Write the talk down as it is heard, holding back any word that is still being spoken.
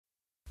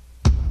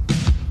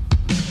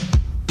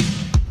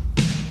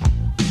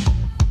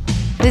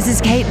This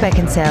is Kate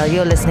Beckinsale.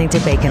 You're listening to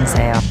Bacon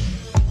Sale.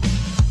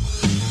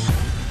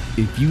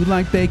 If you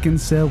like Bacon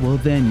Cell, well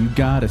then you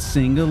gotta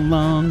sing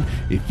along.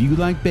 If you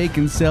like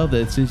Bacon Cell,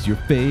 this is your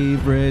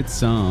favorite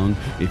song.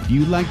 If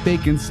you like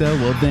Bacon Cell,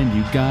 well then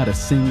you gotta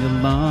sing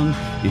along.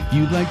 If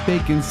you like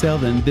Bacon Cell,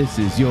 then this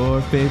is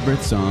your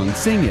favorite song.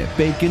 Sing it.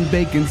 Bacon,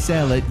 bacon,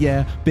 sell it,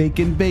 yeah.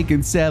 Bacon,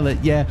 bacon, sell it,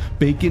 yeah.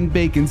 Bacon,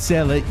 bacon,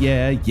 sell it,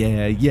 yeah,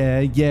 yeah, yeah,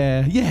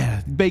 yeah,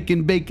 yeah.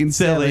 Bacon, bacon,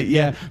 sell it,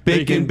 yeah.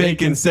 Bacon,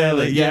 bacon, sell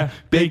it, yeah.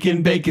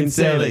 Bacon, bacon,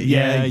 sell it,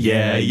 yeah,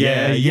 yeah,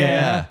 yeah,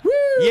 yeah.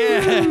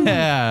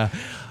 Yeah.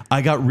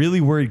 I got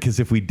really worried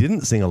because if we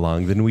didn't sing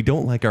along, then we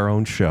don't like our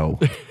own show.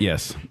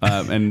 Yes.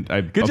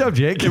 Good job,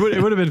 Jake. It would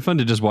have been fun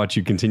to just watch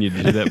you continue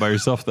to do that by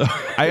yourself, though.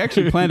 I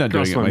actually planned on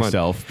doing Crossed it my mind.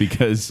 myself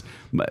because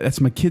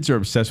my kids are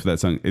obsessed with that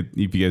song.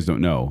 If you guys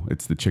don't know,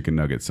 it's the Chicken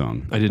Nugget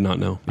song. I did not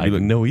know. I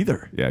didn't know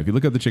either. Yeah, if you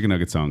look up the Chicken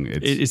Nugget song,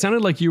 it's It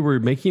sounded like you were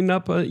making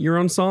up your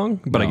own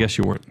song, but I No. guess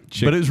you weren't.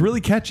 But it was really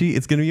catchy.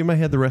 It's going to be in my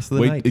head the rest of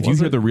the wait. night. If you Was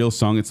hear it? the real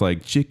song, it's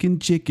like chicken,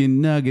 chicken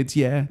nuggets,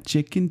 yeah,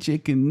 chicken,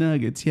 chicken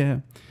nuggets,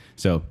 yeah.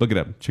 So look it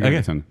up. Chicken Okay.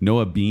 Nugget song.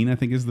 Noah Bean, I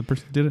think, is the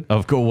person who did it.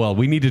 Of course, well,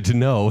 we needed to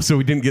know so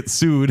we didn't get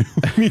sued.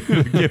 We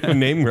needed to give a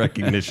name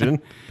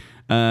recognition.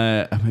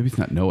 Maybe it's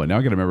not Noah. Now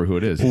I got to remember who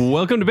it is.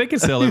 Welcome to Bacon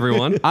Sale,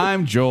 everyone.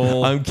 I'm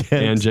Joel. I'm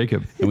Ken. And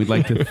Jacob. and we'd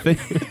like to thank.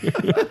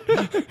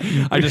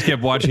 I just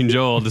kept watching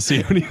Joel to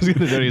see what he was going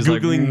to do. He's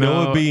like, Googling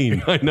no. Noah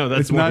Bean. I know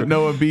that's It's not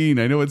Noah Bean.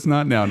 I know it's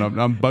not now. And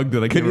I'm bugged that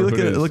I can't Can you remember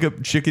who it is. look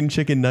up chicken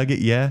nugget?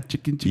 Yeah.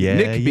 Chicken, chicken. Yeah,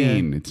 Nick yeah.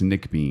 Bean. It's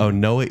Nick Bean. Oh,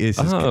 Noah is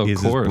his, Oh, of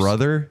is his course.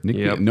 brother. Nick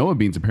Yep. Bean. Noah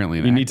Bean's apparently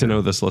an You need to actor.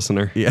 know this,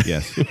 listener. Yeah.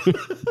 Yes.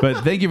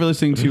 But thank you for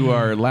listening to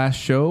our last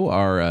show,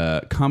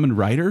 our Common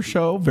Writer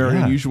show. Very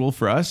Yeah. unusual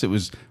for us. It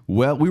was, we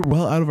were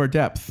well out of our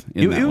depth.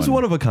 in It that was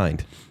one of a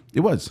kind. It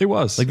was. It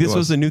was. Like this It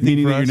was a new thing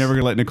Meaning for that you're us. never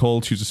going to let Nicole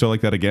choose a show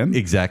like that again?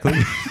 Exactly.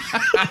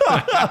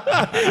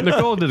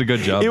 Nicole did a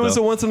good job. It was a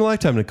though. once in a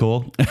lifetime,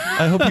 Nicole.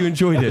 I hope you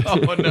enjoyed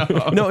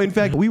it. No, in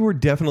fact, we were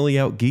definitely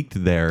out geeked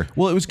there.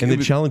 Well, it was- and it the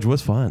was- challenge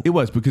was fun. It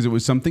was because it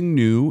was something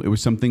new. It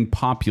was something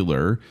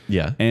popular.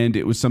 Yeah. And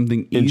it was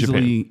something In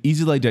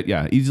easily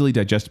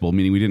digestible,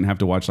 meaning we didn't have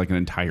to watch like an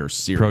entire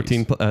series.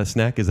 Protein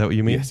snack, is that what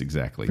you mean? Yes,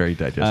 exactly. Very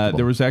digestible.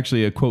 There was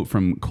actually a quote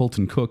from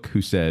Colton Cook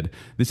who said,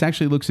 "This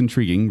actually looks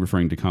intriguing,"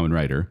 referring to Common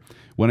Writer.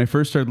 When I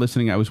first started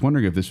listening, I was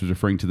wondering if this was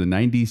referring to the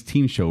 90s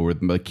teen show where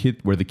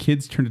the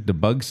kids turned into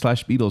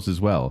bugs/beetles as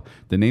well.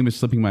 The name is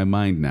slipping my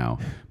mind now,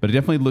 but it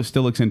definitely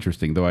still looks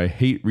interesting, though I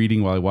hate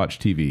reading while I watch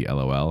TV,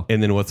 LOL.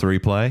 And then what's the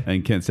reply?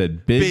 And Kent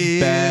said,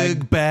 Big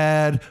bag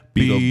bad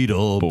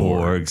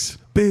Beetleborgs.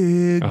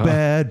 Big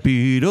bad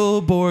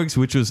Beetleborgs,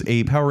 which was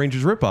a Power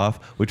Rangers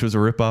ripoff, which was a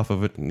ripoff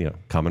of a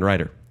Common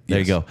Writer. There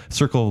Yes. you go.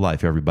 Circle of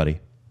life, everybody.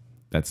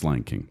 That's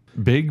Lion King.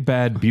 Big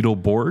Bad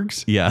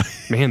Beetleborgs. Yeah.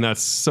 Man,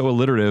 that's so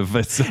alliterative.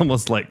 It's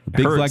almost like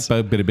Big hurts.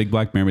 black bug, bit a big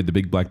black bear with the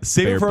big black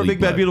Save bear it for a bleed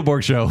Big Bad blood.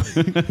 Beetleborg show.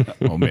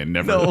 Oh man,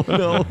 never. no.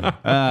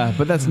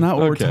 But that's not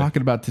what Okay. we're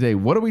talking about today.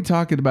 What are we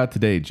talking about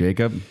today,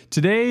 Jacob?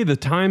 Today, the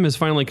time has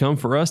finally come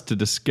for us to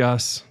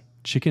discuss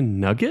chicken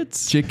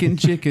nuggets,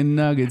 Chicken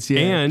nuggets, yeah.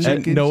 And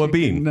Chicken, Noah chicken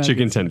Bean. nuggets.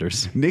 chicken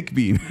tenders. Nick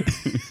Bean.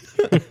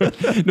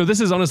 No, this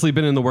has honestly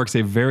been in the works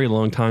a very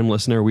long time,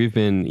 listener. We've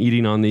been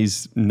eating on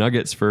these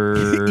nuggets for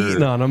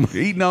Eating on them.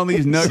 Eating all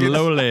these nuggets.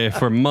 slowly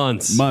for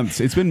months. Months.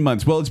 It's been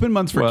months. Well, it's been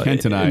months for Well,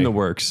 Kent and I. in the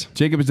works.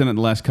 Jacob has done it in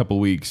the last couple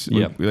weeks.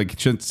 Yep.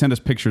 Send us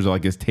pictures of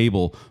like his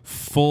table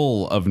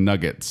full of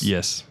nuggets.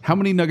 Yes. How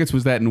many nuggets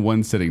was that in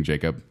one sitting,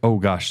 Jacob? Oh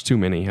gosh, too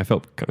many. I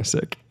felt kind of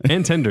sick.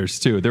 And tenders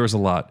too. There was a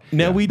lot.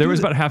 Now, we there do was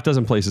th- about half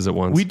dozen places at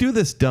once. We do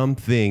this dumb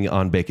thing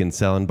on Bacon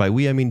Cell, and by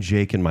we I mean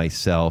Jake and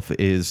myself,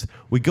 is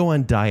we go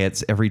on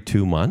diets every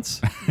 2 months.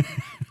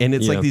 And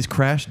it's Yeah. like these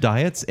crash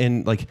diets,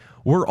 and like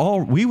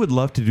we would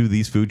love to do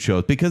these food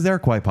shows because they're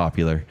quite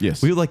popular.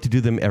 Yes. We would like to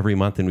do them every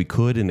month, and we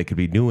could, and it could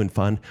be new and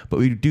fun, but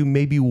we do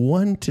maybe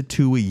 1 to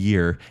 2 a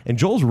year, and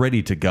Joel's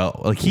ready to go.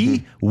 Like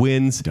he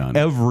wins Done.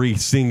 every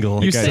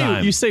single you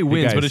time. say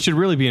wins, guys. but it should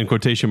really be in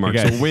quotation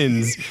marks. guys. So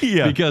wins,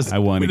 Yeah. because I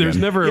won there's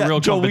again. never a Yeah, real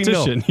Joel, we know.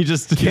 competition. He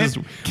just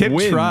Kent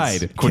wins, tried.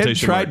 Kent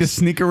quotation tried to marks.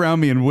 sneak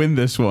around me and win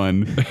this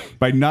one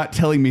by not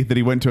telling me that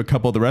he went to a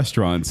couple of the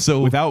restaurants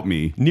So- without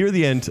me. Near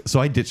the end, so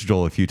I ditched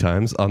Joel a few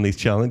times on these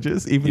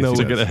challenges, even Yes,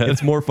 though you did.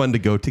 it's more fun to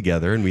go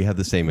together and we have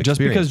the same Just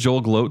experience. because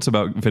Joel gloats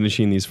about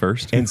finishing these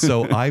first. And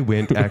so I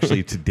went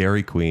actually to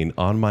Dairy Queen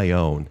on my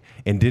own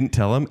and didn't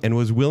tell him and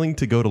was willing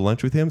to go to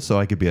lunch with him so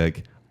I could be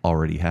like,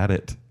 already had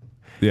it.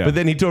 Yeah. But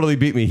then he totally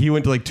beat me. He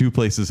went to like 2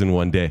 places in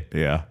one day.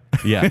 Yeah.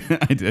 Yeah.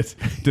 I did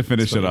to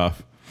finish it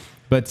off.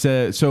 But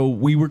so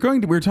we were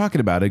talking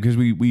about it because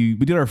we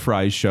did our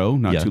fries show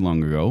not Yeah. too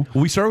long ago.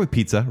 Well, we started with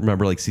pizza.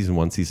 Remember, like season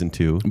 1, season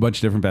 2. A bunch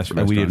of different fast food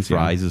And we did restaurants, yeah.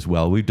 fries as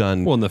well. We've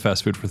done Well, in the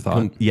fast food for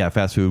thought.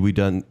 fast food. We've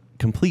done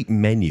complete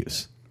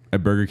menus.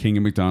 At Burger King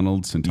and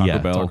McDonald's and Taco Yeah,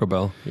 Bell. Taco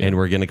Bell. Yeah. And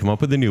we're going to come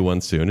up with a new one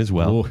soon as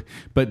well. Oh,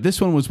 but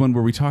this one was one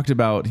where we talked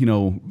about,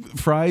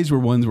 fries were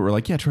ones where we're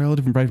like, yeah, try all the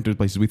different fries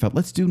places. We thought,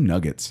 let's do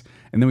nuggets.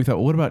 And then we thought,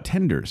 well, what about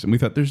tenders? And we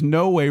thought, there's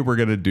no way we're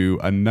going to do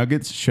a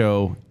nuggets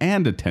show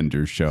and a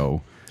tenders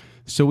show.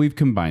 So we've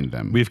combined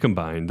them. We've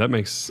combined. That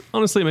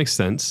honestly makes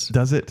sense.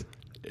 Does it?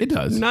 It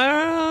does.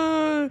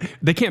 Nah,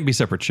 they can't be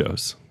separate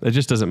shows. It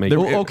just doesn't make.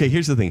 Well, okay,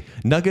 here's the thing.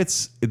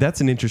 Nuggets, that's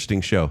an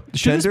interesting show.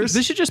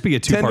 This should just be a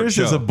two-part Tenders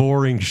show. is a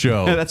boring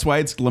show. That's why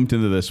it's lumped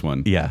into this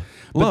one. Yeah.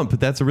 Lump,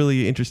 that's a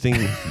really interesting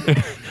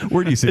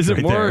word usage Is it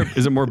right more? there.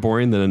 Is it more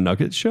boring than a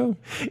Nuggets show?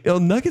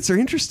 Nuggets are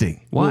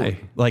interesting. Why?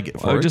 Like,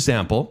 for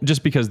example,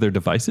 Just because they're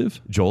divisive?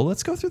 Joel,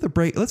 let's go through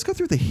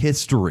the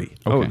history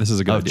Oh, this is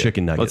a good of idea.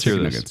 chicken nuggets. Let's hear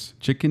Chicken this. nuggets.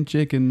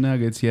 Chicken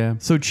nuggets, yeah.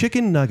 So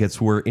chicken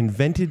nuggets were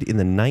invented in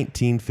the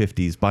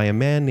 1950s by a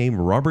man named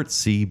Robert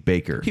C.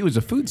 Baker. He was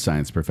a food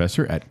science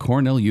professor at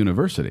Cornell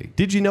University.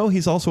 Did you know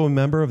he's also a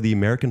member of the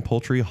American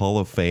Poultry Hall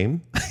of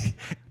Fame?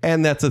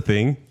 And that's a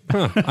thing.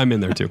 Huh, I'm in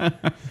there too.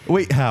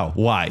 Wait, how?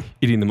 Why?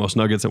 Eating the most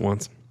nuggets at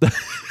once.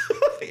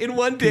 In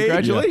one day.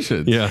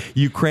 Congratulations. Yeah.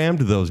 You crammed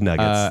those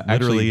nuggets, literally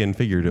Actually, and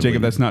figuratively.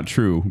 Jacob, that's not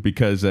true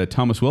because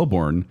Thomas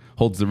Wellborn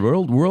holds the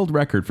world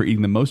record for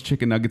eating the most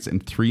chicken nuggets in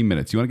 3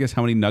 minutes. You want to guess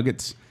how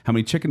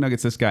many chicken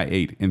nuggets this guy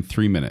ate in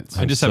 3 minutes?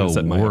 I just haven't so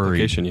set my worried.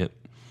 application yet.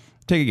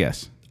 Take a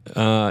guess.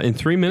 In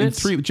 3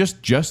 minutes?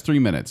 Just 3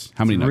 minutes.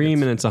 How many 3 nuggets?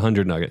 minutes,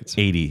 100 nuggets.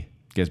 80.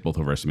 You guys both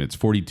overestimated. It's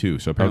 42.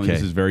 So apparently Okay.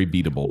 this is very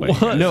beatable. By you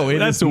guys. No, it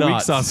That's is a not.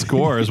 weak sauce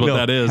score is what No.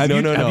 that is. Have, No,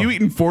 you, no, have no. you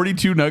eaten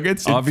 42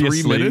 nuggets in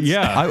Obviously, 3 minutes?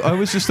 yeah. I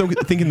was just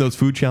thinking those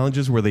food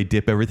challenges where they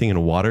dip everything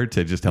in water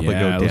to just help Yeah, it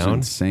go those are down.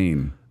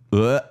 insane.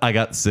 I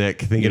got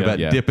sick thinking Yeah. about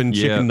Yeah. dipping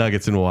Yeah. chicken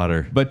nuggets in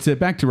water. But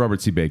back to Robert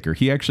C. Baker.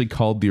 He actually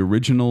called the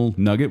original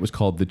nugget was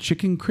called the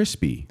Chicken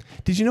Crispy.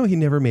 Did you know he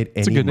never made a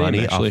any good name, money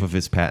actually. off of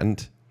his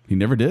patent? He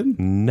never did?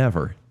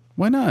 Never.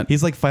 Why not?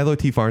 He's like Philo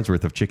T.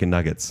 Farnsworth of chicken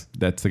nuggets.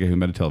 That's the guy who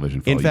made a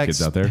television for all In you fact,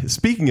 kids out there.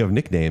 speaking of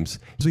nicknames,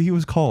 so he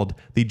was called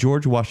the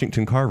George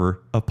Washington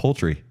Carver of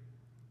poultry.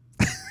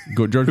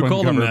 George Who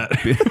called him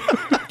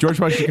that? George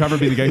Washington Carver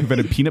being the guy who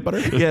invented peanut butter?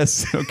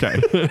 Yes. Okay.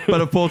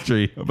 But of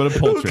poultry. But of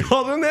poultry. Who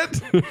called him that?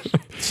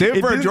 Save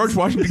it for a didn't- George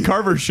Washington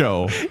Carver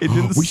show.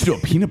 didn't We should do a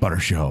peanut butter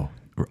show.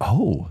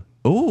 Oh.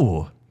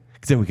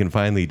 Because then we can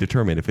finally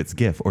determine if it's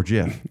GIF or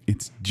GIF.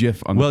 It's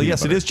Jif on the Well, peanut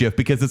yes, butter. it is GIF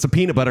because it's a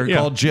peanut butter Yeah.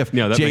 called GIF.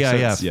 Yeah, that makes GIF.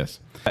 sense. Yes.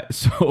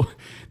 So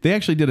they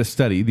actually did a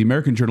study. The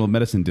American Journal of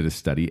Medicine did a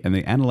study, and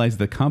they analyzed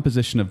the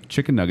composition of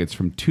chicken nuggets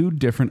from 2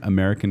 different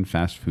American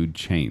fast food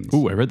chains.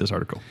 Ooh, I read this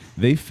article.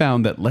 They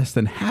found that less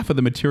than half of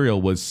the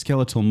material was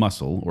skeletal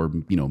muscle or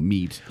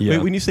meat. Yeah.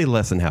 Wait, when you say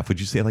less than half, would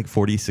you say like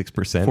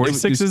 46%?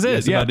 46 is it?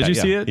 Yes, Yeah, about did that, you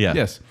see it? Yeah.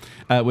 Yes.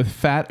 With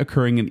fat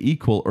occurring in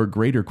equal or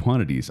greater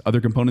quantities. Other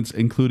components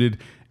included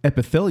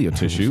epithelial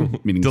tissue,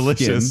 meaning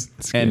Delicious.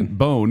 skin, and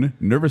bone,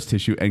 nervous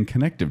tissue, and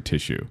connective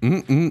tissue.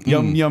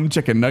 Yum, yum,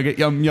 chicken nugget,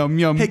 yum, yum,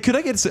 yum. Hey, could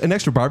I get an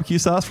extra barbecue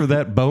sauce for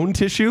that bone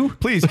tissue?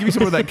 Please give me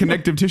some of that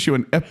connective tissue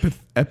and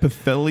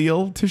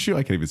epithelial tissue.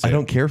 I can't even say I it.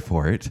 don't care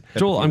for it.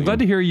 Joel, I'm glad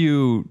to hear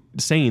you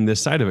saying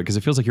this side of it because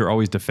it feels like you're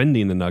always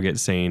defending the nugget,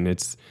 saying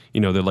it's,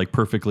 they're like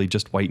perfectly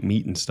just white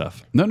meat and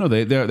stuff. No,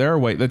 they're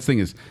white. That's the thing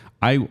is,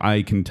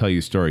 I can tell you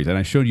stories, and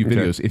I showed you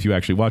videos if you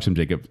actually watch them,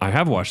 Jacob. I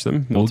have watched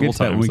them We'll multiple get to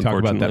that times. when we talk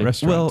about that unfortunately.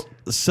 restaurant.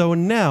 Well, so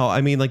now,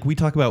 I mean, like we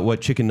talk about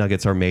what chicken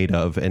nuggets are made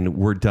of, and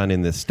we're done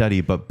in this study.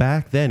 But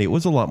back then, it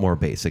was a lot more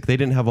basic. They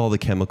didn't have all the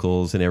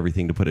chemicals and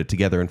everything to put it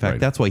together. In fact, Right.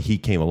 that's why he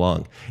came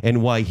along,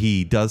 and why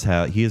he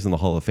is in the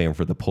Hall of Fame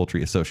for the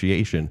Poultry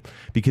Association,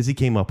 because he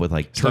came up with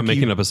like Stop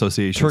making up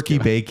associations. turkey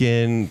Kim.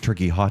 bacon,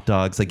 turkey hot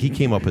dogs. Like he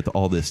came up with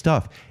all this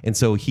stuff, and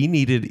so he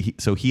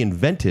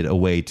invented a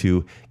way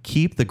to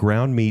keep the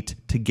ground meat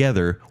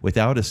together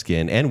without a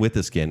skin and with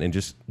a skin, and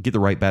just get the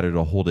right batter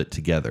to hold it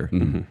together.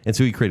 And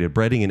so he created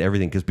breading and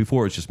everything, because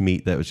before it was just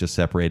meat that was just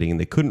separating, and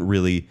they couldn't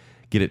really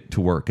get it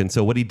to work. And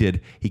so what he did,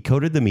 he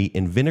coated the meat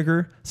in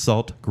vinegar,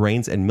 salt,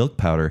 grains, and milk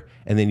powder,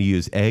 and then he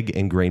used egg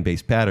and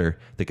grain-based batter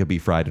that could be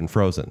fried and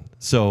frozen.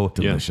 So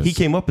Delicious. he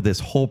came up with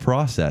this whole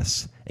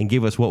process and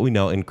gave us what we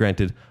know, and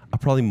granted, a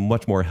probably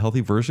much more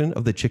healthy version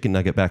of the chicken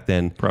nugget back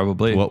then.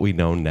 Probably. to what we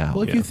know now.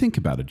 Well, if you think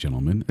about it,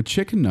 gentlemen, a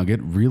chicken nugget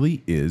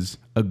really is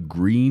a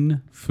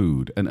green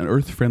food, an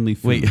earth-friendly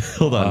food. Wait,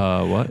 hold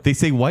on. What? They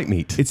say white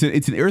meat. It's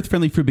an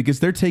earth-friendly food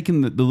because they're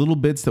taking the little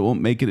bits that won't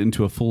make it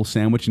into a full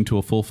sandwich, into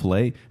a full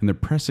fillet, and they're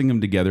pressing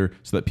them together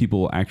so that people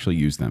will actually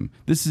use them.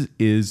 This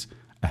is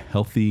a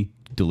healthy,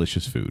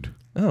 delicious food.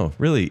 Oh,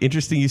 really?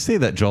 Interesting you say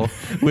that, Joel,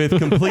 with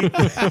complete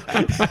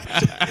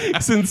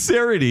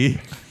sincerity.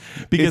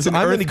 Because It's an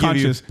I'm going to give you...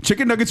 earth-conscious.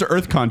 Chicken nuggets are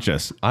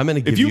earth-conscious. I'm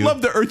gonna give If you you-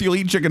 love the earth, you'll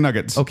eat chicken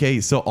nuggets.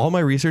 Okay, so all my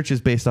research is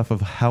based off of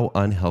how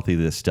unhealthy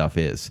this stuff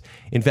is.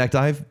 In fact,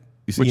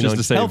 Which is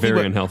to say Healthy, very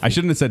but- unhealthy. I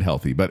shouldn't have said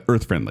healthy, but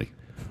earth-friendly.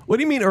 What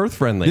do you mean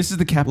earth-friendly? This is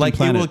the Captain Like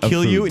Planet it will of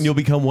kill you foods. and you'll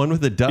become one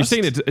with the dust?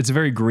 You're saying it's a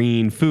very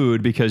green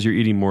food because you're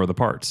eating more of the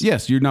parts.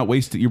 Yes, you're not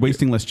wasting. You're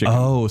wasting less chicken.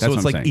 Oh, That's so what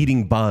it's I'm like saying.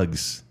 eating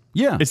bugs.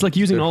 Yeah, It's like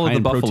using They're all of high the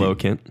in buffalo,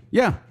 protein. Kent.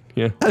 Yeah,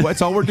 Yeah.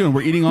 That's all we're doing.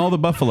 We're eating all the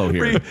buffalo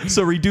here.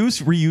 So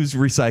reduce, reuse,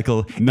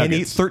 recycle, and eat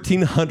Nuggets.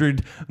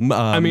 1,300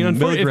 I mean,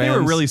 unfortunately, if they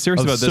were really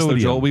serious about this, though, sodium.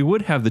 Joel, we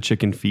would have the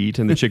chicken feet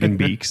and the chicken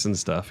beaks and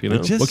stuff, you know? It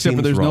just Well, except for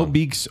seems there's no wrong.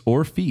 beaks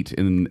or feet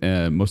in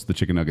most of the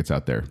chicken nuggets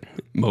out there.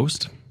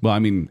 Most. Well, I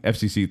mean,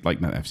 FCC,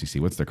 like not FCC,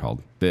 what's they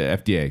called? The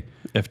FDA.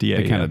 FDA,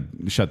 They kind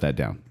of shut that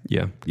down.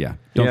 Yeah. Yeah.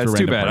 Yeah, throw it's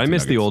too random bad. parts I of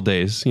miss the nuggets. old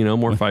days, you know,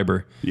 more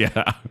fiber.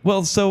 Yeah.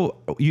 Well, so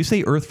you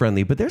say earth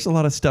friendly, but there's a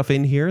lot of stuff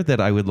in here that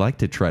I would like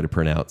to try to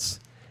pronounce.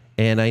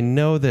 And I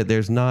know that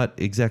there's not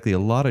exactly a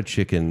lot of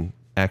chicken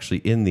actually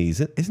in these.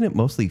 Isn't it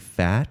mostly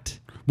fat?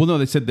 Well, no,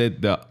 they said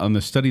that on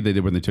the study they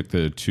did when they took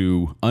the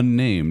two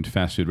unnamed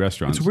fast food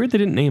restaurants, It's weird they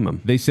didn't name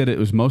them. they said it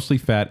was mostly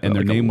fat and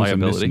their Like a name was a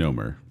liability.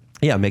 misnomer.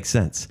 Yeah, makes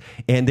sense.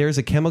 And there's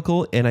a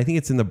chemical, and I think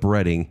it's in the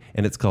breading,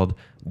 and it's called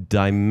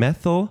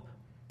dimethyl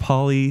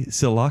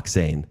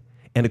polysiloxane.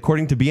 And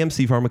according to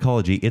BMC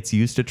Pharmacology, it's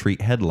used to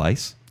treat head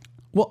lice.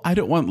 Well, I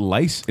don't want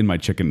lice in my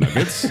chicken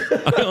nuggets.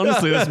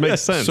 Honestly, this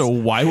makes sense. So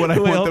why would I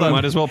want hold them? on.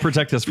 Might as well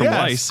protect us from Yes.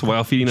 lice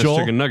while feeding us Joel,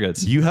 chicken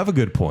nuggets. You have a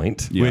good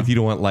point Yeah. with you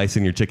don't want lice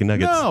in your chicken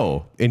nuggets.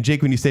 No. And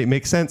Jake, when you say it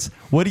makes sense,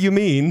 what do you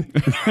mean?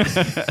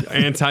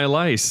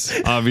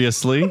 Anti-lice,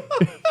 obviously.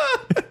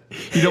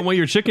 You don't want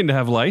your chicken to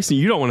have lice, and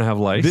you don't want to have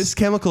lice. This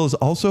chemical is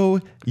also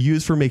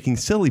used for making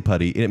silly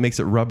putty, and it makes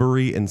it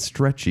rubbery and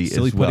stretchy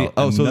Silly as well. putty,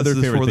 Oh, so another this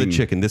is favorite for the thing.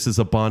 chicken. This is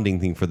a bonding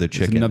thing for the It's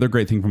chicken. another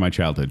great thing from my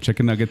childhood: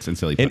 chicken nuggets and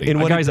silly putty. and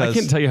what Guys, it I does,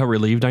 can't tell you how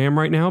relieved I am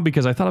right now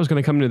because I thought I was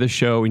going to come into this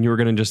show and you were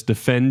going to just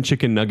defend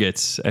chicken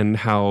nuggets and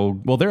how.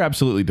 well, they're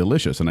absolutely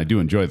delicious, and I do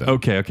enjoy them.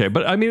 Okay,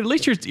 but I mean, at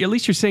least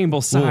you're saying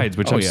both sides,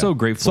 which oh, I'm yeah. so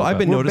grateful. So I've about.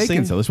 been We're noticing-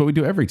 bacon, so that's what we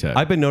do every time.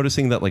 I've been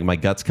noticing that like my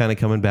gut's kind of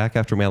coming back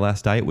after my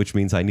last diet, which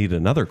means I need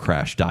another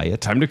crash diet.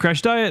 time to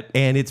crash diet.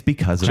 And it's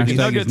because of Hashtag these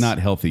nuggets. is not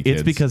healthy,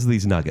 kids. It's because of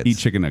these nuggets. Eat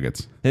chicken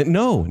nuggets.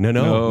 No.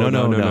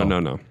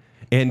 No.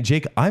 And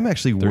Jake, I'm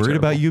actually worried terrible.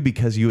 about you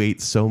because you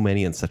ate so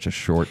many in such a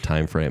short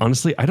time frame.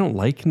 Honestly, I don't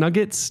like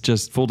nuggets.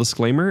 Just full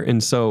disclaimer,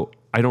 and so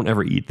I don't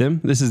ever eat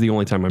them. This is the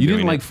only time I'm You doing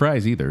didn't like it.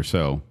 fries either,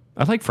 so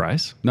I like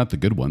fries. not the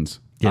good ones.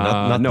 Yeah,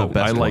 not no, the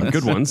best I like ones.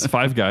 good ones.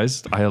 Five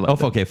Guys. I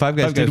like. Oh, okay. Five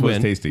Guys Five Guys did was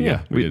win. tasty.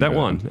 Yeah, we did that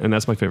won, and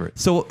that's my favorite.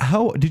 So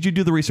how did you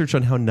do the research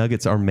on how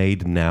nuggets are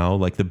made now?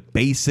 Like the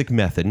basic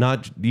method,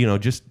 not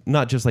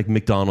just like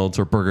McDonald's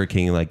or Burger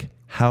King, like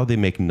how they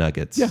make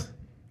nuggets. Yeah.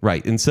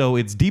 Right. And so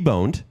it's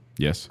deboned.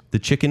 Yes. The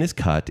chicken is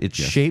cut. It's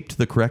shaped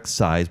the correct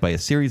size by a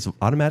series of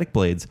automatic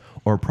blades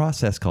or a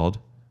process called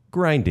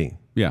grinding.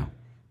 Yeah.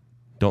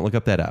 Don't look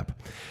up that app.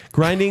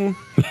 Grinding,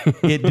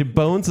 it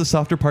debones the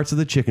softer parts of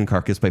the chicken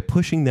carcass by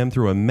pushing them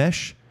through a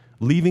mesh,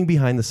 leaving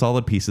behind the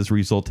solid pieces,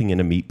 resulting in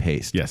a meat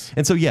paste. Yes.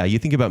 And so, yeah, you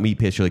think about meat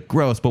paste, you're like,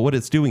 gross, but what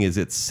it's doing is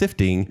it's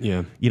sifting,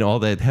 all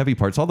the heavy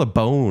parts, all the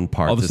bone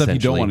parts, All the stuff you don't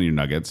essentially. want in your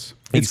nuggets.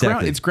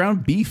 Exactly. It's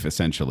ground beef,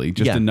 essentially,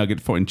 just Yeah. in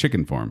nugget form, in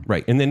chicken form.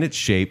 Right. And then it's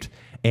shaped.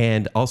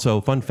 And also,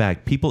 fun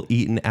fact, people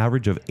eat an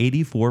average of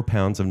 84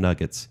 pounds of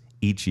nuggets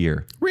each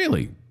year.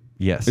 Really?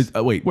 Yes.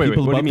 Wait, Wait, people what do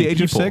you above mean, the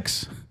age of people?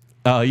 6?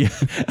 Yeah.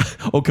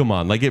 Oh, come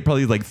on. Like it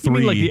probably like You three.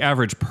 mean like the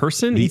average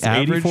person The eats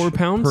average 84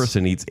 pounds?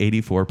 person eats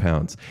 84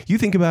 pounds. You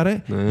think about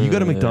it. You go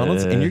to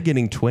McDonald's and you're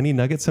getting 20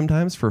 nuggets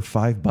sometimes for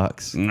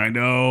 $5. I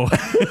know.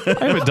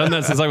 I haven't done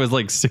that since I was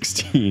like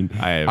 16.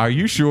 Are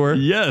you sure?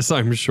 Yes,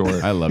 I'm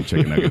sure. I love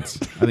chicken nuggets.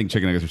 I think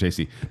chicken nuggets are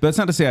tasty. But that's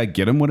not to say I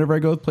get them whenever I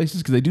go with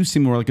places because they do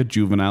seem more like a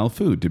juvenile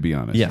food, to be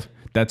honest. Yeah.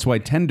 That's why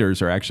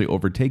tenders are actually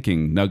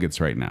overtaking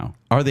nuggets right now.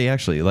 Are they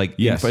actually like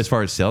Yes. as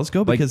far as sales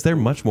go? Because they're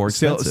much more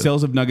expensive.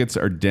 Sales of nuggets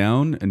are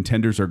down and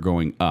tenders are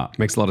going up.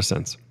 Makes a lot of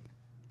sense.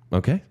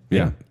 Okay.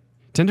 Yeah.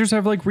 Tenders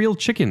have like real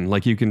chicken.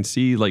 Like you can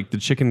see like the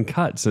chicken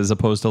cuts as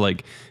opposed to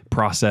like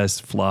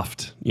processed,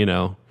 fluffed,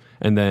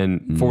 and then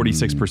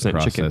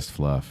 46% chicken. Processed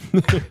fluff.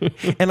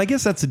 And I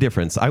guess that's the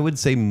difference. I would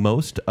say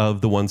most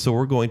of the ones. So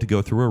we're going to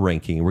go through a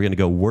ranking. We're going to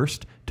go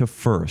worst to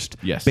first.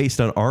 Yes.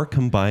 Based on our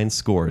combined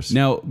scores.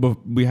 Now,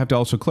 we have to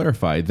also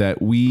clarify that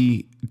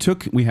we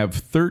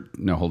have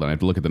no, hold on. I have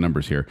to look at the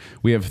numbers here.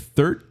 We have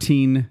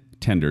 13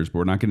 tenders, but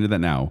we're not getting into that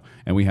now.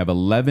 And we have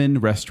 11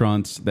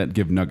 restaurants that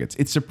give nuggets.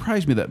 It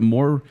surprised me that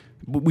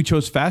we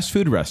chose fast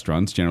food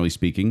restaurants, generally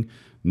speaking,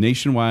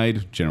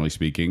 nationwide, generally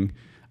speaking,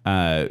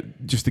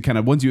 just the kind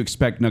of ones you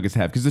expect nuggets to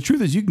have. Because the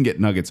truth is you can get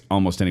nuggets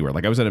almost anywhere.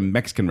 Like I was at a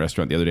Mexican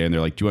restaurant the other day and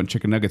they're like, do you want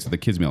chicken nuggets with the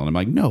kids meal? And I'm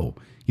like, no,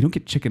 you don't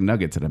get chicken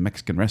nuggets at a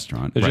Mexican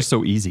restaurant. They're just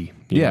so easy.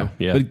 you know?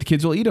 Yeah. But the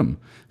kids will eat them.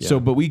 So,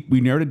 but we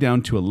narrowed it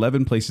down to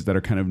 11 places that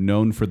are kind of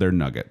known for their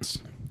nuggets.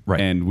 Right.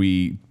 And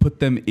we put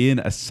them in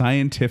a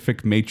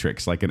scientific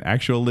matrix, like an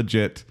actual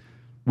legit.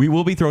 We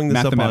will be throwing this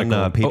up on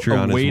Mathematical.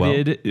 Patreon as well.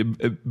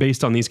 weighted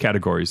based on these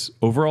categories: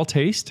 overall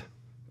taste,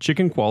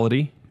 chicken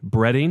quality,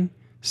 breading,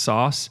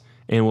 sauce,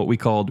 and what we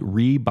called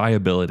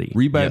rebuyability.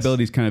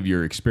 Rebuyability is kind of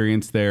your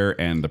experience there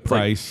and the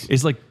price.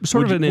 It's like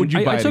sort Would of you- would you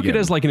I buy it took it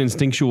again? as like an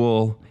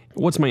instinctual.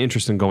 What's my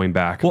interest in going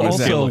back? Well, on a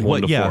scale also, of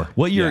 1 to 4.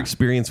 what your Yeah.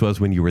 experience was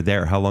when you were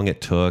there, how long it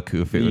took,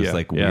 if it was Yeah,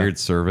 like yeah. weird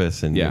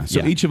service, and Yeah.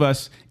 So each of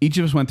us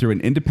went through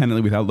and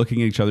independently, without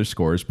looking at each other's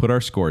scores, put our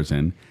scores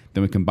in.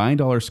 Then we combined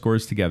all our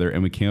scores together,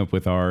 and we came up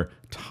with our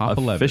top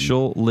 11.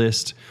 Official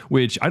list,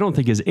 which I don't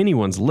think is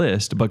anyone's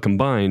list, but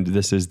combined,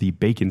 this is the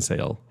bacon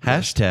sale.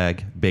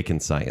 hashtag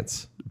bacon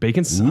science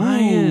Bacon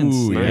science.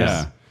 Ooh, Nice.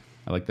 yeah.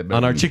 I like that.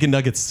 on our chicken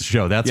nuggets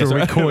show. That's where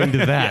we coined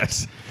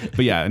that.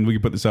 But yeah, and we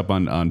can put this up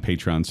on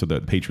Patreon so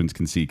that patrons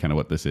can see kind of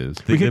what this is.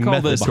 We could The call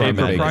method this a behind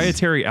the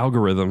proprietary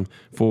algorithm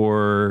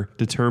for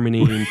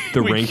determining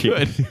the ranking.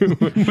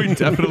 We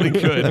definitely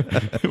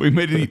could. We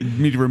may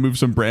need to remove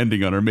some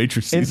branding on our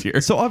matrices here.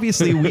 So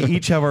obviously we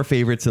each have our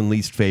favorites and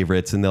least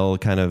favorites, and they'll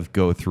kind of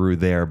go through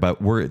there.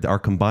 But our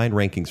combined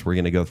rankings, we're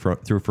going to go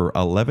through for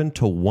 11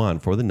 to 1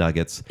 for the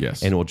nuggets.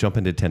 Yes. And we'll jump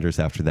into tenders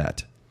after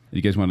that.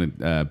 You guys want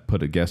to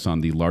put a guess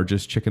on the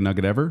largest chicken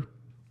nugget ever?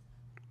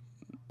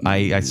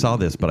 I saw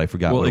this, but I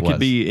forgot Well, what it it was. could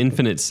be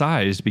infinite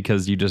sized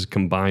because you just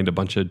combined a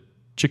bunch of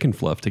chicken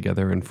fluff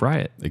together and fry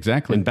it.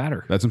 Exactly. In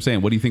batter. That's what I'm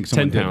saying. What do you think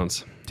someone 10 did?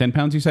 pounds. 10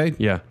 pounds, you say?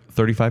 Yeah.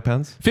 35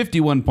 pounds?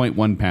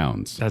 51.1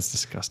 pounds. That's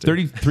disgusting.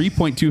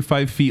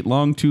 33.25 feet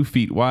long, 2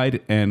 feet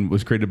wide, and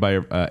was created by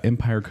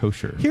Empire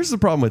Kosher. Here's the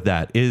problem with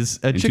that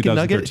is a chicken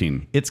nugget,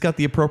 2013. it's got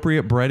the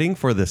appropriate breading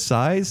for the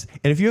size.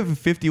 And if you have a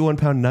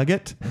 51-pound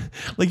nugget,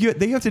 like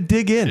they have to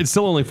dig in. It's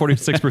still only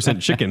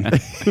 46% chicken.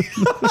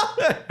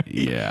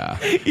 Yeah.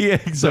 yeah,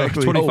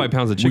 exactly. 25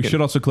 pounds of chicken. We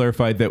should also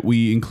clarify that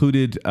we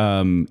included,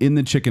 in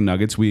the chicken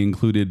nuggets, we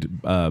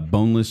included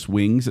boneless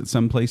wings at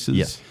some places.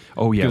 Yes.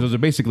 Oh, yeah. Because those are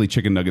basically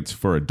chicken nuggets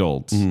for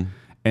adults.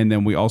 And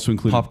then we also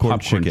included Popcorn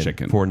popcorn chicken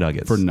chicken for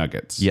nuggets. For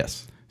nuggets.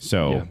 Yes.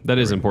 So Yeah, that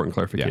is important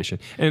clarification.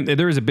 And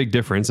there is a big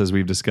difference, as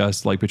we've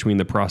discussed, like between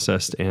the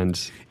processed and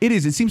it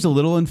is. It seems a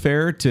little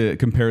unfair to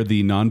compare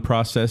the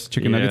non-processed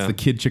chicken nuggets, Yeah. the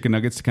kid chicken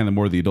nuggets, to kind of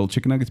more the adult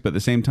chicken nuggets. But at the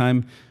same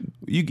time,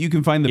 you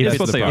can find the If best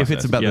it's of the like- If processed.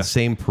 it's about Yeah. the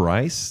same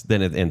price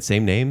then and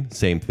same name,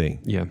 same thing.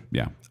 yeah.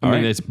 Yeah. I All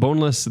mean, right. it's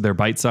boneless. They're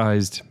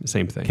bite-sized.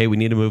 Same thing. Okay, we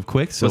need to move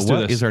quick. So Let's do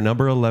what this. is our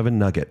number 11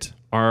 nugget?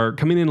 Are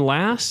coming in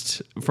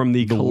last from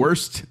the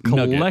worst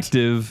nugget.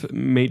 collective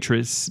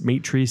matrices.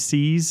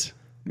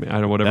 I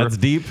don't know, whatever. That's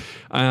deep.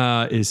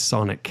 Is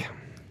Sonic.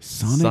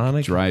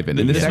 Sonic Drive-In.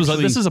 And This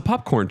actually, is a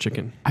popcorn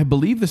chicken. I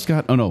believe this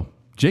got. Oh no,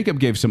 Jacob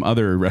gave some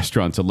other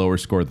restaurants a lower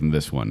score than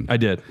this one. I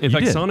did. In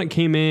fact, did? Sonic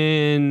came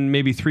in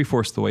maybe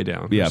 3/4 the way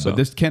down. Yeah, So- but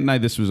this Kent and I,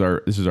 this is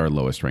our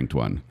lowest ranked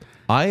one.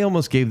 I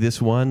almost gave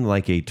this one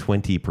like a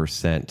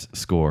 20%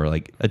 score,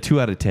 like a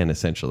 2 out of 10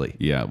 essentially.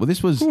 Yeah, well,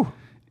 this was.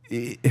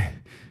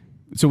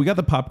 So we got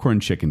the popcorn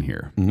chicken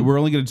here. We're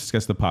only going to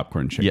discuss the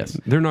popcorn chicken. Yes.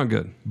 they're not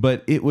good.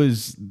 But it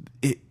was.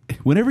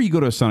 Whenever you go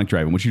to a Sonic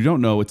Drive-In, which you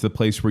don't know, it's the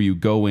place where you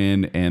go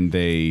in and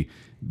you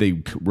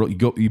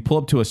pull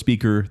up to a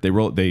speaker.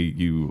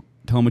 You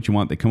tell them what you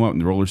want. They come out in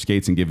the roller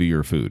skates and give you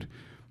your food.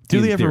 Do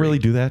In they ever theory. really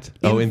do that?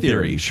 In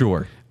theory.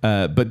 Sure.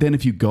 But then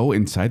if you go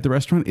inside the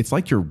restaurant, it's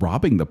like you're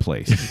robbing the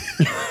place.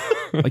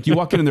 Like you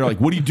walk in and they're like,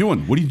 "What are you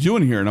doing? What are you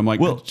doing here?" And I'm like,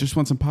 "Well, I just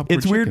want some popcorn."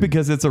 It's weird chicken."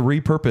 because it's a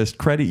repurposed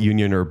credit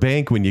union or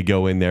bank when you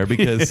go in there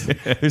because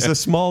there's a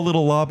small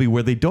little lobby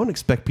where they don't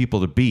expect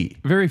people to be,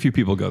 Very few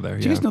people go there.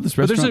 you guys know this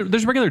But restaurant-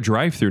 there's regular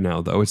drive-through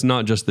now, though. It's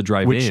not just the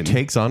drive-in. which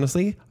takes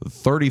honestly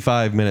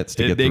 35 minutes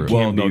to It- get they through. can't-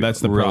 Well, no, be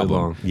that's the really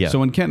problem. long. Yeah. So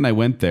when Kent and I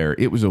went there,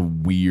 it was a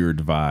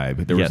weird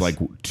vibe. There was Yes. like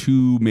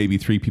 2, maybe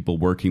 3 people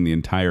working the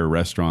entire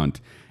restaurant,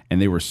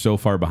 and they were so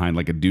far behind.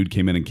 Like a dude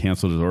came in and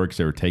canceled his order because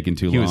they were taking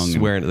too He long. was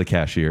swearing at the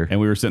cashier. and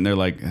we were sitting there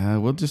like,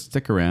 we'll just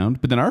stick around.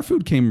 But then our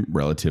food came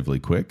relatively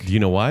quick. Do you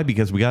know why?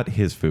 Because we got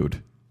his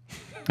food.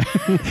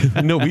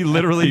 No, we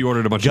literally He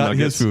ordered a bunch of got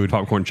nuggets, his food,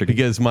 popcorn chicken.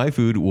 because my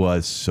food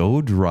was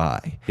so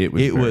dry. It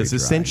was very dry.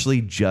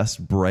 essentially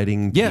just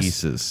breading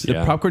pieces. The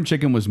Yeah. popcorn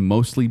chicken was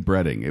mostly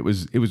breading. It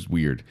was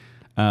weird.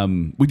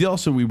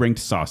 We ranked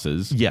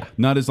sauces. Yeah.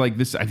 Not as like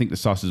this. I think the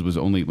sauces was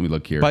only, let me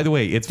look here. By the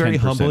way, it's very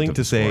 10% humbling of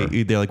to the say,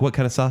 score. they're like, what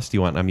kind of sauce do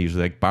you want? And I'm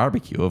usually like,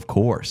 barbecue, of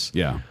course.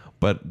 Yeah.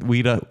 But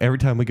we every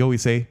time we go, we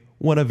say,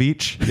 one of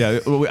each. Yeah.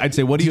 well, I'd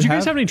say, what do Did you have?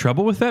 guys have any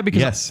trouble with that?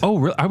 Because Yes. Oh,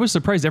 really? I was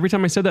surprised every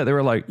time I said that. They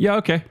were like, "Yeah,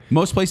 okay,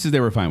 Most places they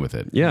were fine with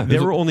it. yeah."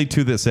 There were only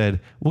 2 that said,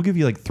 we'll give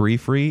you like 3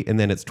 free, and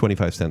then it's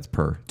 25 cents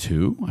per.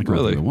 2? I can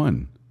Really? only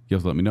 1. You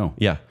have to let me know.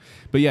 Yeah.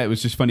 But yeah, it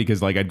was just funny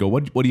because like I'd go,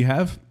 what do you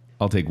have?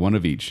 I'll take 1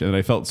 of each, and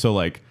I felt so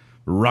like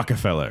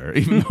Rockefeller,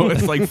 even though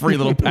it's like free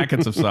little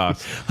packets of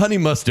sauce. Honey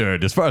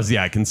mustard, as far as the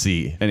eye can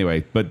see.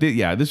 Anyway, but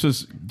this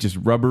was just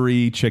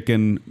rubbery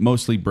chicken,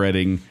 mostly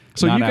breading.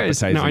 So not you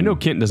guys, now I appetizing. know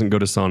Kent doesn't go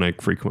to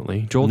Sonic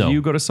frequently. Joel, No. do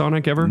you go to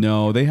Sonic ever?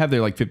 No, they have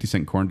their like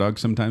 50-cent corn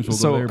dogs sometimes. We'll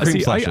go So there. Cream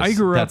see, I slushes.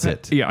 grew up. That's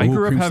it. Yeah, I Ooh,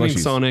 grew up cream having slushies.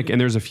 Sonic,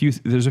 and there's a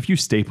few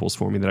staples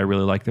for me that I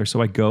really like there.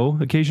 So I go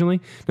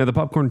occasionally. Now the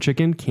popcorn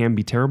chicken can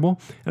be terrible,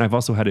 and I've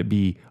also had it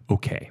be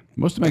okay.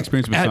 Most of my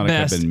experience with At Sonic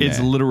have best, been it's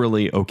meh.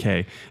 literally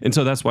okay, and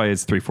so that's why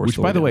it's 3/4. Which,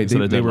 by the way,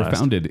 they were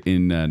founded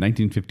in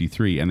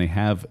 1953, and they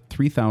have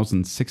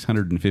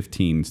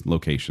 3,615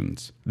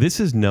 locations. This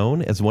is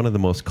known as one of the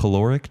most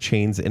caloric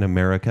chains in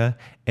America,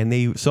 and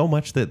they so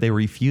much that they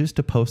refuse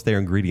to post their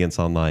ingredients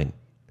online.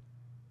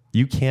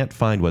 You can't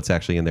find what's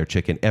actually in their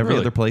chicken. Every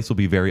Really? other place will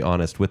be very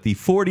honest with the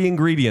 40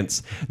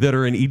 ingredients that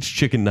are in each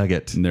chicken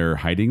nugget. And they're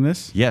hiding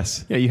this?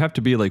 Yes. Yeah, you have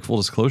to be like full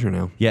disclosure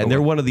now. Yeah, and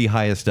they're one of the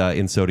highest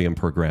in sodium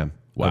per gram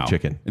Wow. of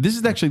chicken. This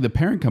is actually the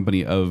parent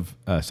company of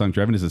Sonic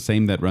Drive-In is the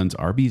same that runs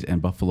Arby's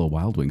and Buffalo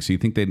Wild Wings. So you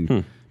think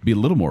they'd be a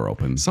little more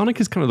open.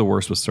 Sonic is kind of the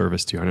worst with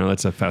service too. I know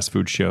that's a fast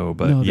food show,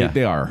 but No, yeah.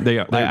 they are. They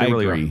I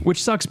really agree. are.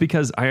 Which sucks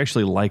because I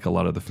actually like a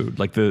lot of the food,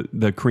 like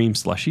the cream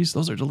slushies.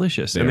 Those are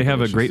delicious, and are they have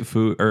delicious. a great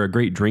food or a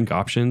great drink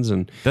options.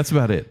 And That's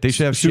about it. They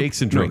should have Soup-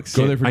 shakes and no, drinks.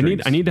 go there for I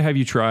drinks. need to have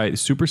you try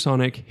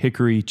Supersonic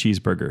Hickory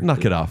Cheeseburger.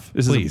 Knock it off,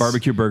 This is please. a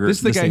barbecue burger. This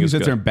is the guy thing who is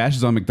sits there good. and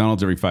bashes on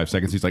McDonald's every 5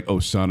 seconds. He's like, oh,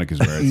 Sonic is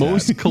where it's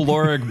Most at.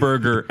 caloric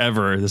burger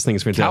ever. This thing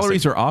is fantastic.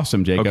 Calories are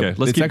awesome, Jacob. Okay,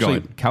 let's it's keep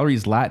actually going.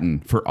 calories Latin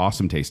for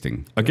awesome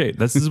tasting. Okay,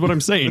 this is what I'm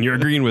saying. You're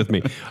agreeing with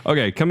me.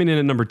 Okay, coming in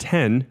at number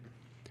 10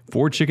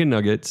 for chicken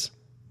nuggets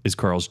is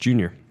Carl's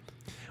Jr.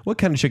 What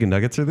kind of chicken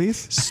nuggets are these?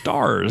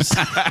 Stars.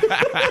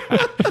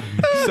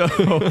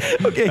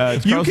 Okay,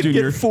 you Carl's can Jr.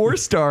 get 4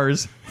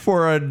 stars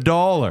for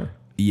 $1.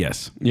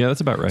 Yes. Yeah,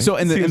 that's about right. So,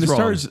 and the Seems wrong.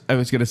 stars, I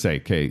was going to say,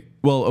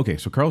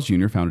 so Carl's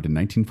Jr. founded in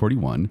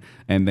 1941,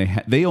 and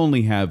they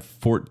only have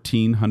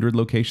 1,400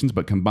 locations,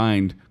 but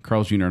combined,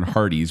 Carl's Jr. and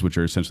Hardee's, which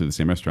are essentially the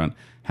same restaurant,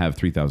 have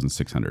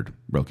 3,600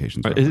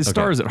 locations. It's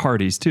Stars at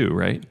Hardee's too,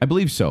 right? I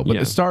believe so, but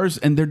Yeah. the stars,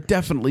 and they're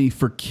definitely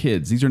for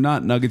kids. These are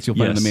not nuggets you'll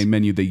find on the Yes. main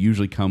menu. They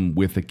usually come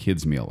with a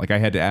kid's meal. Like I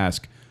had to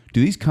ask,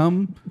 do these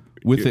come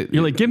with it?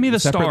 You're like, give me the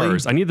separately?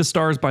 stars. I need the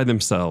stars by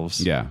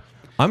themselves. Yeah.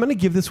 I'm going to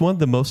give this one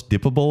the most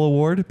dippable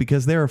award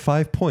because there are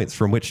 5 points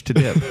from which to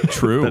dip.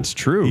 True. That's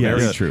true. Yeah,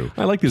 Very yeah. true.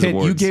 I like these Kent,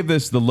 awards. you gave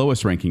this the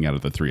lowest ranking out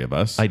of the three of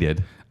us. I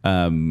did.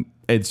 And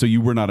so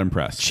you were not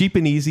impressed. Cheap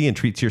and easy and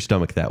treats your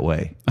stomach that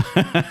way.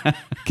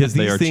 Because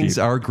They these are things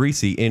cheap. are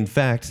greasy. In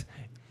fact,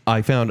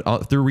 I found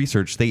through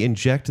research, they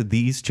inject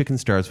these chicken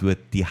stars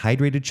with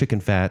dehydrated chicken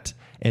fat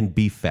and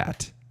beef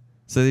fat.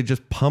 So they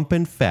just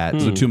pumping fat.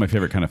 Those are two of my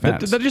favorite kind of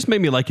fats. That just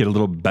made me like it a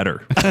little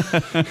better.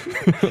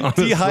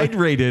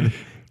 Dehydrated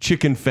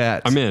chicken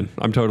fat. I'm in.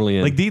 I'm totally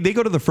in. Like they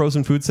go to the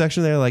frozen food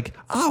section. They're like,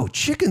 oh,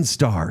 chicken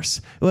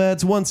stars. Well,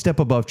 it's one step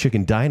above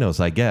chicken dinos,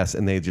 I guess.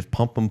 And they just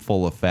pump them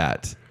full of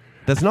fat.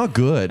 That's not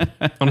good.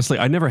 Honestly,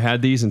 I never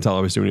had these until I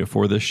was doing it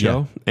for this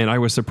show, and I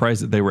was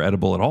surprised that they were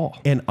edible at all.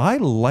 And I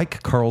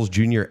like Carl's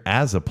Jr.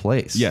 as a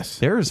place. Yes.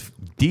 There's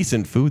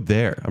decent food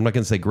there. I'm not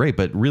going to say great,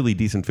 but really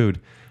decent food.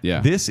 Yeah.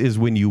 This is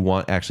when you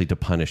want actually to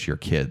punish your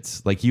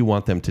kids. Like you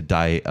want them to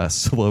die a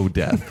slow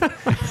death.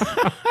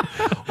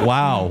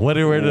 Wow. Where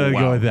did I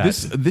go with that?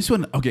 This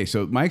one, okay,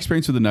 so my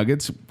experience with the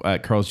nuggets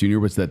at Carl's Jr.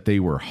 was that they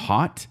were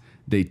hot,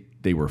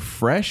 they were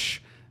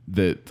fresh,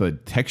 the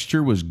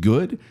texture was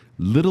good,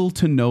 little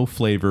to no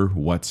flavor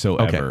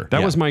whatsoever. Okay, That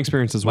Yeah. was my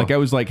experience as well. Like I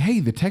was like, hey,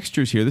 the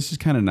texture's here. This is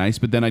kind of nice.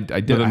 But then I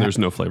did. then I- there's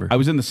no flavor. I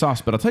was in the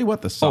sauce, but I'll tell you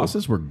what, the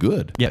sauces were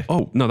good. yeah.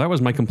 oh no, that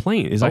was my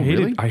complaint. Is I hated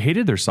really? I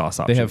hated their sauce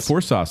They options. have 4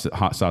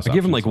 hot sauce. I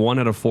give them options. like 1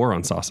 out of 4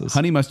 on sauces.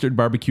 honey mustard,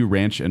 barbecue,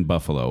 ranch, and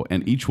buffalo.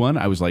 And each one,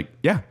 I was like,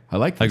 yeah, I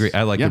like this. I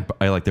agree. Yeah.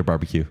 I like their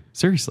barbecue.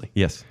 Seriously.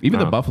 Yes. Even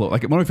the Wow. buffalo.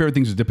 Like one of my favorite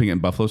things is dipping it in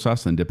buffalo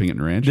sauce and dipping it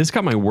in ranch. This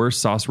got my worst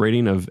sauce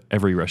rating of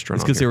every restaurant.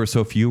 It's because there were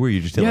so few where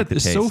you just didn't yeah, like the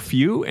there's taste. so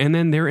few, and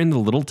then they're in the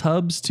little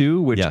tubs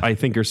too, which Yeah. I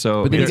think are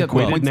so But then you get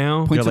antiquated points- now.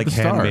 points They're at like the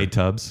star. handmade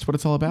tubs. That's what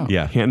it's all about.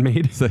 Yeah.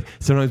 Handmade. So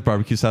sometimes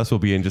barbecue sauce will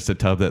be in just a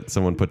tub that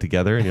someone put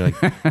together, and you're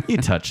like, you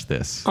touched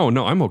this. Oh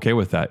no, I'm okay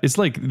with that. It's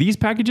like these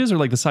packages are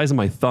like the size of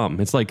my thumb.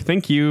 It's like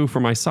thank you for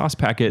my sauce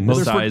packet, the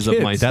Those are for size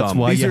of my kids. That's thumb.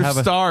 why These you are have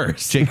a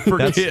stars Jake, for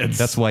that's, kids.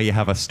 That's why you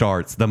have a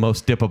star. It's the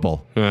most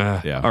dippable.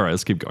 Yeah. All right,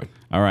 let's keep going.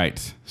 All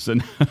right. So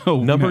now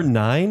Number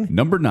 9.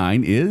 Number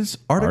 9 is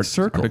Arctic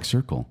Circle. Arctic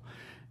Circle.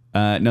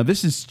 Now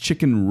this is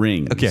chicken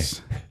rings. Okay.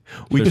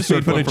 We just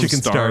made fun of From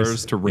chicken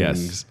stars. to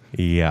rings.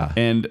 Yeah.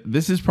 And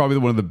this is probably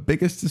one of the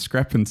biggest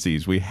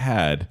discrepancies we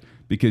had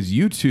because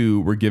you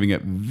two were giving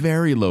it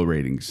very low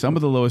ratings. Some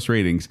of the lowest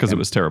ratings Because it and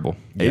was terrible.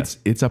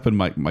 it's up in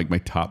my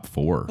top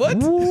 4.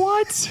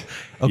 What?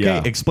 Okay,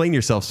 Yeah. explain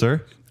yourself,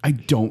 sir. I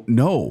don't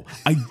know.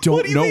 I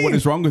don't do you know mean? what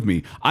is wrong with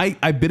me.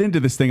 I bit into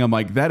this thing. I'm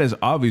like, that is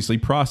obviously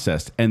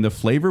processed. And the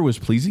flavor was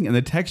pleasing and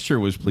the texture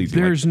was pleasing.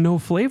 Like, There's no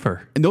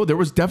flavor. no, there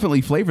was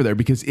definitely flavor there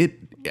because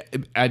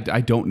I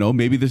don't know.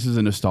 Maybe this is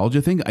a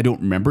nostalgia thing. I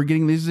don't remember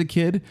getting these as a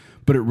kid,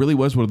 but it really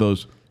was one of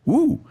those,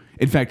 ooh.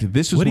 In fact,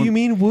 this is What do one- you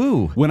mean,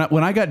 woo? When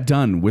I got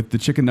done with the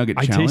chicken nugget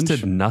I challenge,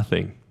 tasted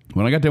nothing.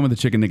 When I got done with the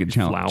chicken nugget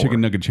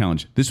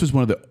challenge, this was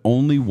one of the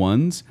only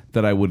ones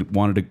that I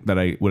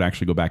would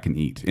actually go back and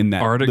eat. In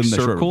that Arctic in the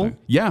short Circle? thing.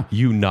 Yeah,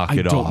 You knock it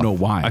I don't off. know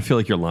why. I feel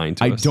like you're lying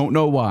to I us. don't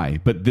know why,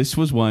 but this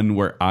was one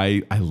where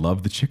I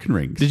love the chicken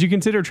rings. Did you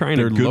consider trying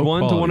They're a good low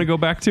one to quality. want to go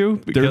back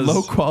to? They're Because-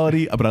 low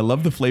quality, but I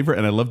love the flavor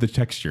and I love the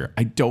texture.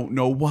 I don't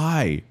know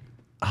why.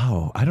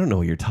 Oh, I don't know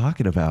what you're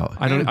talking about.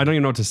 I don't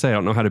even know what to say. I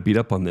don't know how to beat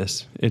up on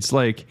this. It's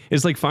like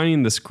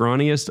finding the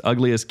scrawniest,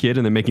 ugliest kid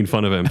and then making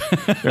fun of him.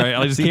 Right?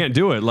 I just can't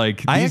do it.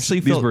 Like I these,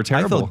 actually these felt, were I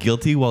terrible. felt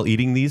guilty while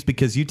eating these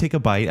because you take a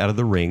bite out of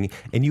the ring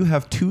and you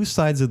have two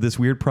sides of this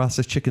weird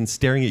processed chicken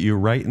staring at you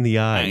right in the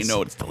eyes. I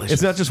know, it's delicious.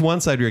 It's not just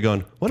one side where you're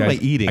going, what am I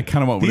Guys, eting? I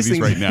kind of want one of these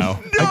things- right now.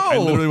 No! I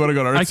literally want to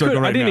go to Arctic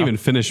Circle right I didn't now. even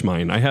finish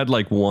mine. I had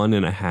like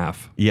 1.5.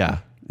 Yeah.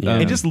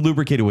 And just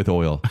lubricate it with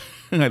oil.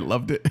 I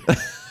loved it.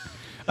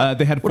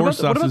 They had What four about,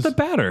 sauces. what about the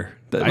batter?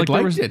 I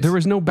liked it. There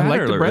was no I batter.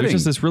 liked the There was breading.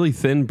 just this really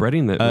thin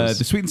breading that was.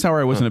 The sweet and sour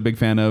I wasn't a big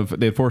fan of.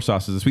 They had four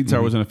sauces. The sweet and sour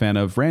I wasn't a fan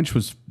of. Ranch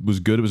was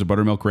good. It was a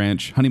buttermilk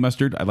ranch. Honey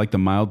mustard, I like the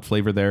mild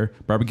flavor there.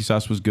 Barbecue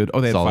sauce was good.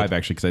 Oh, they had Solid. 5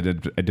 actually because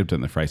I dipped it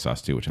in the fry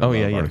sauce too, which I Oh, love.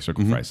 yeah, yeah. Arctic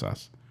Circle fry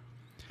sauce.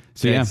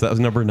 So Yeah, yeah, so that was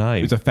number 9.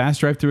 it was a fast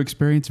drive-through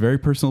experience. Very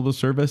personable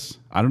service.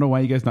 I don't know why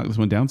you guys knocked this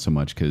one down so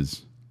much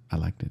because I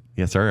liked it.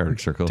 Yeah, sorry, Arctic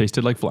Circle.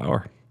 tasted like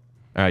flour.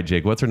 All right,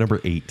 Jake, what's our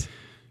number 8?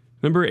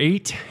 Number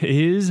 8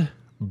 is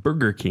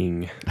Burger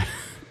King.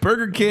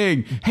 Burger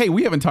King. Hey,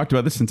 we haven't talked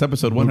about this since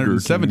episode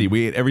 170.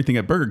 We ate everything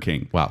at Burger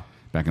King. Wow.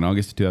 Back in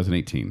August of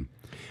 2018.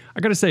 I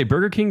got to say,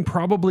 Burger King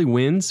probably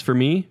wins for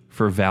me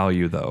for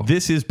value, though.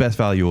 This is Best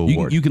Value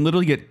Award. You can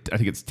literally get, I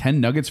think it's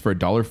 10 nuggets for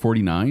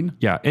 $1.49.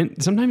 Yeah,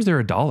 and sometimes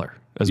they're $1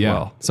 as Yeah.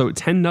 well. So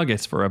 10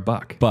 nuggets for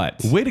 $1.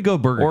 But Way to go,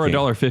 Burger or King.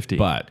 $1.50.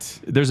 But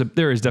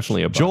there is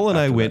definitely a buck Joel and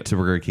I after went that. to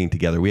Burger King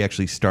together. We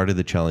actually started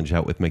the challenge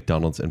out with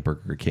McDonald's and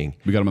Burger King.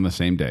 we got them on the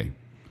same day.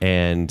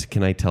 And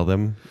can I tell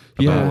them?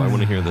 Oh, I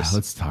want to hear this.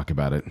 Let's talk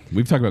about it.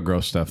 We've talked about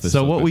gross stuff.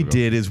 So what we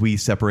did is we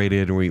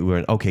separated and we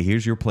went, okay,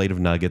 here's your plate of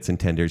nuggets and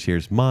tenders.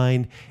 Here's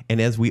mine. And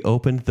as we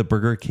opened the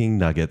Burger King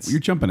nuggets, You're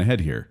jumping ahead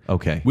here.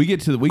 Okay. We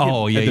get to the. We get,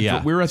 Oh, yeah, at the-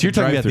 yeah. We were at So you're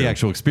the talking about drive-thru. the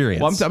actual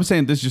experience. Well, I'm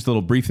saying this is just a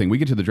little brief thing. We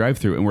get to the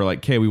drive-through and we're like,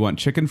 okay, we want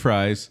chicken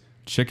fries,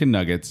 chicken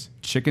nuggets,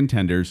 chicken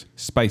tenders,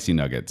 spicy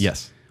nuggets.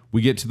 Yes.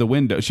 We get to the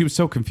window. She was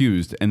so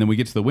confused, and then we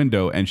get to the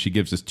window, and she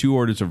gives us 2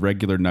 orders of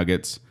regular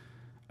nuggets,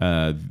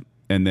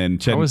 and then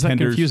How was that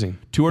tenders. confusing?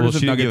 2 well, orders she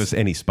of didn't give nuggets, us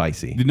any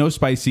spicy. no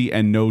spicy,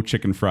 and no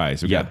chicken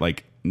fries. We Yeah. got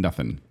like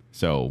nothing.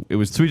 So it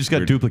was. So we just got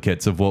weird.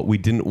 duplicates of what we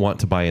didn't want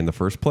to buy in the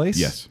first place.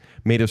 Yes.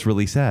 Made us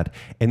really sad.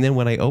 And then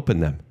when I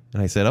opened them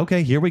and I said,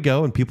 okay, here we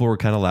go. And people were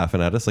kind of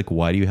laughing at us, like,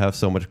 why do you have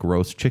so much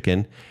gross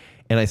chicken?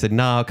 And I said,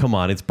 nah, come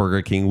on, it's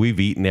Burger King. We've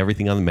eaten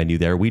everything on the menu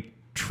there. We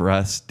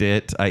trust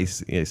it. I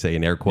say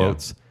in air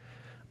quotes.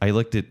 I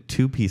looked at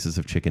 2 pieces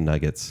of chicken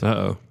nuggets.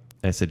 Uh-oh.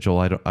 I said,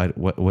 Joel,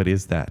 what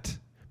is that?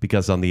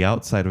 Because on the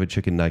outside of a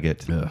chicken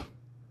nugget Ugh.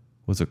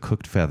 was a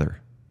cooked feather.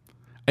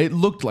 It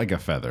looked like a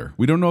feather.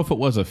 We don't know if it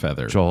was a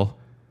feather. Joel,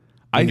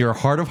 in your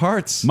heart of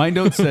hearts. My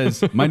note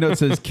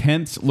says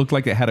Kent looked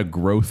like it had a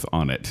growth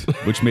on it,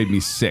 which made me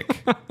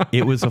sick.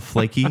 It was a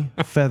flaky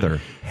feather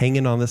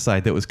hanging on the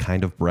side that was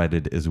kind of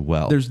breaded as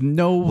well. There's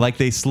no like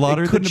they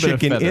slaughtered it the couldn't have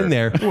been a chicken in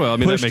feather. there, Well, I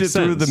mean, that pushed makes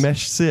it through the sense.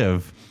 mesh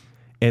sieve,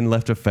 and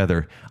left a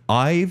feather.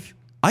 I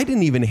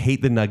didn't even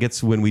hate the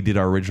nuggets when we did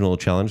our original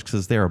challenge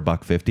because they're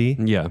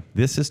 $1.50. Yeah.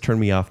 This has turned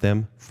me off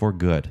them for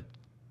good.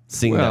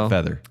 Seeing Well, that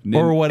feather And-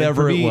 or and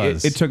whatever for me, it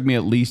was. It took me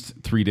at least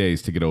 3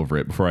 days to get over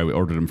it before I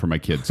ordered them for my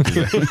kids. 'Cause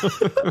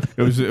it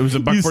was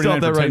 $1.49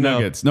 stop that for 10 right now.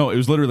 nuggets. No, it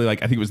was literally like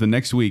I think it was the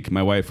next week.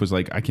 My wife was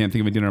like, I can't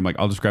think of a dinner. I'm like,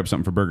 I'll just grab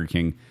something for Burger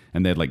King,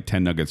 and they had like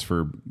 10 nuggets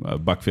for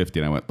 $1.50,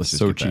 and I went, let's just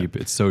So get that. cheap.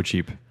 It's so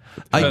cheap.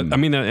 I- I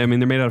mean, they're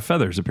made out of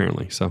feathers,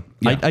 apparently. So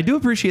I do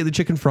appreciate the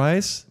chicken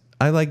fries.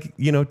 I like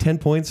 10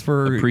 points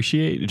for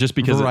appreciate it just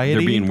because Variety?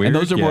 they're being And weird.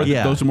 And those are more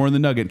Yeah. those are more in the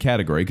nugget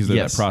category because they're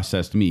Yes. that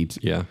processed meat.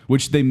 Yeah.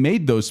 Which they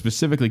made those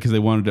specifically because they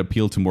wanted to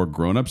appeal to more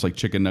grown-ups, like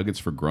chicken nuggets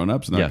for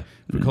grown-ups. And Yeah.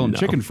 if we call them No.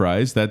 chicken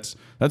fries, that's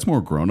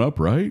more grown-up,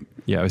 right?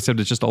 Yeah, except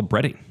it's just all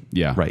breading.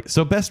 Yeah. right.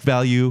 So best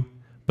value,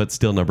 but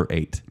still number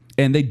 8.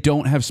 And they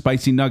don't have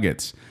spicy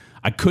nuggets.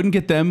 I couldn't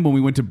get them when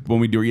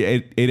we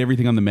ate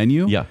everything on the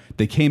menu. Yeah.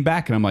 They came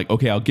back and I'm like,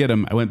 okay, I'll get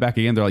them. I went back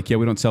again. They're like, yeah,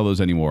 we don't sell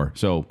those anymore.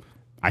 So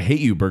I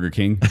hate you, Burger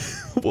King.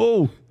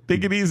 Whoa,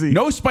 take it easy.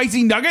 No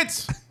spicy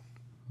nuggets.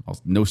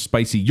 No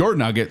spicy your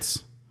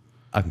nuggets.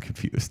 I'm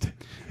confused.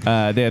 They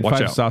had Watch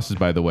 5 out. sauces,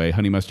 by the way: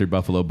 honey mustard,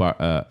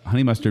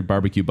 honey mustard,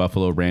 barbecue,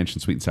 buffalo, ranch,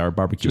 and sweet and sour.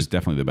 Barbecue is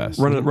definitely the best.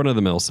 Run of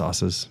the mill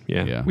sauces.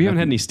 Yeah. Yeah. We haven't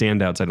had any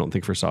standouts, I don't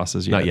think, for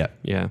sauces yet. Not yet.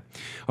 Yeah.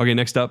 Okay,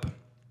 next up,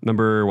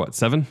 number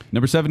 7?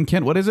 Number 7,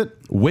 Kent. What is it?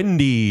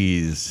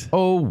 Wendy's.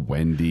 Oh,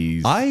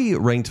 Wendy's. I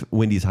ranked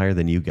Wendy's higher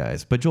than you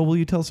guys, but Joel, will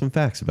you tell some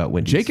facts about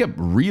Wendy's? Jacob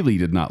really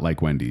did not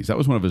like Wendy's. That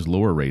was one of his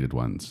lower rated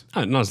ones.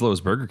 Not as low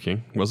as Burger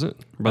King, was it?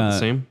 About the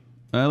same?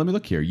 Let me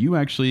look here. You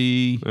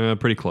actually,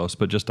 Pretty close,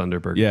 but just under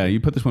Burger yeah, you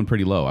put this one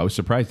pretty low. I was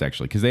surprised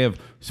actually because they have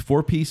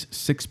 4-piece,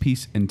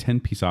 6-piece, and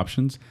 10-piece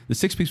options. The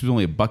 6-piece was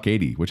only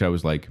 $1.80, which I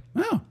was like,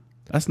 oh,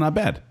 that's not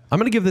bad. I'm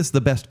going to give this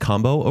the best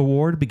combo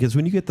award because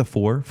when you get the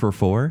 4 for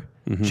 $4,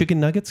 chicken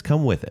nuggets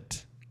come with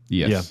it.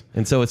 Yes. Yeah.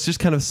 And so it's just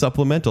kind of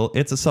supplemental.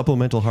 It's a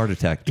supplemental heart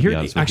attack, to be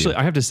honest with Actually, you.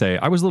 I have to say,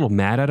 I was a little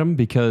mad at them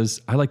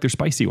because I like their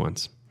spicy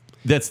ones.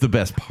 That's the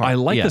best part. I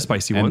like Yeah. the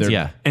spicy And ones. they're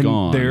Yeah. And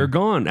gone. they're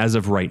gone as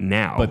of right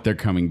now. But they're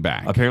coming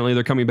back. Apparently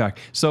they're coming back.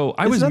 So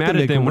I It's was not mad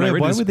the at them when I McRib.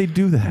 read Why this. would they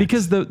do that?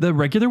 Because the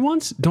regular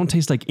ones don't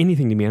taste like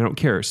anything to me. I don't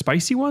care.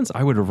 Spicy ones,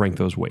 I would have ranked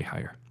those way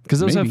higher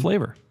because those Maybe. have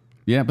flavor.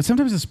 Yeah, but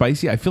sometimes it's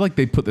spicy. I feel like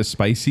they put the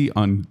spicy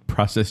on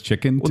processed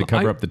chicken to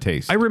cover up the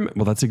taste.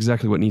 Well, that's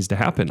exactly what needs to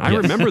happen. I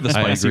remember the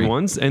I spicy agree.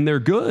 ones, and they're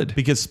good.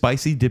 Because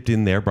spicy dipped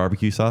in their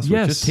barbecue sauce,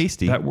 Yes, which is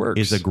tasty, that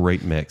works. is a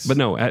great mix. But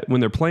no, when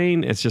they're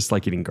plain, it's just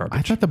like eating I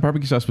garbage. thought the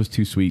barbecue sauce was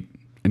too sweet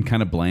and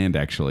kind of bland,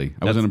 actually.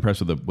 I wasn't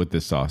impressed with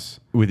this sauce.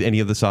 with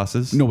any of the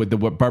sauces? No, with the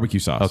barbecue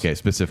sauce. Okay,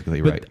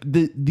 specifically, But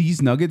right.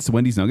 these nuggets,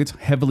 Wendy's nuggets,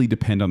 heavily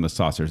depend on the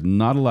sauce. There's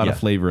not a lot Yeah. of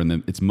flavor in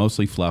them. It's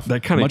mostly fluff.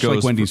 That kind of much goes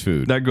like Wendy's for,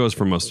 food. That goes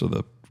for most of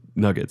the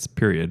nuggets.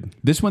 Period.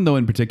 This one, though,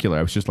 in particular,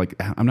 I was just like,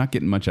 I'm not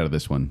getting much out of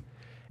this one.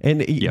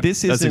 And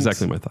that's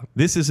exactly my thought.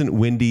 This isn't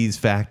Wendy's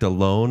fact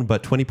alone,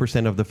 but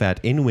 20% of the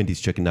fat in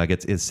Wendy's chicken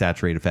nuggets is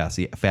saturated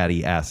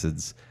fatty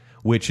acids,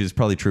 which is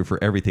probably true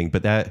for everything,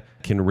 but that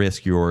can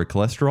risk your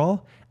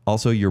cholesterol,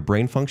 also your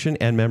brain function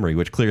and memory,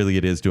 which clearly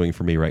it is doing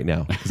for me right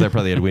now because I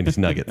probably had Wendy's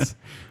nuggets.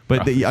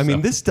 But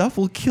this stuff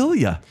will kill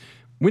you.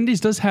 Wendy's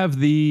does have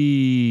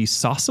the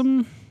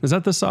Sawsum. Is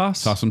that the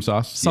sauce? Sawsum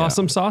sauce?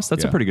 Sawsum sauce.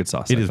 That's a Yeah. pretty good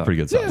sauce. It I is thought.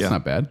 pretty good Yeah, sauce. it's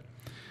not bad.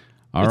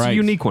 All It's right. a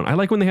unique one. I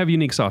like when they have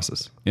unique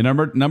sauces. In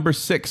number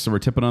 6, so we're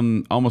tipping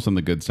on almost on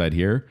the good side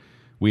here.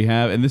 We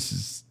have, and this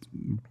is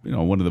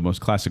one of the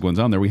most classic ones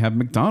on there. We have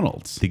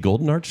McDonald's. The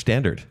Golden Arch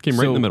Standard. Came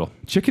right in the middle.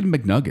 Chicken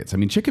McNuggets. I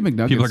mean, chicken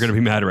McNuggets. People are going to be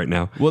mad right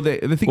now. Well, the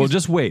thing Well, is,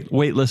 just wait,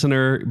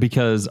 listener,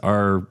 because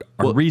our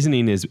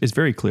reasoning is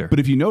very clear. but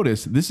if you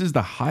notice, this is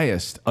the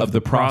highest of the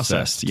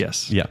processed.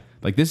 yes. Yeah.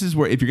 Like this is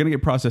where if you're going to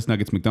get processed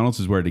nuggets, McDonald's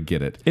is where to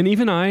get it. And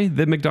even I,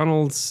 the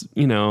McDonald's,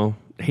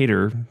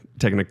 hater,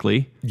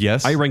 technically,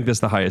 Yes. I rank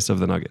this the highest of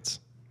the nuggets.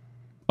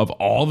 Of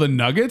all the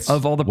nuggets?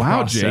 Of all the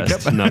wow,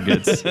 processed Jacob.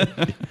 nuggets.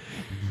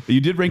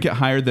 You did rank it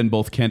higher than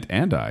both Kent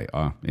and I,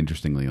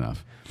 interestingly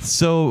enough.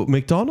 So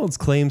McDonald's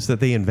claims that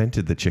they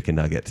invented the chicken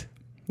nugget.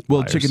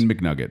 Well, Liars. chicken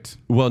McNugget.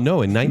 Well,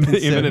 no, in They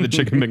invented 1970. a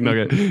chicken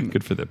McNugget.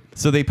 Good for them.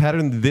 So they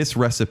patterned this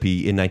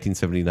recipe in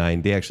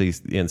 1979. They actually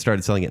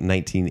started selling it in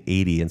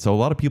 1980. And so a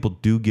lot of people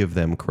do give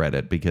them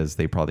credit because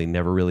they probably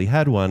never really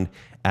had one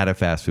at a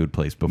fast food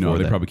place before No,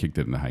 they that. probably kicked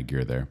it into high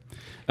gear there.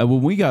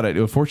 When we got it,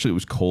 unfortunately, it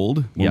was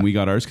cold when Yeah. we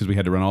got ours because we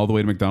had to run all the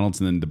way to McDonald's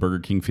and then the Burger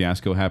King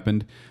fiasco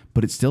happened.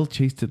 But it still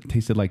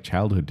tasted like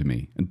childhood to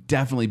me. And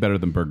definitely better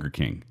than Burger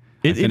King.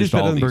 It is finished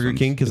all better than these Burger ones.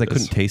 King because I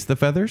couldn't taste the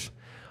feathers.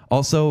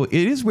 Also, it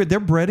is weird.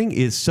 Their breading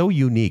is so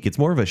unique. It's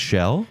more of a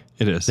shell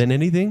It is. than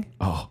anything.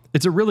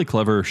 It's a really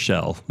clever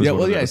shell. is Yeah,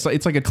 what well, it yeah, is.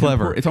 it's like a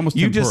Clever. tempura. It's almost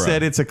You tempura. just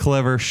said it's a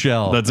clever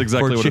shell. That's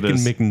exactly for what it chicken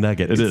is.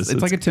 McNuggets. It is.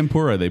 It's like a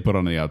tempura they put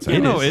on the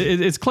outside. No,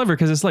 it's clever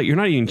because it's like you're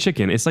not eating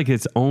chicken. It's like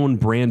its own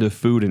brand of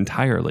food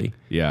entirely.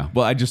 Yeah.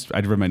 Well, I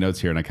read my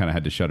notes here and I kind of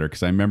had to shudder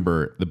because I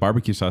remember the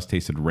barbecue sauce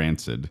tasted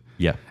rancid.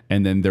 Yeah.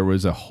 And then there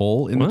was a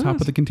hole in the top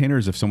What? of the container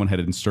as if someone had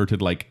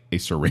inserted like a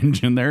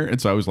syringe in there.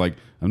 And so I was like,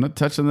 I'm not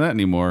touching that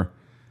anymore.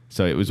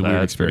 So it was a weird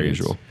That's very experience.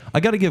 unusual. I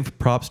got to give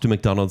props to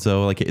McDonald's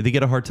though. Like they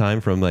get a hard time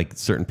from like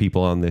certain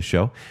people on this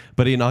show.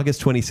 But in August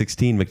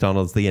 2016,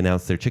 McDonald's they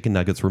announced their chicken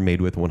nuggets were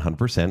made with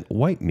 100%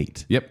 white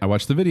meat. Yep. I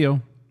watched the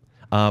video.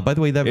 By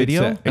the way, that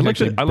video. It's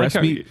actually I like breast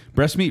how meat,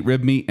 breast meat,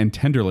 rib meat, and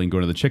tenderloin go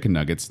to the chicken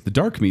nuggets. The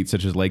dark meat,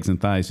 such as legs and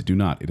thighs, do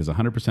not. It is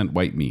 100%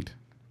 white meat.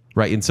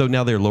 Right. And so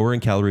now they're lower in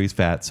calories,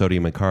 fat,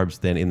 sodium, and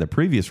carbs than in the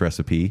previous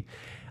recipe.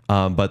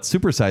 But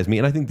Super Size Me,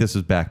 and I think this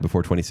was back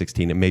before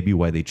 2016. It may be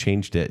why they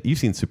changed it. You've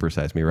seen Super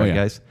Size Me, right, yeah.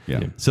 guys?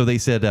 Yeah. So they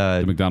said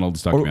The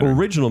McDonald's documentary.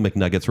 original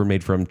McNuggets were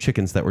made from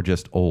chickens that were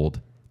just old.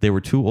 They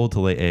were too old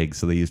to lay eggs,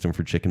 so they used them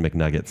for chicken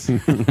McNuggets.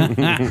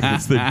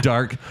 It's the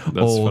dark,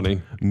 old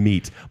funny.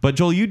 meat. But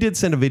Joel, you did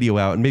send a video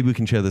out, and maybe we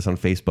can share this on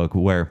Facebook,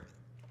 where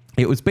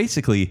it was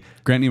basically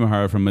Grant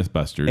Imahara from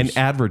Mythbusters. an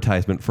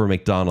advertisement for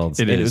McDonald's.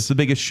 It and is. it was the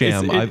biggest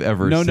sham It's- I've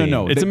ever No, no, seen.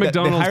 no. It's a They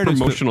McDonald's hired us for-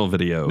 promotional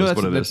video. No, is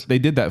that's what it is. They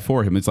did that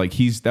for him. It's like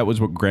that was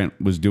what Grant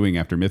was doing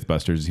after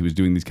Mythbusters. He was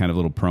doing these kind of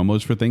little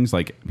promos for things.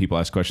 Like people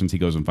ask questions, he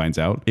goes and finds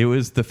out. It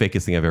was the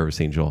fakest thing I've ever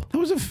seen, Joel. That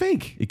was a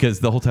fake. Because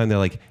the whole time they're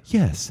like,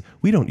 yes,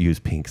 we don't use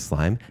pink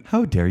slime.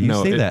 How dare you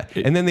No, say it- that?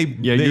 it- And then they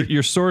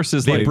your source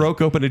is they like broke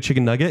open a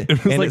chicken nugget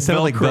and like it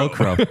sounded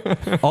Velcro. like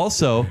Velcro.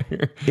 Also,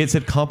 it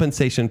said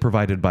compensation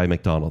provided by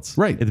McDonald's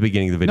Right. at the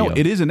beginning of the video. No,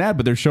 it is an ad,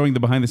 but they're showing the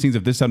behind the scenes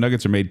of this how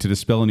nuggets are made to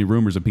dispel any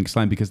rumors of pink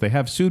slime because they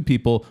have sued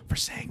people for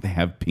saying they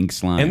have pink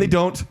slime. And they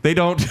don't. They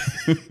don't.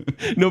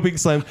 No pink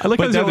slime. I like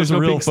but how that there's was no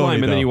real pink slime, phony,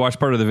 and then though. you watch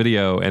part of the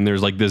video, and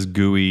there's like this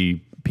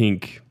gooey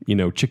pink,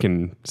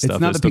 chicken stuff. It's not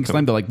that's the pink still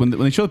slime though. Like when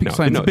they show the pink No,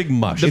 slime, it's a big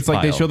mush It's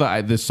like they pile.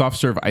 show the soft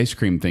serve ice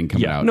cream thing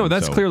coming Yeah, out. no,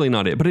 that's So- clearly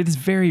not it, but it is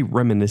very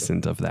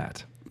reminiscent of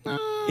that.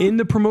 in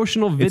the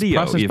promotional It's video.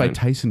 processed by even.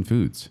 Tyson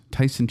Foods.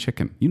 Tyson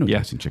Chicken. You know Yeah,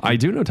 Tyson Chicken. I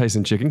do know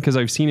Tyson Chicken because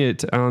I've seen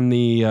it on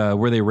the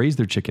where they raise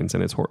their chickens,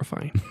 and it's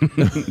horrifying.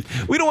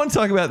 We don't want to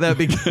talk about that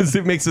because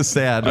it makes us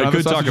sad. I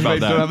could talk about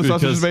that. Don't have the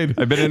sausage because made.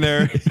 I've been in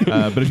there.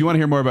 But if you want to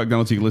hear more about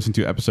McDonald's, you can listen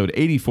to episode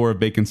 84 of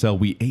Bacon Cell.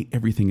 We ate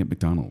everything at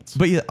McDonald's.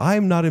 But yeah,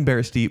 I'm not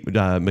embarrassed to eat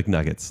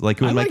McNuggets. Like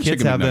when I my like kids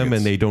chicken have them McNuggets.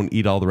 and they don't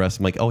eat all the rest,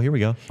 I'm like, oh, here we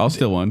go. I'll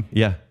steal one.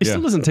 Yeah. It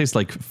still doesn't taste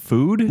like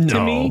food to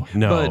No, me.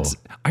 no. But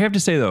I have to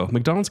say though,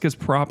 McDonald's gets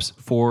props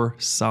for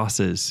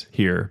sauces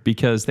here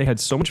because they had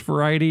so much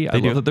variety. I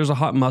do. love that there's a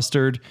hot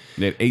mustard.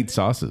 They had 8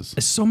 sauces.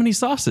 So many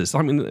sauces.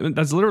 I mean,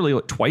 that's literally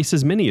like twice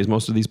as many as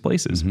most of these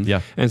places.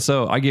 Yeah. And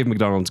so I gave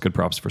McDonald's good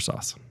props for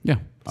sauce. Yeah.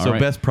 All So right.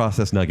 best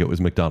processed nugget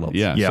was McDonald's.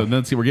 Yeah. Yeah. So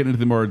let's see. We're getting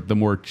into the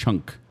more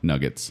chunk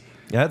nuggets.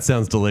 Yeah, that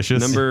sounds delicious.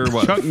 Number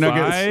what? Chunk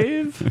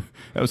nuggets. 5?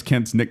 That was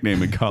Kent's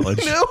nickname in college.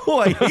 No,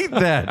 I hate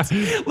that.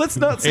 Let's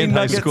not say In high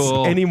nuggets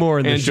school anymore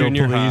in the and show,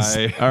 junior please.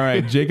 high. All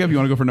right, Jacob, you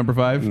want to go for number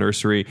 5?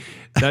 Nursery.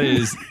 That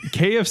is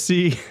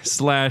KFC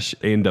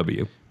 /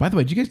 A&W. By the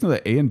way, did you guys know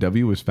that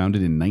A&W was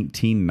founded in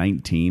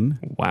 1919?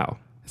 Wow.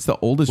 It's the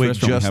oldest Wait,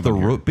 restaurant we just have the on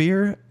here. root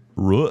beer?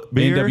 Root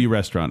beer? A&W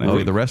restaurant. I Oh,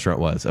 think. the restaurant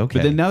was. Okay.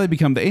 But then now they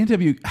become the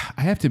A&W.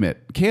 I have to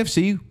admit,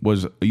 KFC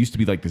used to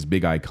be like this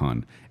big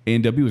icon.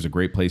 A&W was a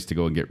great place to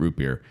go and get root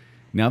beer.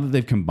 Now that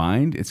they've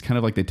combined, it's kind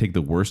of like they take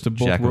the worst of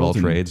both Jack of all worlds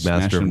and trades,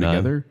 smash master of them none.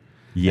 together.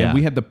 Yeah. And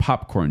we had the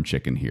popcorn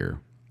chicken here.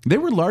 They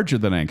were larger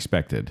than I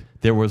expected,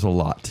 there was a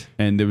lot.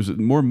 and there was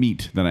more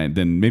meat than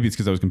maybe it's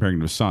because I was comparing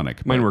them to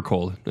Sonic. Mine but- were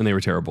cold and they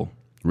were terrible.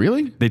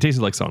 Really? They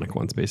tasted like Sonic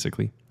ones,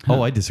 basically.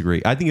 Oh, I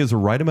disagree. I think it was the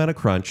right amount of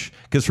crunch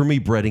because for me,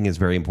 breading is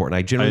very important.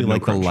 I generally had no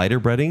like crunch. the lighter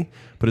breading,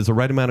 but it's the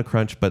right amount of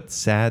crunch. But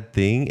sad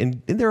thing, and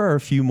there are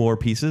a few more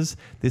pieces.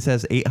 This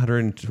has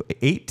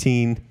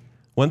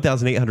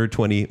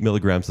 1,820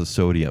 milligrams of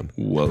sodium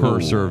Whoa.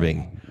 per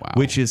serving, Wow.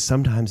 which is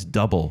sometimes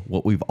double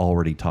what we've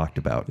already talked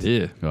about.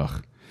 Yeah.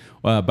 Ugh.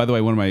 By the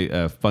way, one of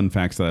my fun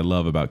facts that I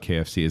love about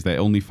KFC is they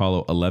only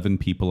follow 11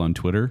 people on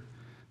Twitter.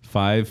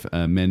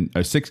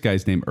 6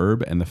 guys named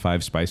Herb and the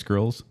 5 Spice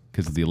Girls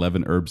because of the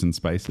 11 herbs and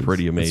spices.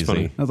 Pretty amazing.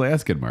 funny. I was like,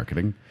 that's good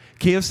marketing.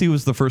 KFC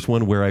was the first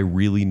one where I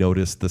really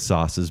noticed the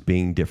sauces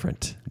being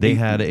different. They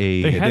had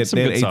They had some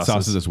good 8 sauces.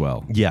 sauces as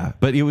well. Yeah,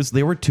 but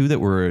there were 2 that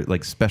were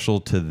like special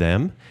to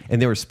them,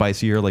 and they were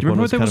spicier. Like one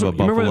Remember was what, kind that of was,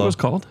 a remember what buffalo. that was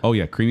called? Oh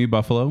yeah, creamy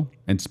buffalo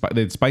and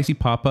they had spicy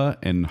papa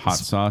and hot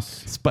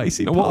sauce.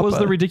 Spicy. What was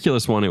Papa. the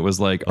ridiculous one? It was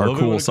like our love it when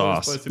cool it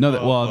calls sauce. spicy.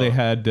 No, they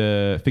had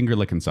finger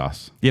licking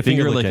sauce. Yeah,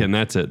 Finger licking,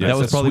 that's it. That That's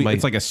was It's probably sweet- my.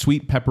 It's like a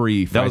sweet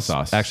peppery that fry was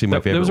sauce. actually my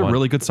That favorite was a one.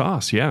 really good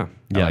sauce. Yeah.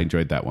 I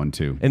enjoyed that one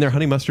too. And their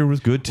honey mustard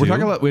was good too. We're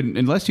talking about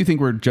unless you think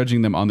we're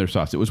judging them on their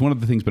sauce. It was one of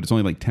the things, but it's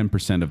only like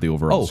 10% of the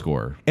overall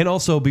score. And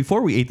also,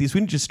 before we ate these, we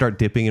didn't just start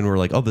dipping and we're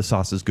like, oh, the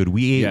sauce is good.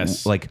 We ate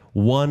Yes. like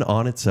one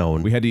on its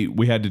own. We had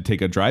to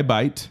take a dry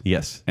bite.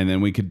 Yes. And then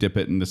we could dip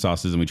it in the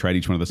sauces, and we tried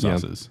each one of the Yeah.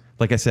 sauces.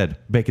 Like I said,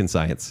 bacon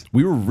science.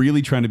 We were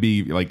really trying to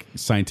be like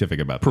scientific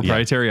about this.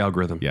 Proprietary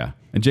algorithm. Yeah.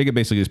 And Jacob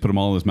basically just put them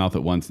all in his mouth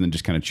at once and then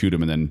just kind of chewed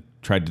them and then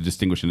tried to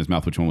distinguish in his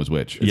mouth which one was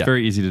which. It's Yeah.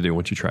 very easy to do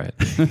once you try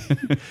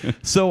it.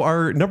 So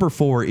our number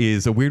 4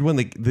 is a weird one.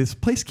 Like this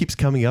place keeps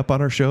coming up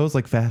on our shows,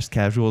 like Fast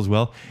Casual as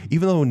well,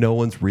 even though no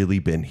one's really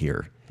been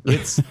here.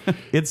 It's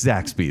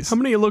Zaxby's. How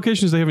many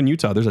locations do they have in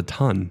Utah? There's a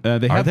ton.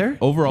 They have, there?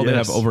 Overall, they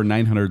Yes. have over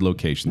 900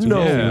 locations.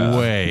 No Yeah.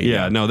 way.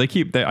 Yeah, no,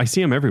 I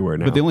see them everywhere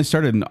now. But they only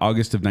started in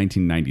August of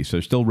 1990, so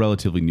they're still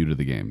relatively new to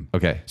the game.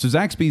 Okay. So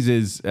Zaxby's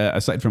is,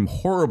 aside from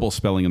horrible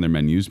spelling in their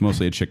menus,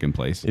 mostly a chicken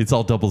place. It's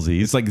all double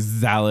Z's. It's like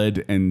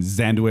Zalad and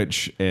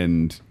Sandwich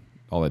and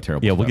all that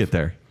terrible yeah, stuff. we'll get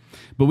there.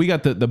 But we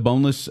got the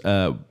boneless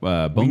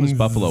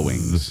buffalo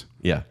wings.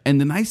 Yeah. And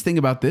the nice thing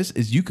about this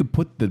is you could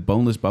put the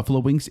boneless buffalo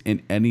wings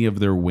in any of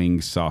their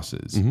wing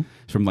sauces,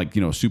 from like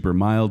super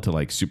mild to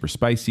like super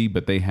spicy.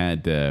 But they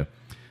had,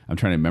 I'm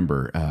trying to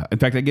remember. In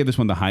fact, I gave this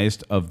one the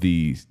highest of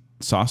the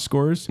sauce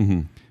scores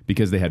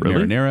because they had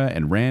Really? marinara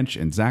and ranch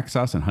and Zax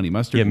sauce and honey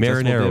mustard. Yeah, and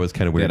Zestful marinara dip. was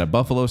kinda They weird. had a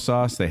buffalo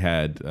sauce. They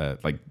had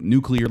like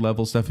nuclear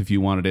level stuff if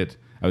you wanted it.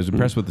 I was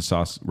impressed with the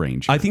sauce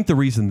range. I think the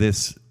reason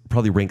this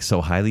probably ranks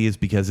so highly is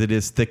because it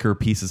is thicker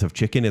pieces of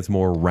chicken. It's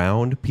more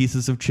round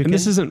pieces of chicken. and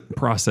this isn't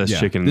processed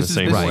chicken in the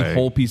same this way. is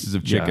whole pieces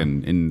of Yeah.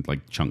 chicken in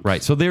like chunks.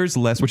 right. So there's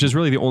less. Which is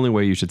really the only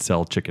way you should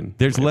sell chicken.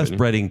 There's in my less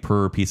opinion. breading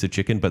per piece of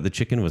chicken, but the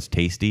chicken was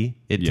tasty.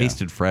 It Yeah.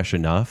 tasted fresh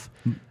enough.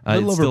 A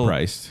little It's still-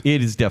 overpriced.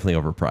 It is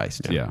definitely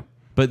overpriced. Yeah.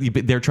 But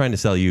they're trying to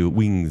sell you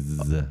wings.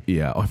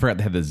 Yeah. Oh, I forgot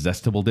they had the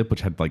Zestable dip,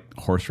 which had like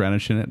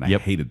horseradish in it, and I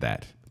Yep. hated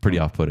that. Pretty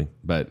off-putting.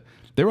 But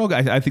they're all.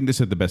 I think this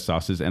had the best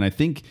sauces, and I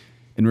think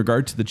in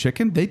regard to the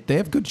chicken, they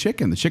have good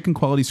chicken. The chicken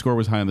quality score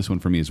was high on this one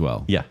for me as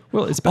well. Yeah.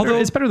 Well, it's better. Although-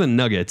 It's better than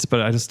nuggets,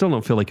 but I just still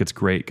don't feel like it's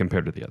great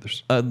compared to the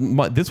others.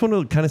 This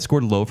one kind of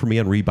scored low for me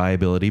on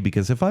rebuyability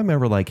because if I'm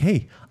ever like,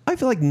 hey, I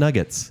feel like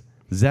nuggets,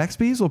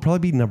 Zaxby's will probably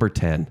be number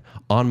 10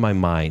 on my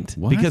mind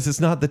What? because it's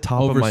not the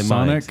top Over of my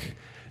mind. Sonic?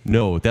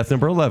 No, that's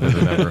number 11,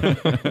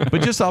 remember?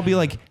 But just I'll be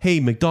like, hey,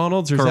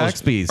 McDonald's or Carl's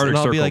Zaxby's. Arctic And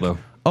I'll be Circle, like, though.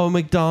 oh,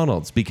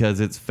 McDonald's because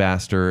it's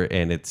faster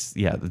and it's,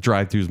 the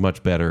drive-thru is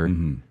much better.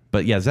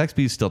 But yeah,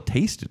 Zaxby's still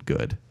tasted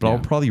good, but I'll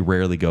Yeah. probably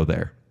rarely go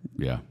there.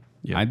 Yeah.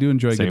 Yeah. I do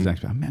enjoy Same. good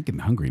Zaxby's. I'm getting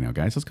hungry now,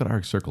 guys. Let's go to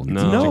Arc Circle. And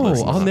get No. some No,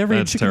 chicken I'll rings. never eat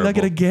That's chicken nugget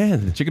terrible.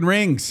 again. Chicken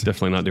rings.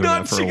 Definitely not doing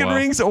Not that for a chicken while.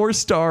 rings or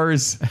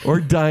stars or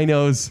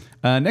dinos.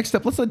 Next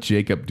up, let's let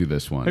Jacob do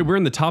this one. Hey, we're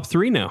in the top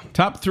 3 now.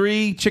 Top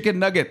 3 chicken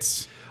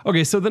nuggets.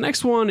 Okay, so the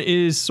next one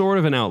is sort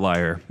of an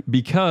outlier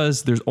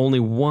because there's only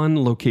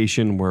one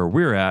location where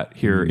we're at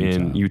here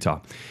in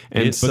Utah.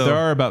 And But so there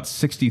are about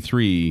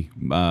 63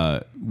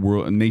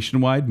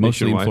 nationwide,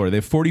 mostly in Nationwide. Florida. They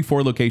have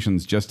 44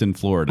 locations just in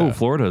Florida. oh,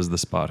 Florida is the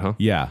spot, huh?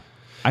 Yeah.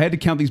 I had to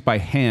count these by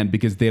hand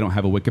because they don't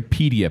have a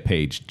Wikipedia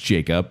page,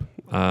 Jacob.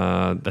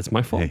 That's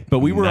my fault. Hey, But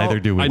we were neither all,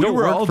 do we. I don't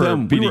were work all for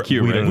done.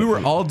 PDQ, right? We were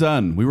all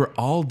done. We were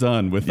all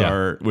done with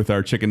Yeah.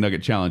 our chicken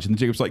nugget challenge. And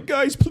Jacob's like,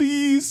 guys,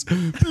 please,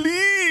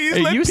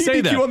 Hey, let you PDQ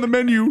say that. on the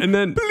menu. And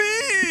then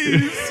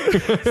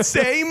please,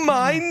 Say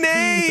my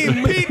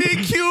name,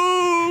 PDQ.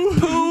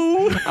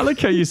 I like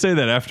how you say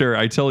that after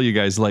I tell you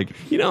guys, like,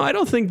 I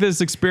don't think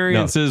this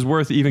experience No. is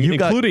worth even You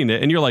got- including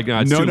it. And you're like, no,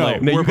 it's too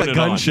late. No, We're you got putting it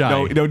on. gun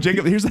shy. no,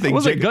 Jacob. Here's the thing. I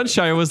wasn't Jacob, gun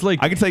shy. I was like,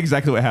 I can tell you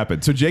exactly what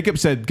happened. So Jacob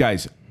said,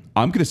 guys,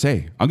 I'm gonna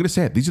say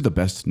it. These are the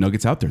best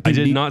nuggets out there. I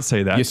did not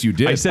say that. Yes, you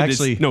did. I said,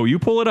 Actually- no, you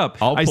pull it up.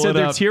 I'll I pull said it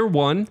they're up. tier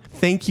 1.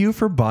 Thank you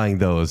for buying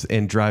those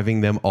and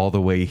driving them all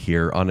the way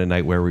here on a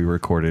night where we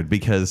recorded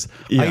because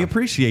Yeah. I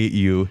appreciate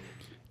you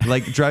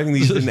like driving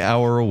these an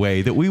hour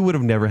away that we would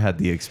have never had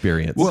the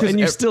experience. Well, and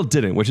you still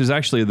didn't, which is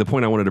actually the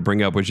point I wanted to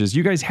bring up, which is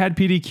you guys had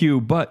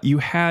PDQ, but you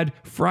had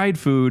fried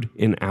food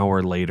an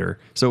hour later.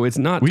 So it's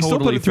not We still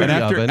totally put it through fair.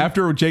 the oven.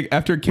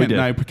 After Kent did.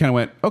 and I kind of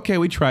went, okay,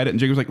 we tried it, and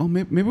Jacob was like, oh,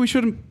 maybe we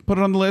shouldn't put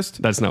it on the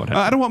list. That's not what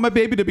happened. I don't want my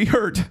baby to be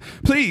hurt.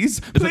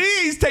 Please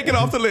take it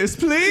off the list,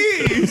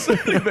 please,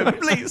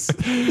 please.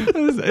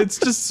 It's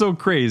just so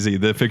crazy,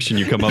 the fiction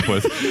you come up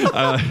with.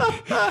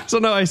 So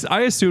no,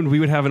 I assumed we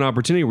would have an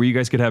opportunity where you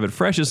guys could have it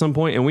fresh at some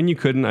point, and when you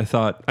couldn't,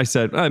 I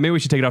said maybe we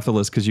should take it off the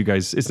list because you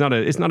guys, it's not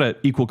a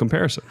equal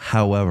comparison.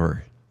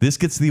 However, this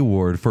gets the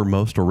award for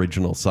most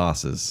original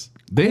sauces.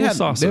 They Cool had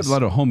sauces. a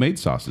lot of homemade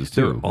sauces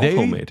They're too. all They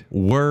homemade.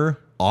 were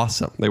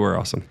awesome. They were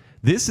awesome.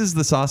 This is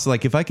the sauce.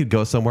 Like, if I could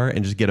go somewhere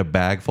and just get a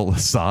bag full of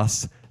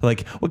sauce,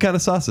 like, what kind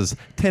of sauces?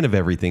 10 of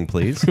everything,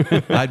 please.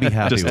 I'd be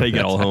happy. Just with take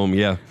it all home.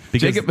 Yeah.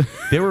 Because Jacob-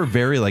 they were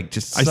very like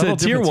just. I subtle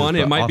said tier differences, 1.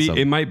 It but might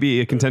awesome. be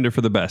a contender for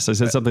the best. I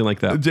said something like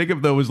that.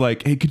 Jacob though was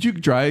like, "Hey, could you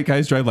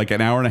guys drive like an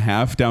hour and a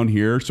half down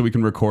here so we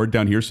can record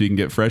down here so you can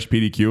get fresh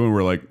PDQ?" And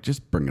we're like,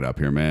 "Just bring it up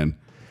here, man."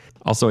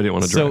 Also, I didn't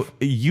want to drive. So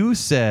you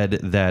said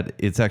that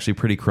it's actually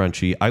pretty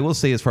crunchy. I will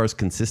say, as far as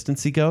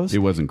consistency goes, It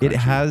wasn't It crunchy.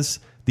 has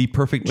the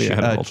perfect Well, yeah,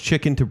 it had both.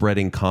 chicken to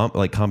breading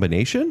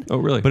combination. Oh,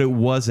 really? But it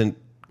wasn't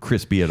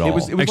crispy at all.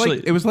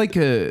 Actually- it was like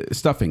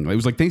stuffing. It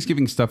was like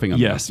Thanksgiving stuffing on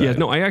the Yes, outside. yeah,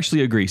 no, I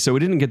actually agree. So it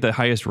didn't get the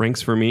highest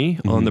ranks for me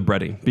on the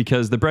breading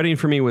because the breading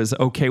for me was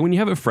okay. When you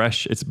have it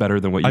fresh, it's better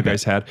than what you bet.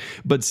 guys had,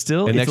 but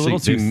still, And it's a little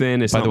actually, too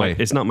thin. It's by not the my, way-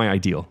 it's not my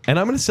ideal. And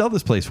I'm going to sell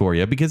this place for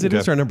you because it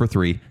is Okay. our number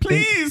 3.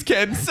 Please,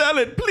 Ken, sell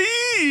it,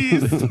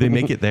 please. They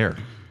make it there.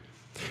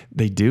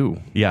 They do,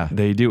 Yeah.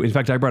 they do. In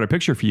fact, I brought a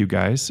picture for you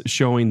guys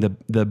showing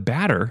the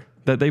batter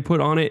that they put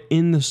on it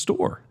in the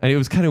store. And it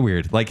was kind of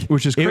weird, like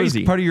Which is It crazy.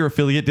 was part of your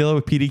affiliate deal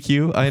with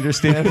PDQ, I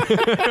understand,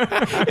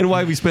 and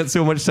why we spent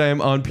so much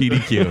time on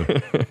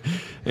PDQ.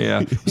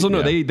 Yeah. So no,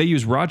 Yeah. they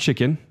use raw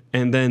chicken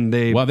and then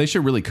they Well, they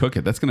should really cook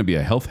it. That's going to be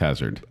a health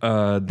hazard.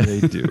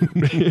 they do.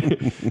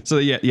 So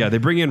yeah, they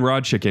bring in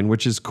raw chicken,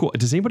 which is cool.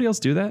 Does anybody else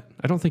do that?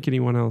 I don't think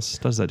anyone else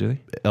does that, do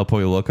they? El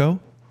Pollo Loco,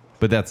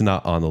 but that's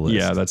not on the list.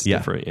 Yeah, that's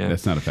different. Yeah.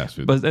 That's not a fast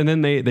food. But and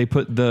then they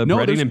put the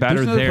breading and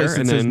batter another place there that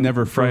and says then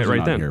never fry it frozen right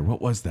on then. Here.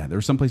 What was that? There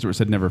was some place where it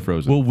said never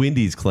frozen. Well,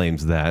 Wendy's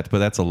claims that, but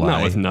that's a lie.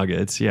 Not with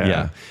nuggets, yeah.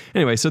 Yeah.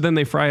 Anyway, so then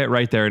they fry it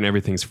right there, and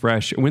everything's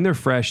fresh. When they're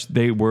fresh,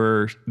 they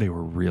were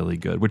really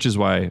good, which is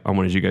why I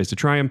wanted you guys to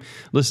try them.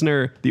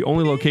 Listener, the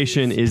only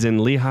location is in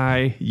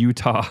Lehi,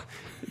 Utah.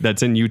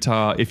 That's in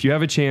Utah. If you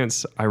have a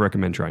chance, I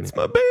recommend trying it.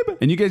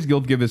 And you guys will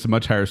give this a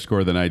much higher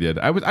score than I did.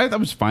 I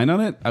was fine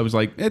on it. I was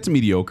like, it's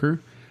mediocre.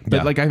 But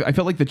Yeah. like I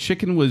felt like the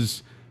chicken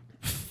was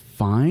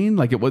fine.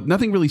 Like it was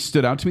nothing really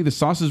stood out to me. The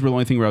sauces were the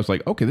only thing where I was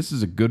like, okay, this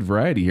is a good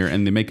variety here,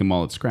 and they make them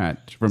all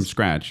from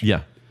scratch.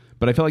 Yeah.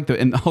 But I felt like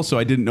and also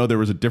I didn't know there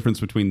was a difference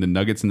between the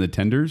nuggets and the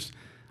tenders.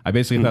 I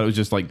basically thought it was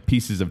just like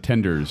pieces of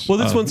tenders. Well,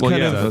 this one's well,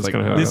 kind yeah, of that's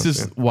kinda how it this goes,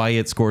 is why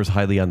it scores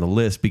highly on the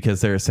list because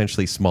they're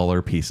essentially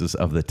smaller pieces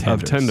of the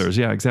tenders. Of tenders,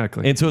 yeah,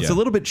 exactly. And so it's Yeah. a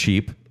little bit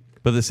cheap,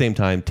 but at the same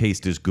time,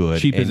 taste is good.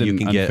 Cheap and as you in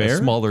can get a unfair?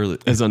 smaller.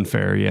 it's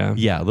unfair, yeah.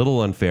 Yeah, a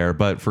little unfair,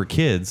 but for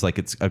kids, like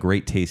it's a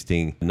great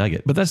tasting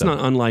nugget. But that's So,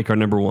 not unlike our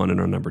number 1 and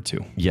our number 2.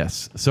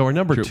 Yes. So our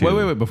number 2.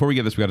 Wait. Before we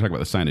get this, we got to talk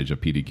about the signage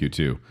of PDQ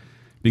too.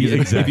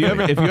 Because if you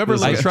ever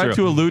I look tried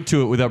to allude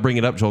to it without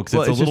bringing it up, Joel, because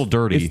well, it's a little just-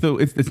 dirty.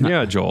 It's not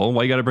Yeah, Joel,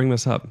 why you got to bring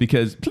this up?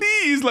 because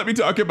please let me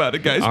talk about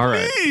it, guys. All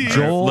right. Please.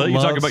 Joel Let you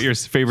talk loves- about your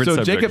favorite So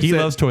subject. Jacob He said,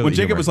 loves toilet when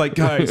Jacob humor. was like,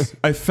 guys,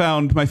 I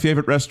found my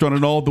favorite restaurant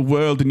in all the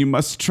world and you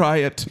must try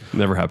it.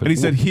 Never happened. And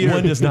he said, here,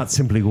 One does not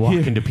simply walk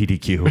into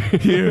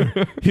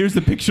PDQ. here's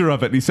the picture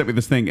of it. And he sent me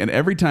this thing. And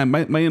every time,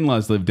 my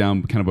in-laws live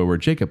down kind of by where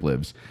Jacob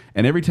lives.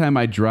 And every time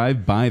I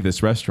drive by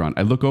this restaurant,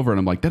 I look over and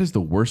I'm like, that is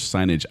the worst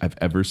signage I've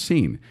ever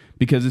seen.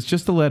 Because it's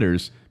just the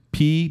letters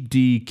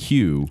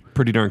PDQ.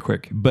 Pretty darn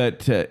quick.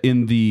 But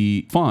in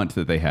the font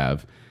that they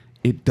have,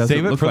 it doesn't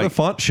Save it look for like the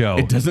font show.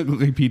 It doesn't look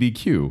like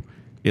PDQ.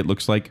 It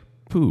looks like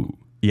poo.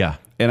 Yeah.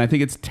 And I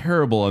think it's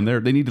terrible. And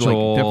they need to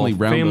Joel, like definitely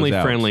round family those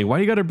out. friendly. Why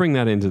do you got to bring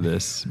that into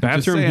this?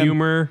 Bathroom saying.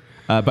 humor.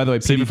 By the way,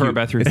 Save it for PDQ our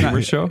bathroom it's not-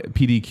 humor show?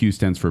 PDQ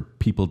stands for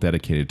People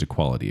Dedicated to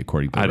Quality,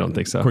 according to I don't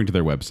think so. According to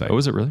their website. Oh,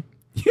 is it really?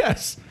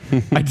 Yes,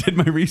 I did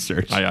my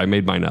research. I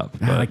made mine up.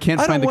 I But can't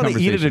I find don't the want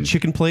to eat at a conversation.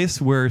 chicken place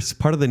where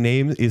part of the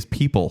name is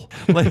people.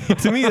 Like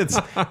to me, it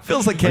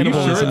feels like Are you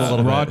cannibalism sure a it's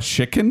little raw bit.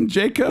 chicken,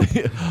 Jacob?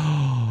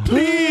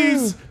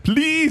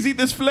 Please eat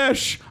this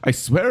flesh. I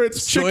swear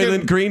it's chicken.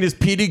 Soylent Green is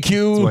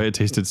PDQ. why it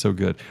tasted so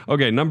good.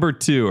 Okay, number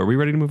 2. Are we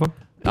ready to move on?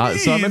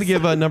 So I'm going to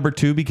give number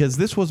 2 because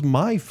this was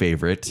my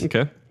favorite.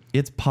 Okay.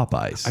 It's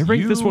Popeyes. I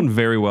ranked this one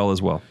very well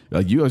as well. I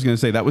was going to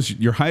say that was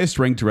your highest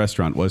ranked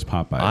restaurant was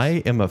Popeyes.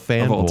 I am a all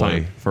fanboy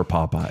time. for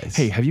Popeyes.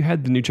 Hey, have you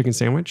had the new chicken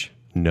sandwich?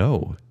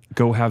 no.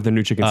 Go have the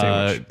new chicken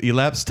sandwich.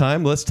 Elapsed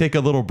time. Let's take a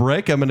little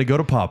break. I'm going to go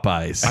to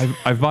Popeyes.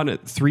 I've bought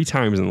it 3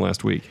 times in the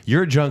last week.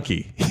 You're a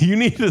junkie. You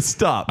need to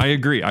stop. I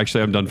agree.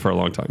 Actually, I'm done for a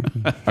long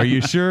time. Are you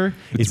sure?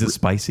 Is it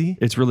spicy?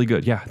 It's really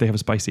good. Yeah, they have a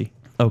spicy.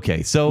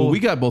 Okay, so well, we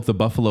got both the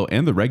buffalo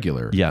and the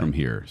regular Yeah. from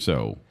here.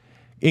 So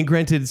And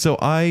granted, so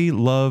I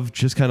love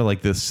just kind of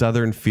like the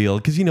southern feel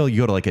because you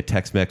go to like a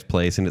Tex-Mex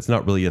place and it's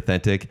not really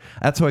authentic.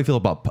 That's how I feel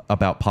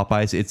about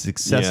Popeyes. It's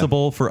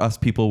accessible for us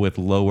people with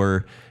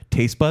lower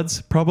taste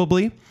buds,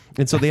 probably.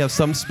 And so they have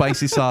some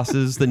spicy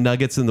sauces. The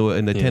nuggets and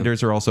the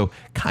tenders are also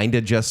kind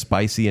of just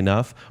spicy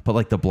enough. But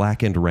like the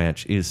blackened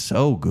ranch is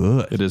so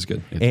good. It is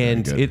good. It's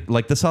And very good. it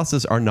like the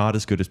sauces are not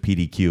as good as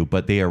PDQ,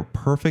 but they are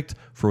perfect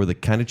for the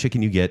kind of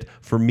chicken you get.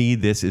 For me,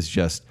 this is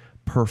just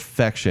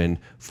perfection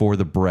for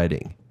the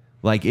breading.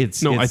 Like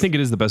it's I think it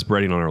is the best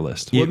breading on our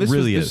list. Yeah. Well, this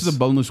really this is. is a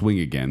boneless wing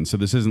again, so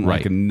this isn't like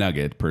Right. a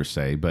nugget per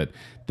se. But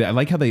I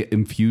like how they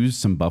infused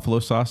some buffalo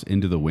sauce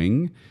into the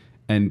wing,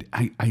 and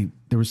I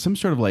there was some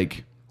sort of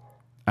like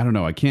I don't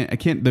know. I can't.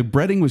 The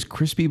breading was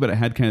crispy, but it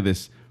had kind of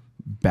this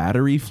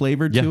battery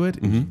flavor to it.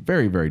 It was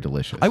very very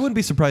delicious. I wouldn't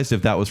be surprised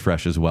if that was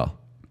fresh as well.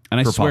 and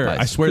I for swear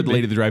Popeyes. the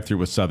lady at the drive-thru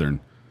was Southern.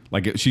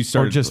 Like she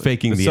started just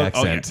faking the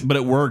accent. but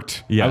it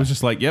worked. Yeah. I was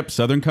just like, yep,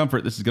 Southern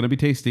comfort. This is going to be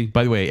tasty.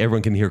 By the way,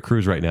 everyone can hear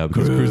Cruz right now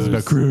because Cruz is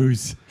about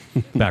Cruz.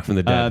 Back from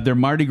the dead. Their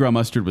Mardi Gras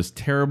mustard was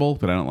terrible,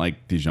 but I don't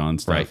like Dijon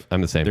stuff. Right, I'm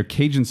the same. Their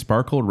Cajun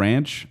Sparkle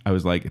Ranch, I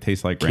was like, it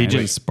tastes like ranch.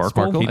 Cajun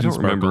Sparkle? I Cajun don't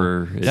Sparkle.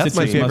 remember. That's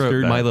my citrus favorite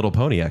mustard. My Little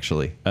Pony,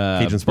 actually.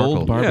 Cajun Sparkle.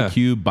 Bold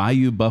barbecue,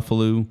 Bayou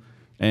Buffalo,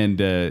 and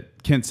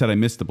Kent said I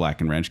missed the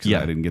Blackened Ranch because Yeah.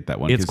 I didn't get that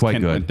one. It's 'cause quite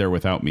Kent good. went there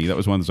without me. That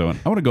was one zone.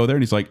 I want to go there,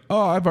 and he's like,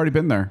 "Oh, I've already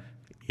been there."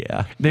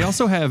 Yeah. They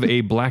also have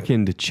a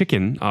blackened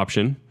chicken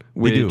option,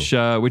 do.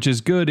 which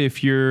is good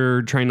if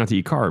you're trying not to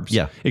eat carbs.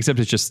 Yeah. Except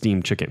it's just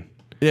steamed chicken.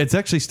 It's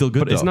actually still good,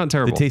 But it's though. not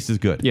terrible. The taste is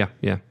good. Yeah,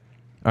 yeah.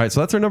 All right, so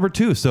that's our number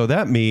 2. So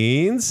that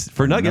means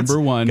for Nuggets,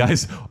 Number 1.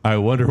 guys, I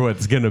wonder what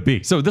it's going to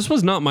be. So this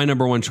was not my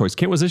number 1 choice.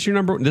 Kent, was this your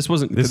number? This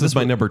wasn't. This is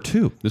my was- number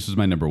 2. This was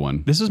my number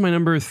 1, This is my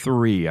number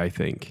 3, I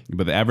think.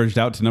 but they averaged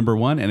out to number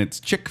 1, and it's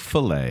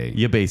Chick-fil-A.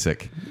 You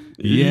basic.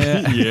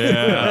 Yeah,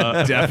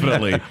 Yeah,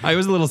 definitely. I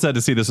was a little sad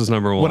to see this was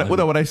number 1.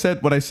 What I said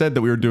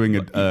that we were doing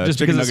a Just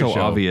chicken because it's nugget so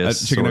show,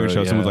 obvious, a chicken nugget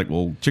sorta, show. Someone's yeah. like,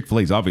 "Well,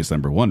 Chick-fil-A is obviously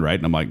number 1, right?"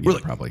 And I'm like, "Yeah,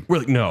 probably." We're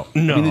like, no. I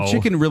mean, the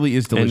chicken really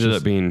is delicious. Ended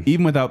up being-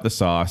 even without the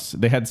sauce.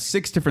 They had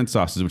 6 different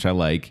sauces, which I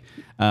like.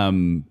 But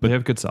They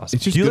have good sauce.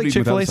 it's just Do you good like to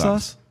eat without Chick-fil-A the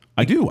sauce?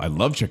 I do. I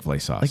love Chick-fil-A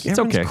sauce. It's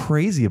Everyone's okay.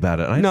 crazy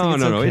about it. I no, think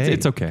no, it's no. okay.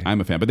 It's okay.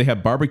 I'm a fan. But they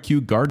have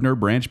barbecue, Gardner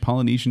Branch,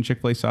 Polynesian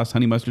Chick-fil-A sauce,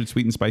 honey mustard,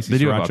 sweet and spicy They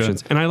do sriracha. have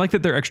options, and I like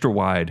that they're extra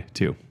wide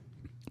too.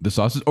 The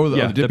sauces or the,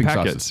 Yeah, the dipping the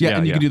sauces. packets. Yeah, Yeah,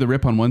 and you yeah. can do the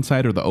rip on one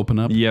side or the open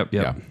up. Yep.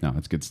 Yeah, no,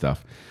 it's good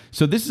stuff.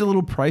 So this is a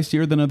little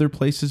pricier than other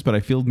places, but I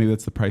feel maybe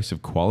that's the price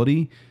of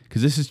quality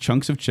because this is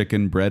chunks of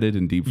chicken breaded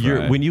and deep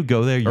fried. When you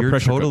go there, Or you're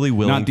pressure totally cooked.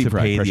 willing Not deep to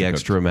fried, pay the pressure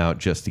extra cooked. amount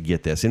just to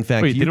get this. In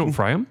fact, Wait, you they don't can-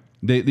 fry them?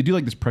 They do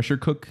like this pressure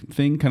cook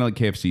thing, kind of like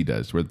KFC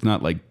does, where it's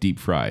not like deep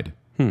fried.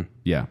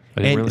 Yeah,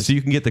 I didn't And realize. so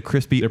you can get the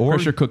crispy they're or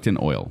pressure cooked in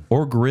oil.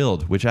 or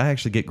grilled, which I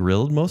actually get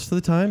grilled most of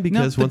the time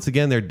because the- once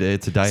again,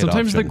 it's a diet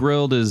Sometimes the option.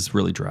 grilled is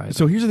really dry.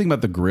 So here's the thing about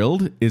the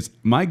grilled is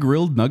my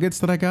grilled nuggets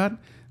that I got.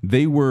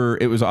 It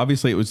was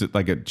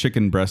like a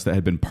chicken breast that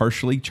had been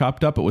partially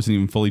chopped up. It wasn't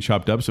even fully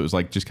chopped up, so it was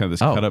like just kind of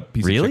this Oh, cut up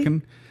piece really? of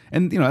chicken.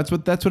 And that's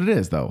what it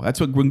is though. That's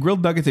what when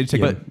grilled nuggets they just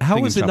take. But a how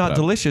thing is and it chop not up.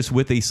 delicious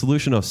with a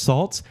solution of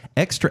salts,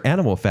 extra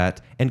animal fat,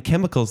 and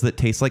chemicals that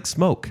taste like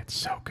smoke?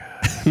 So good.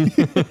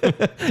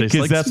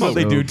 Because that's what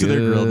they do to their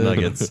grilled good.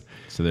 nuggets.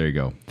 So there you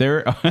go.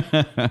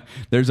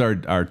 There's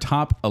our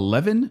top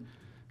 11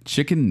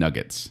 chicken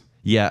nuggets.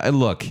 Yeah, and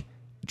look,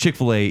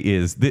 Chick-fil-A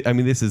is,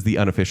 this is the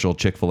unofficial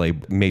Chick-fil-A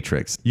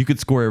matrix. You could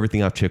score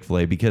everything off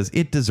Chick-fil-A because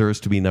it deserves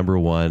to be number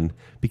one,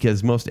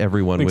 because most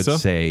everyone Think would so?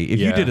 say, if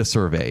you Yeah. did a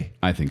survey,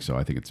 I think so.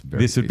 I think it's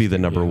very this would be the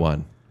tasty. number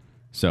one.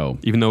 So,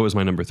 Even though it was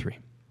my number 3.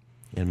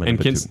 And my And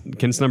number Kent's, two.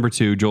 Kent's number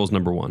 2, Joel's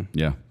number 1.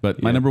 yeah.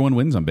 But my number one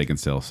wins on bacon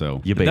sale.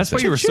 So, You That's why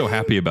basic. you were so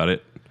happy about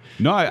it.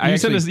 no, I You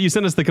actually,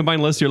 sent us the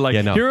combined list. You're like,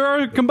 Yeah, no. here are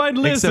our combined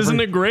list. Except Isn't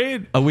for- it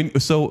great?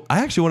 So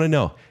I actually want to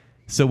know.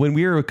 So when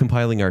we were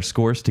compiling our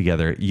scores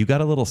together, you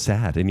got a little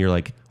sad, and you're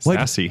like, "What?"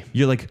 Sassy.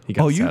 You're like, He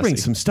got "Oh, you ranked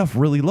sassy. some stuff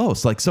really low.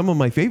 So like some of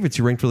my favorites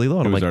you ranked really low."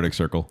 And it I'm was like, Arctic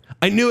Circle.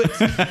 "I knew it."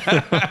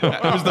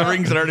 It was the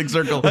rings at Arctic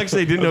Circle.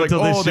 Actually, I didn't know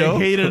until this show.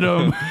 They hated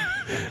them.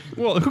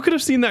 Well, who could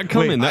have seen that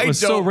coming? Wait, that I was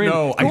so don't random.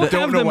 know. I Go don't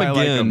have know them why I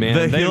like again, them. man.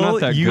 The They're hill not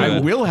that you- good. I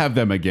will have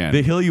them again.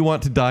 The hill you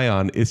want to die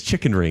on is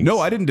chicken rings. No,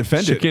 I didn't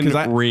defend Chicken it.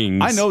 'Cause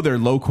rings. I know they're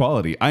low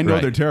quality. I know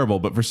Right. they're terrible,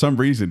 but for some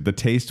reason, the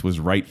taste was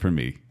right for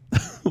me.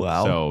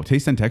 Wow. So,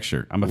 taste and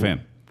texture. I'm a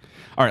fan.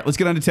 All right, let's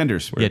get on to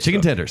tenders. yeah, chicken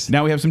tenders.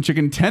 Now we have some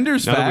chicken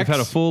tenders Now that facts. we've had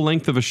a full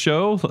length of a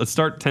show, let's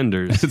start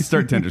tenders. Let's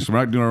start tenders. We're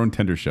not doing our own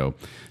tender show.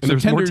 And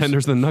there's more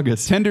tenders than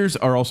nuggets. Tenders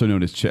are also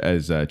known as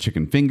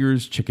chicken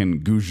fingers,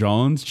 chicken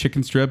goujons,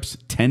 chicken strips,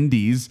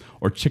 tendies,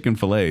 or chicken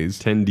fillets.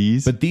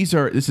 Tendies. But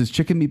this is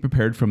chicken meat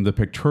prepared from the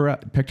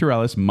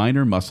pectoralis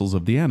minor muscles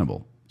of the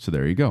animal. So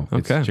there you go.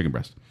 Okay. It's chicken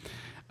breast.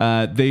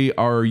 They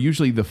are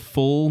usually the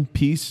full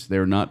piece.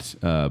 They're not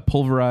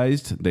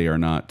pulverized. They are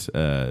not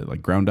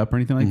like ground up or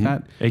anything like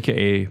that.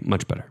 AKA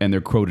much better. And they're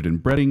coated in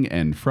breading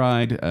and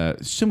fried,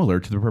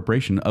 similar to the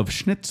preparation of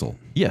schnitzel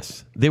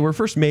Yes, they were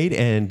first made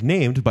and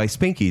named by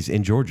Spanky's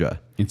in Georgia.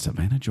 in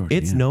Savannah, Georgia.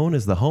 It's yeah. known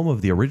as the home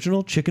of the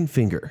original chicken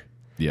finger.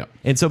 Yeah.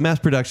 And so mass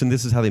production,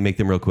 this is how they make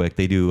them real quick.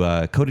 They do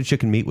coated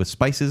chicken meat with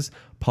spices,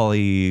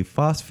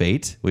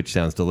 polyphosphate, which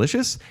sounds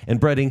delicious, and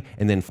breading,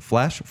 and then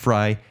flash,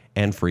 fry,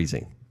 and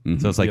freezing.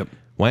 So it's like Yep.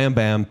 wham,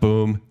 bam,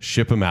 boom,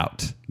 ship them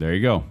out. There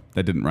you go.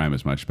 That didn't rhyme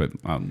as much, but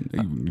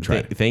you try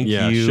it. Thank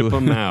Yeah, you. ship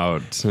them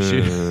out.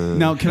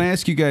 Now, can I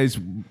ask you guys,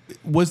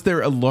 was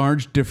there a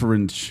large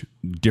difference?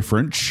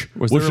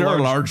 Was there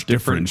a large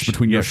difference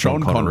between your Yes,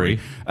 Sean Connery.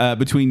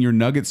 between your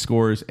nugget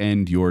scores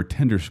and your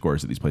tender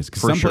scores at these places?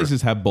 Because For some sure.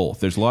 places have both.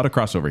 There's a lot of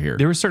crossover here.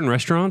 There were certain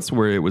restaurants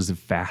where it was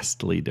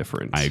vastly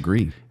different. I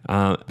agree.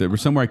 Uh, There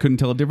was somewhere I couldn't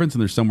tell a difference,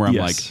 and there's somewhere I'm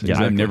like,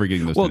 exactly. I'm never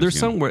getting those. Well, tenders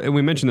there's again. somewhere, and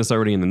we mentioned this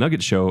already in the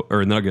Nugget show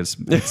or Nuggets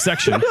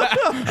section.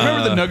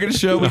 Remember the Nugget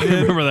show we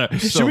did? Remember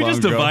that? Should we long just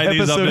ago. divide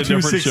these up into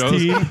different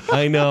shows?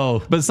 I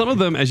know. But some of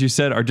them, as you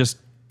said, are just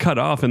cut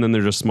off, and then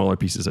they're just smaller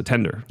pieces of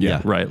tender.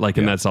 Yeah. right. Like,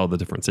 and Yeah. that's all the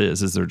difference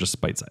is they're just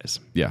bite size.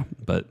 Yeah.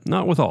 But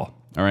not with all.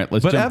 All right,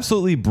 let's But jump.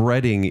 absolutely,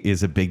 breading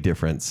is a big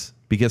difference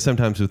because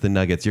sometimes with the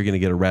nuggets, you're going to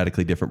get a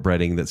radically different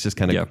breading that's just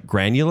kind of Yeah.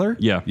 granular.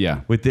 Yeah,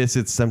 Yeah. With this,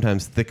 it's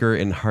sometimes thicker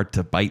and hard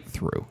to bite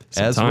through,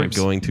 as we're Sometimes.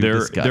 going to there,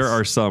 discuss. There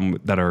are some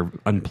that are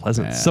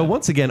unpleasant. So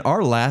once again,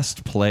 our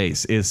last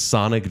place is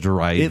Sonic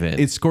Drive-In.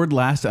 it scored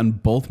last on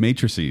both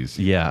matrices.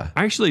 yeah.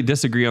 I actually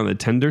disagree on the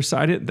tender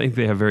side. I think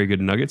they have very good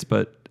nuggets,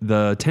 but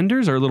the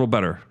tenders are a little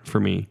better for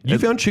me. You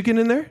found chicken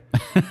in there?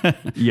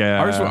 Yeah,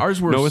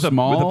 Ours were no, with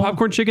small. with the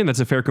popcorn chicken, that's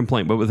a fair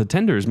complaint. But with the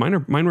tenders,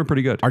 mine were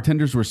pretty good. Our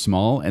tenders were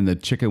small, and the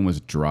chicken was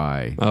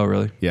dry. Oh,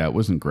 really? Yeah, it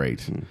wasn't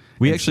great.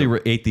 We actually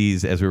ate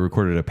these as we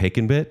recorded a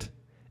bacon bit.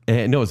 No,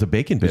 it was a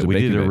bacon bit. a We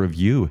bacon did a bit.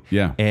 review.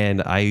 Yeah.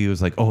 And I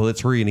was like, oh,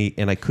 let's hurry and eat.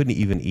 And I couldn't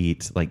even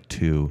eat like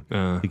two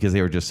because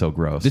they were just so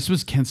gross. This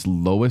was Kent's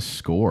lowest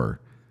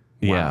score.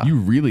 Yeah. You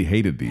really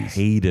hated these.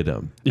 hated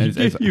them. As-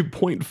 as- you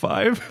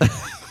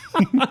 0.5.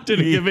 I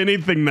didn't give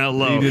anything that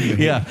low.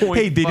 Yeah.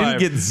 Hey, they didn't 0.5.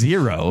 get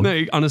 0.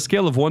 No, on a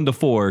scale of 1 to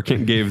 4,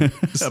 Kent gave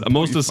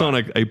most of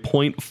Sonic a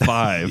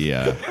 0.5.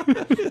 Yeah.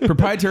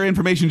 Proprietary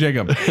information,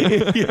 Jacob.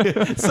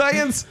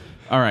 Science.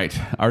 All right.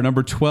 Our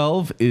number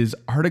 12 is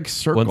Arctic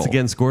Circle. Once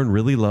again, scoring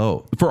really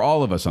low. For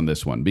all of us on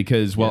this one,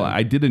 because while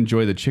I did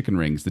enjoy the chicken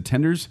rings, the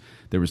tenders,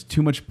 there was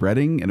too much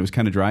breading and it was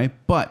kind of dry,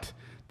 but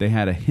they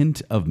had a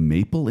hint of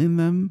maple in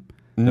them.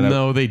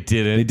 No, they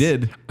didn't. They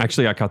did.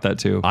 Actually, I caught that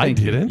too. I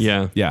didn't.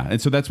 Yeah. Yeah. And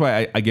so that's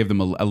why I gave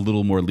them a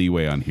little more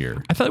leeway on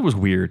here. I thought it was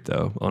weird,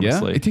 though, Yeah.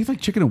 honestly. It tastes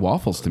like chicken and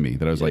waffles to me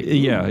that I was like,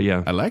 Yeah, "Ooh,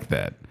 yeah. I like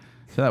that.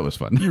 So that was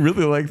fun. You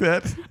really like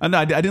that? No,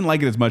 I didn't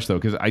like it as much though,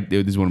 because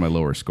this is one of my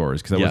lower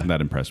scores because I Yeah. wasn't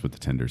that impressed with the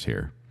tenders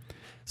here.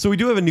 So we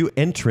do have a new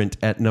entrant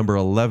at number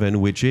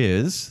 11, which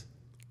is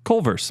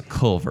Culver's.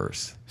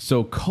 Culver's.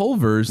 So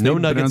Culver's, No they've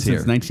been nuggets around since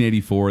here.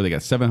 1984. They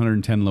got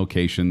 710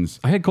 locations.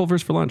 I had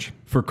Culver's for lunch.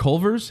 For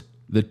Culver's,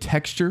 the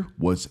texture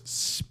was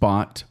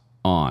spot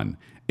on.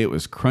 It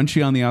was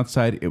crunchy on the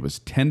outside. It was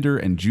tender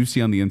and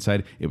juicy on the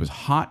inside. It was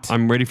hot.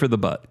 I'm ready for the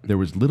butt. There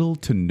was little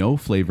to no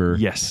flavor.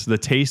 Yes, the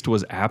taste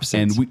was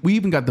absent. And we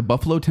even got the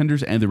buffalo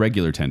tenders and the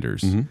regular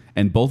tenders.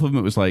 And both of them,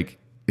 it was like,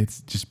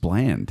 it's just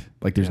bland.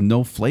 Like there's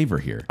no flavor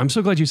here. I'm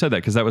so glad you said that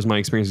because that was my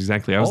experience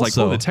exactly. I was like,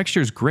 Also- oh, the texture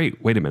is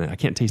great. Wait a minute. I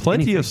can't taste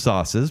Plenty anything. of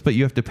sauces, but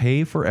you have to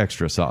pay for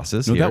extra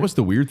sauces. No, here. that was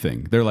the weird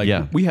thing. They're like,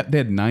 Yeah. they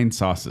had 9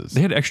 sauces.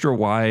 They had extra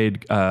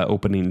wide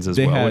openings as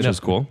They well, had- which is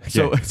cool.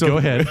 So go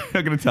ahead.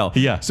 I'm gonna tell.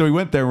 Yeah. So we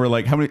went there. We're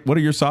like, what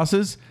are your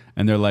sauces?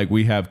 And they're like,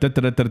 we have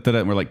da-da-da-da-da-da.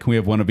 And we're like, can we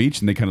have one of each?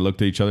 And they kind of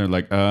looked at each other and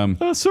like,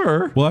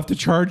 Sir. we'll have to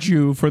charge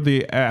you for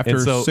the after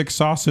And so- 6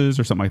 sauces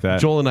or something like that.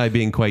 Joel and I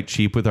being quite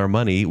cheap with our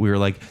money, we were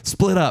like,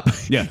 split up.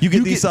 Yeah. You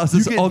get these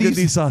sauces, I'll get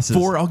these sauces.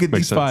 4, I'll get Makes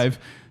these sense. 5.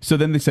 So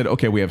then they said,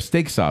 okay, we have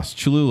steak sauce,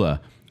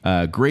 Cholula,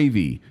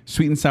 gravy,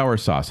 sweet and sour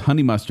sauce,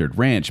 honey mustard,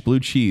 ranch, blue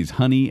cheese,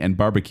 honey, and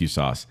barbecue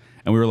sauce.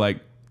 And we were like,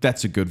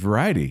 that's a good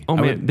variety. Oh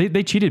I man,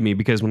 they cheated me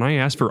because when I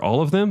asked for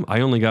all of them, I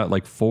only got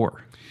like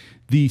 4.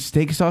 The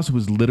steak sauce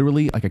was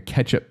literally like a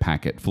ketchup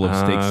packet full of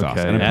steak sauce.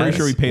 okay. And I'm pretty As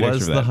sure we paid was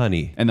extra for the that.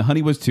 honey. And the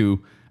honey was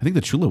too. I think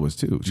the Cholula was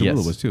too. Cholula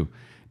Yes. was too.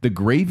 The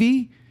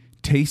gravy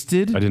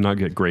tasted I did not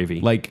get gravy.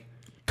 like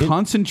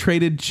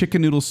concentrated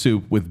chicken noodle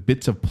soup with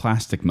bits of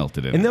plastic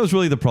melted in And it. that was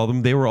really the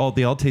problem. They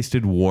all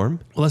tasted warm.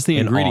 well, that's the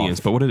and ingredients,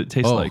 off. but what did it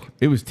taste like?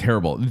 It was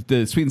terrible.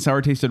 The sweet and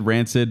sour tasted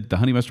rancid. The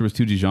honey mustard was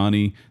too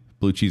Dijon-y.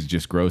 Blue cheese is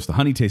just gross. The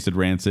honey tasted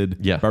rancid.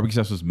 Yeah. Barbecue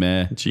sauce was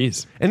meh.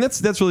 Jeez. And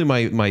that's really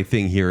my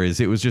thing here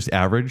is it was just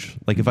average.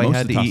 Like if I Most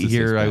had of the to eat sauces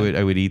here, taste bad.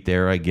 I would eat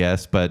there, I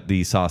guess. But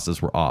the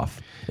sauces were off,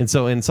 and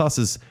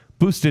sauces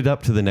boosted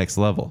up to the next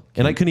level.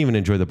 And I couldn't even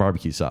enjoy the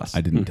barbecue sauce.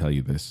 I didn't tell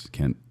you this,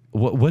 Kent.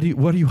 What are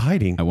you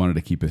hiding? I wanted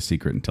to keep it a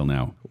secret until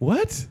now.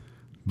 What?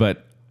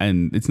 But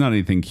and it's not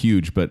anything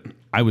huge, but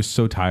I was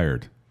so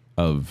tired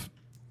of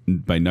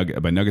by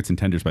nuggets and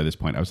tenders by this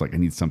point. I was like, I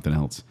need something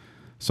else.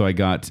 So I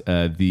got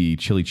the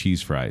chili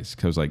cheese fries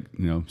because I was like,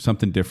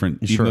 something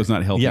different. Even Sure. though it's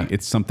not healthy, Yeah.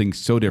 it's something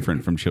so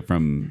different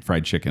from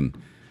fried chicken.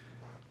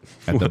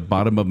 At the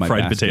bottom of my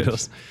Fried basket,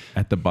 potatoes.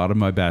 At the bottom of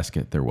my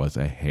basket, there was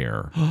a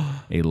hair,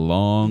 a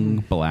long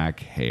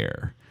black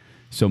hair.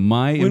 So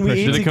my When we impression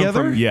ate Did it come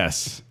together? from-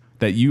 yes.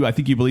 That I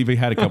think you believe we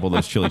had a couple of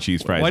those chili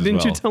cheese fries. Why as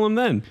didn't you well. tell him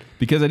then?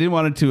 Because I didn't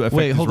want it to affect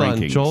Wait, his hold on,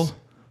 rankings. Joel.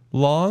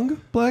 Long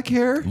black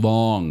hair?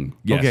 Long,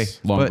 yes,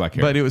 long but, black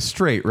hair. But it was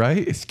straight,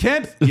 right?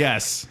 Kent,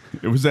 yes,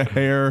 it was a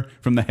hair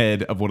from the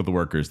head of one of the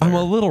workers. There. I'm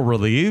a little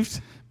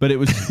relieved. But it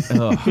was,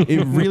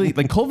 it really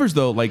like Culver's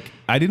though. Like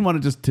I didn't want it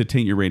just to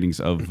taint your ratings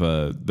of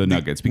the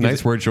nuggets because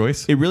Nice word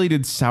choice. It really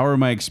did sour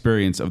my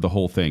experience of the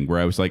whole thing. Where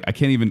I was like, I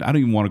don't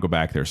even want to go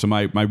back there. So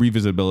my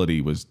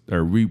revisability was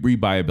or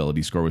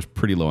rebuyability score was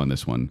pretty low on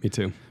this one. Me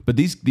too. But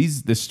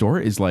this store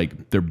is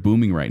like they're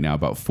booming right now.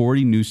 About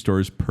 40 new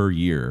stores per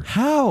year.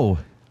 How?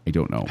 I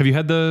don't know. Have you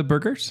had the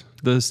burgers?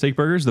 The steak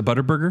burgers? The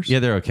butter burgers? Yeah,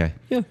 they're okay.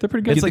 Yeah, they're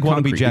pretty good. It's Get like the wannabe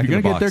concrete. Jack If you're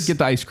in the gonna get there, Box. get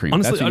the ice cream.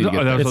 Honestly, That's what you need to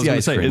get there. that's what I was the going to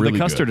ice say. cream. Really The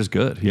custard good. is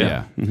good.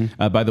 Yeah.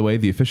 Yeah. By the way,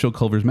 the official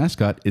Culver's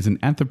mascot is an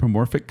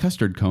anthropomorphic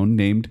custard cone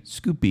named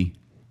Scoopy.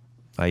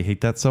 I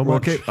hate that so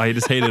much. Okay. I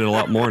just hate it a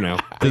lot more now.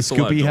 Does Thanks a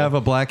lot, Scoopy Joel. have a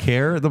black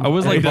hair? I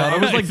was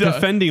like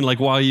defending like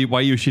why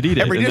you should eat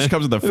it. Every and dish then-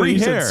 comes with a and then free you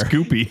said hair.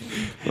 Scoopy.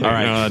 All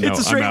right. it's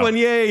a straight one,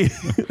 yay!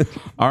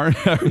 Our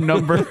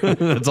number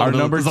our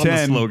number that's on the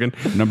 10 slogan.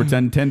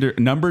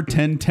 number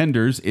 10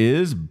 tenders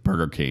is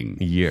Burger King.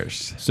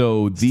 Years.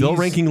 So these Still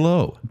ranking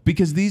low.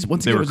 because these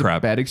once again were it was a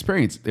crap. bad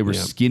experience. They were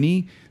Yeah.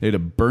 skinny. They had a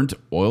burnt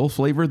oil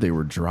flavor. They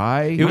were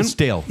dry. It was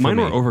stale for Mine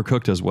me. were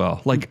overcooked as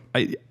well. Like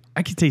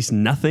I could taste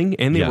nothing,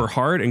 and they Yeah. were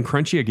hard and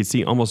crunchy. I could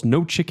see almost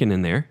no chicken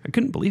in there. I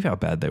couldn't believe how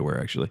bad they were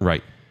actually.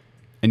 Right.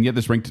 and yet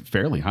this ranked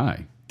fairly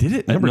high. Did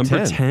it? Number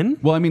 10. 10?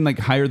 Well, I mean, like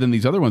higher than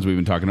these other ones we've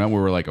been talking about,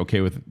 where we're like okay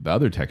with the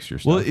other texture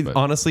stuff. Well, but-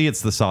 honestly, it's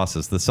the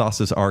sauces. The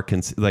sauces are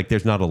like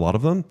there's not a lot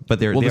of them, but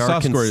they the are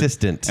sauce score is-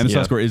 consistent. and the Yeah.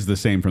 sauce score is the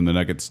same from the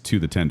nuggets to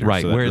the tenders.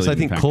 Right. so that Whereas really I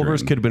think didn't factor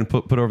Culver's in. could have been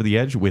put over the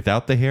edge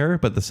without the hair,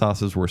 but the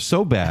sauces were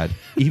so bad,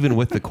 even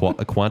with the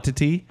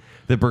quantity,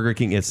 that Burger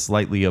King is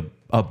slightly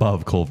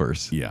above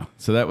Culver's. Yeah.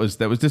 So that was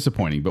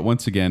disappointing. But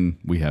once again,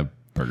 we have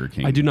Burger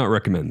King. I do not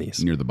recommend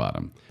these. near the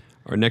bottom.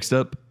 Our next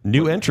up,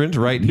 New entrant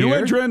right New here.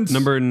 entrants.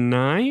 number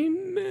 9.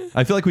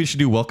 I feel like we should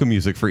do welcome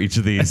music for each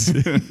of these.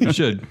 You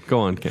should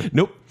go on, Ken.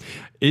 Nope.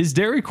 Is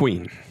Dairy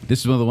Queen?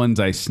 This is one of the ones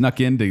I snuck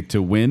in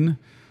to win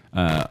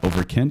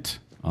over Kent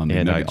on the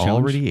And I Nugget Challenge.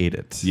 already ate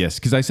it. Yes,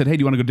 because I said, hey, do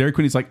you want to go to Dairy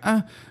Queen? He's like,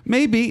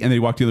 maybe. And then he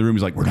walked into the room.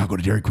 He's like, we're not going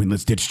to Dairy Queen.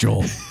 Let's ditch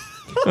Joel.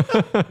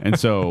 And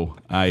so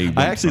I went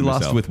I actually for lost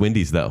myself. with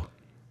Wendy's, though.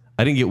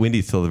 I didn't get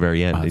Wendy's till the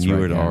very end, and that's you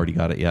right, had yeah. already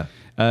got it,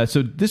 yeah.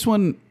 So this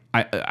one,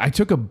 I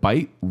took a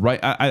bite right.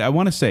 I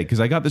want to say because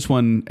I got this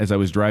one as I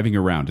was driving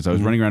around, as I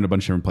was running around a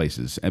bunch of different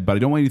places. But I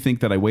don't want you to think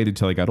that I waited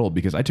till I got old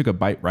because I took a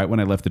bite right when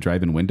I left the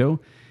drive-in window,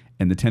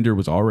 and the tender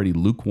was already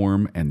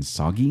lukewarm and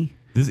soggy.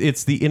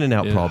 It's the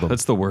In-N-Out problem.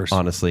 that's the worst.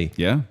 Honestly.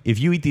 Yeah. If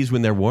you eat these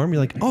when they're warm,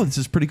 you're like, oh, this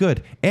is pretty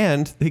good.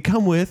 And they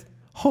come with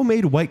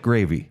homemade white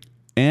gravy.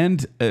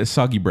 And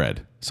soggy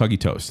bread, soggy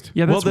toast.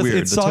 Yeah, that's weird.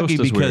 It's The soggy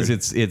toast is because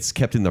weird. it's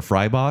kept in the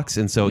fry box,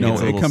 and so it No,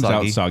 gets a it little comes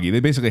soggy. out soggy. They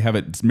basically have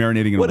it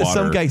marinating in What water. is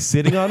some guy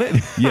sitting on it?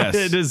 Yes,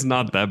 It is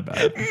not that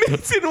bad.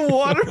 It's in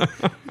water.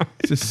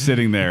 it's just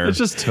sitting there. It's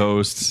just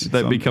toast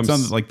that becomes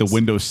sounds like the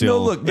windowsill.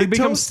 No, look, the it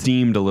becomes toast,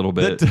 steamed a little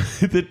bit.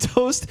 the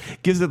toast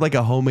gives it like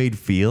a homemade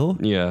feel.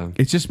 Yeah.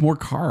 It's just more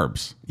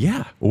carbs.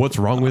 Yeah. What's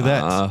wrong with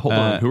that? Hold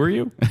on. Who are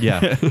you?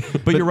 Yeah.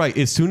 But you're right.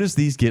 As soon as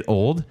these get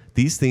old,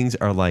 these things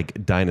are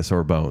like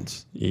dinosaur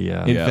bones.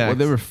 Yeah. In Yeah, fact, well,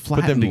 they were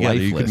flat put them and together,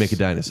 you lifeless. could make a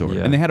dinosaur.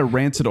 Yeah. And they had a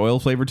rancid oil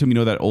flavor to them. You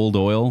know that old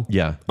oil?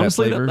 Yeah. That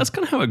Honestly, flavor? that's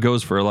kind of how it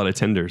goes for a lot of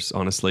tenders,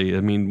 honestly. I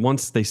mean,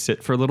 once they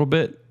sit for a little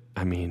bit,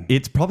 I mean,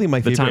 It's probably my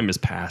the favorite. time is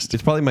past.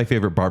 It's probably my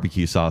favorite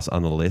barbecue sauce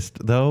on the list,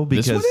 though,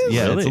 because one is?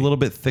 yeah, Really? it's a little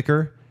bit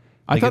thicker.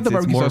 I thought the it's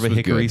barbecue more sauce of a was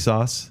hickory good.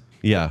 sauce.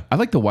 Yeah, I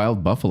like the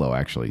wild buffalo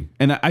actually,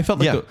 and I felt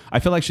like Yeah. I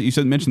feel like you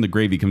mentioned the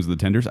gravy comes with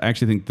the tenders. I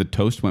actually think the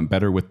toast went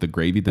better with the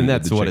gravy than and it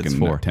that's did the what chicken it's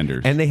for.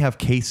 tenders. And they have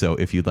queso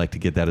if you'd like to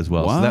get that as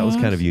well. So that was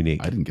kind of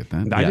unique. I didn't get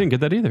that. I didn't get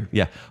that either.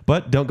 Yeah,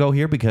 but don't go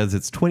here because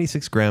it's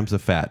 26 grams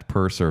of fat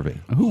per serving.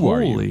 Who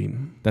are Holy. you?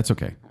 That's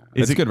okay.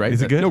 Is That's it- good, right?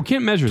 is it good? No,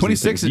 Kent measures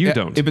 26. 26. You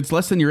don't. If it's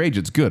less than your age,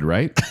 it's good,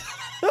 right?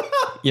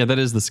 Yeah, that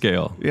is the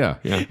scale. Yeah.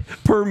 Yeah.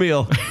 Per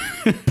meal,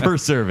 per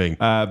serving.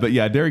 But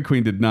yeah, Dairy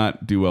Queen did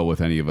not do well with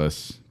any of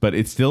us, but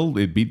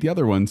it beat the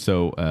other one.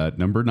 So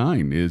number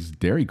 9 is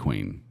Dairy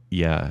Queen.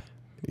 Yeah.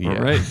 All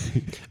right.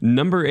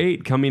 Number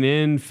 8 coming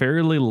in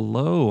fairly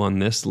low on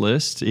this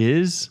list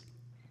is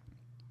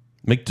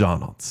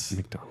McDonald's.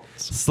 McDonald's.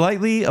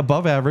 Slightly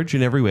above average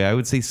in every way. I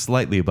would say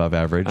slightly above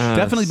average.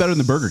 Definitely better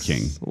than Burger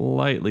King.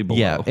 Slightly below.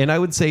 yeah, and I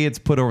would say it's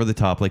put over the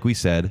top, like we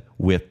said,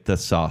 with the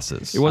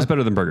sauces. It was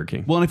better than Burger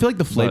King. Well, and I feel like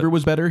the flavor But-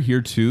 was better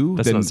here too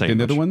That's than, not saying than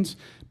the other much. ones.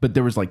 But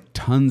there was like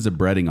tons of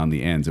breading on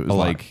the ends. It was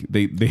lot. like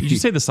they Did you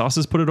say the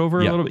sauces put it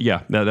over Yeah. a little bit?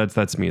 Yeah,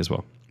 that's me as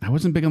well. I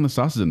wasn't big on the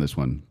sauces in this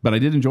one, but I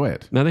did enjoy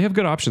it. Now they have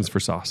good options for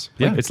sauce.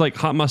 Yeah. It's like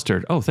hot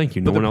mustard. Oh, thank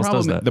you. No But one else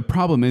does that. The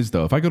problem is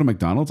though, if I go to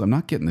McDonald's, I'm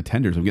not getting the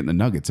tenders. I'm getting the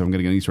nuggets. So I'm going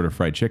to get any sort of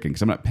fried chicken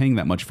because I'm not paying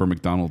that much for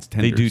McDonald's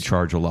They tenders. do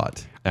charge a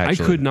lot. I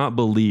Actually. could not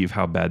believe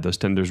how bad those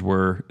tenders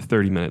were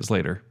 30 minutes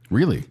later.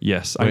 Really?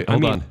 Yes. Wait, I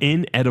hold mean, on.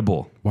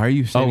 inedible. Why are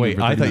you? Oh saving it wait,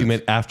 for I 30 thought you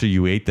minutes? meant after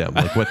you ate them,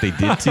 like what they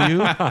did to you.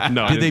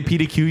 No, I Did they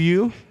PDQ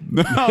you?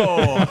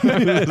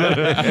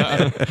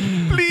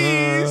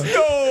 Please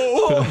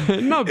no.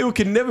 No. It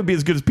can never be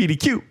as good as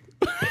PDQ.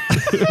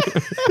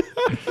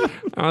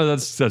 Oh,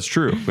 that's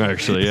true.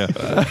 Actually,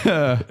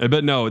 yeah.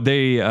 But no,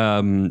 they.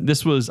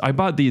 I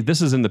bought these.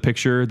 This is in the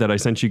picture that I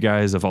sent you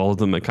guys of all of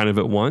them kind of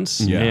at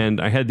once. Yeah. And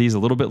I had these a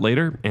little bit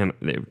later, and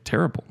they were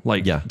terrible.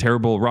 Like Yeah.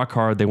 terrible, rock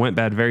hard. They went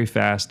bad very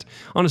fast.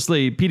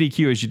 Honestly,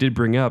 PDQ, as you did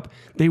bring up,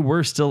 they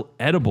were still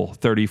edible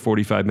 30,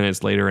 45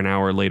 minutes later, an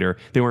hour later.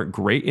 They weren't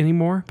great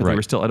anymore, but they Right.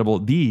 were still edible.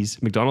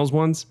 These McDonald's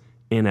ones,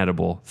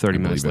 inedible 30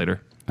 minutes Believe it.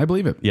 later. I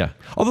believe it. Yeah.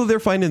 Although they're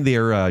finding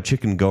their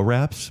chicken go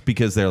wraps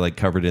because they're like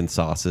covered in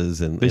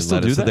sauces and They and still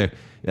do lettuce. So that?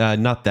 they're,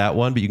 not that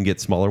one, but you can get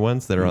smaller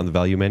ones that are on the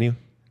value menu.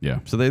 Yeah.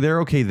 So they're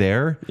okay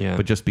there. Yeah.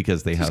 But just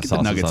because they have Just get the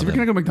sauces nuggets. on If you're them.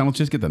 gonna go to McDonald's,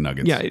 just get the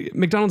nuggets. Yeah,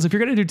 McDonald's, if you're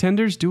going to do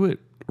tenders, do it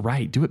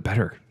right. Do it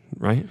better,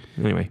 right?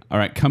 Anyway. All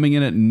right. Coming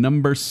in at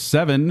number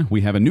 7,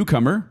 we have a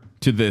newcomer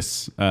to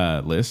this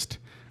list,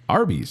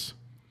 Arby's.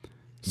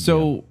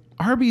 So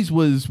Arby's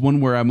was one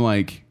where I'm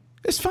like,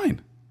 it's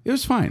fine. It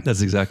was fine.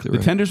 That's exactly The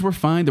right. tenders were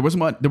fine. There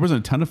wasn't a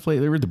ton of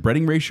flavor. The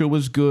breading ratio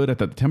was good. I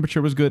thought the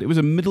temperature was good. It was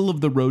a middle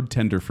of the road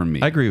tender for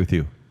me. I agree with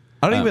you.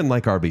 I don't even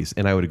like Arby's,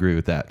 and I would agree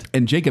with that.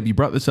 And Jacob, you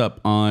brought this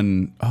up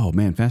on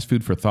Fast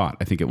Food for Thought.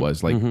 I think it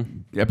was like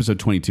episode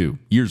 22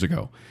 years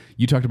ago.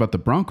 You talked about the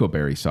Bronco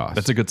Berry sauce.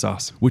 That's a good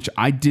sauce. which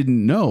I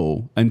didn't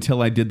know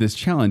until I did this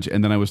challenge,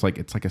 and then I was like,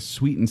 it's like a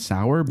sweet and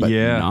sour, but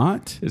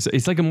not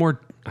It's like a more,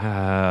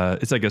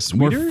 it's like a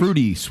more sweeter,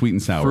 fruity sweet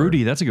and sour.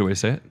 fruity. That's a good way to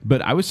say it.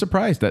 But I was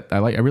surprised that I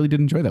really did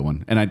enjoy that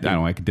one, and I don't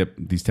know, I could dip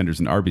these tenders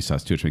in Arby's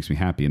sauce too, which makes me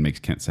happy and makes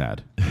Kent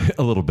sad.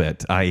 A little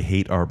bit. I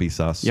hate Arby's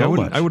sauce Yeah, so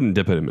much. I wouldn't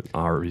dip it in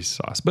Arby's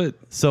sauce, but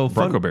So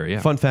Bronco fun, Berry,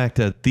 yeah. Fun fact: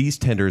 these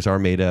tenders are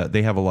made.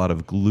 They have a lot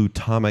of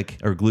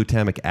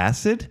glutamic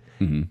acid,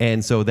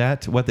 and so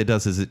what that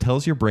does is it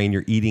tells your brain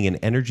you're eating an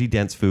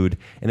energy-dense food,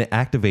 and it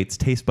activates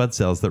taste bud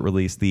cells that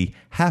release the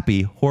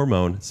happy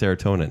hormone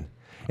serotonin.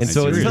 And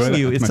so it's serious? telling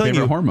you, That's it's my telling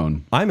you, favorite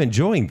hormone. I'm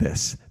enjoying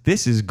this.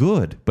 This is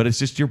good, but it's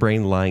just your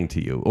brain lying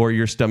to you, or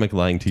your stomach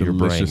lying to your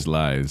brain. Delicious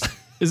lies.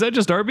 is that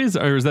just Arby's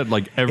or is that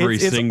like every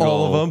It's single?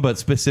 all of them, but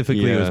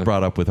specifically it was Yeah.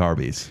 brought up with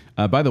Arby's.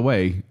 By the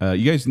way,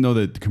 you guys know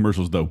that the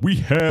commercials though. We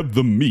have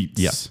the meats.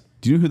 Yeah.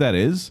 Do you know who that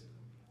is?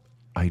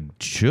 I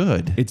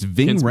should. It's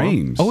Ving Kent's mom?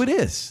 Rhames. Oh, it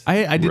is.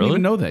 I didn't Really?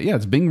 even know that. Yeah,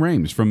 it's Ving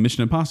Rhames from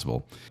Mission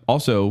Impossible.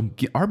 Also,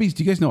 Arby's.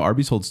 Do you guys know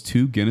Arby's holds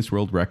 2 Guinness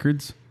World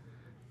Records?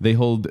 They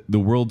hold the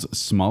world's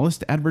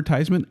smallest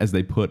advertisement as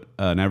they put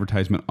an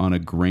advertisement on a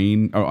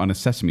grain or on a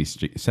sesame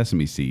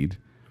seed.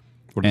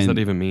 What does and that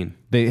even mean?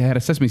 They had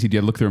a sesame seed. You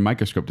had to look through a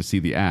microscope to see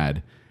the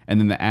ad. And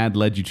then the ad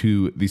led you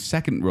to the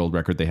second world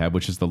record they have,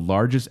 which is the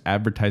largest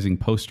advertising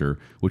poster,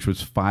 which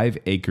was 5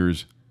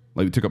 acres.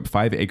 Like it took up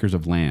 5 acres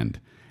of land.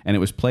 And it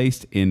was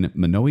placed in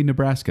Minoe,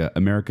 Nebraska,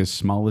 America's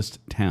smallest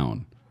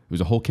town. It was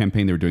a whole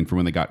campaign they were doing for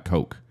when they got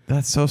Coke.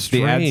 That's so The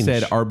strange. ad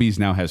said Arby's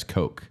now has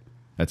Coke.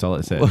 That's all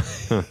it said.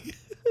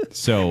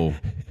 So,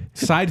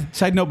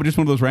 side note, but just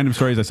one of those random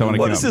stories I saw when I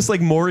What came is up. this like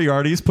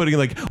Moriarty's putting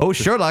like, oh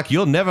Sherlock,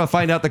 you'll never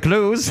find out the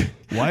clues.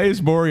 Why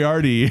is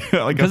Moriarty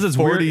like Because a it's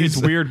weird. 40s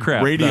It's weird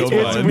crap. radio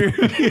That's why.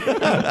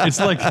 bud? It's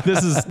like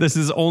this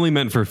is only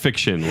meant for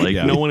fiction. Like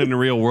Yeah. no one in the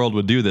real world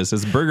would do this.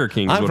 It's Burger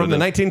King. I'm from the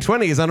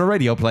 1920s on a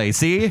radio play.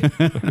 See?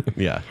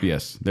 Yeah.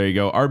 Yes, there you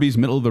go. Arby's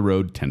middle of the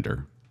road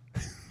tender.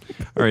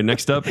 All right,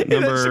 next up, That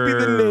should be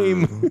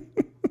the name.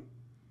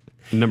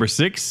 number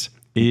 6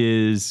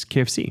 is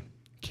KFC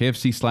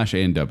KFC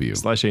 /A&W.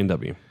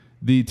 /A&W.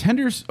 The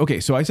tenders, okay,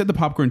 so I said the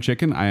popcorn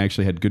chicken, I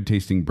actually had good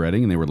tasting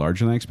breading and they were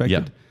larger than I expected.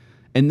 Yeah.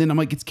 And then I'm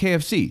like, it's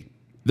KFC.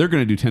 They're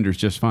going to do tenders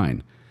just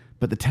fine.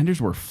 But the tenders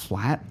were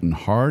flat and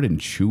hard and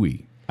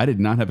chewy. I did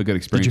not have a good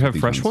experience. Did you with have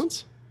these fresh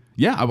ones?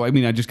 Yeah, I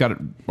mean, I just got it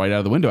right out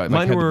of the window. I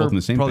Mine had were both in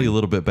the same probably thing. a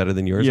little bit better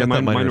than yours. Yeah, I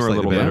thought mine were a slightly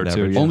little better than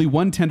too, average. yeah. Only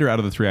one tender out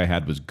of the 3 I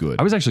had was good.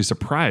 I was actually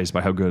surprised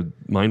by how good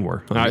mine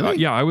were.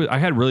 Really? I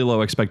had really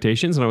low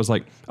expectations, and I was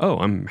like, "Oh,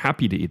 I'm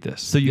happy to eat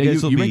this." So you Yeah,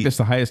 guys will you be rank this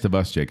the highest of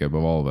us, Jacob,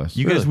 of all of us.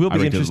 you guys will I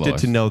be ranked it the interested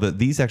to lowest. know that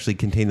these actually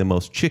contain the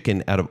most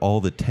chicken out of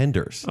all the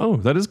tenders. Oh,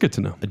 that is good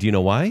to know. Do you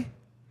know why?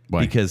 Why?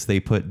 Because they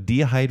put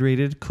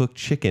dehydrated cooked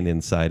chicken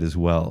inside as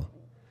well.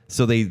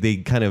 So they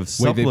kind of Wait,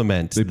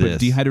 supplement they this. put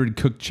dehydrated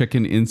cooked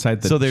chicken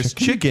inside the So there's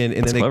chicken,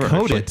 and That's then they clever,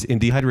 coat actually. it in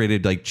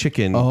dehydrated like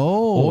chicken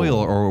Oh. oil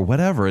or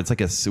whatever. It's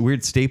like a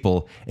weird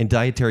staple and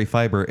dietary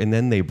fiber, and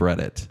then they bread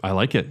it. I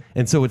like it.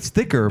 And so it's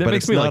thicker, That but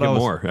makes it's me not like it always,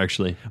 more,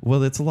 actually.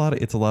 Well, it's a lot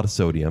of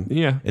sodium.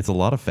 Yeah. It's a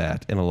lot of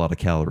fat and a lot of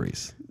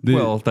calories.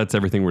 Well, that's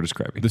everything we're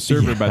describing. The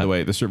server, by the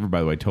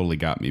way, totally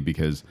got me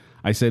because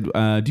I said,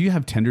 "Do you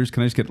have tenders?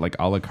 Can I just get like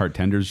a la carte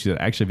tenders?" She said,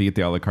 "Actually, if you get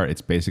the a la carte,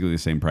 it's basically the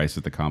same price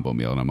as the combo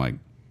meal." And I'm like,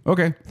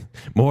 "Okay,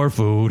 More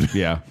food.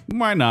 yeah,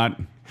 why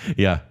not?"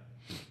 Yeah.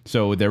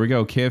 So there we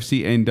go.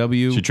 KFC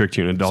A&W. She tricked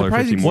you in $1.50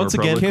 Surprising- more. Once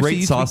again, KFC great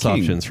used to be sauce king.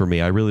 options for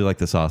me. I really like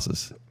the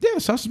sauces. Yeah,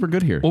 the sauces were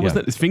good here. What was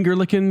Yeah. that? Is finger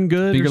licking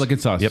good? Finger licking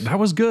sauce. Yep, that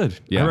was good.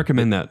 Yeah. I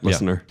recommend that,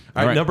 listener.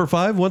 All right, right. number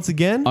 5, once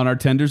again, On our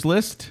tenders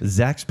list,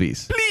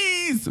 Zaxby's.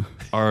 please.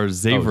 Our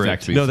Zaverit.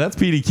 Zaxby's. No, that's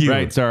PDQ.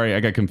 Right, sorry, I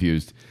got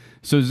confused.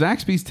 So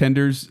Zaxby's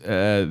tenders,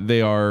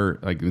 they are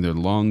like they're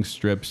long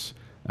strips.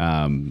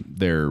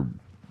 They're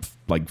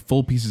like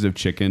full pieces of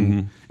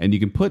chicken, and you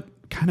can put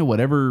kind of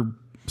whatever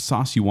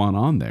sauce you want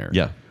on there.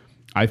 Yeah.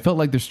 I felt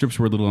like their strips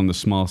were a little on the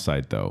small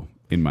side, though,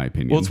 in my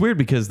opinion. Well, it's weird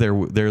because their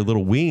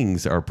little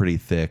wings are pretty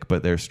thick,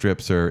 but their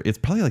strips are. It's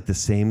probably like the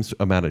same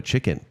amount of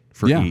chicken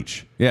for yeah.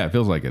 each. Yeah, it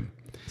feels like it.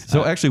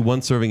 So actually,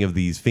 one serving of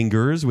these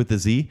fingers with the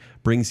Z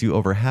brings you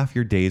over half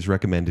your day's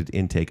recommended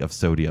intake of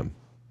sodium.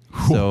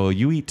 So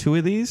you eat 2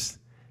 of these,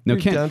 Now,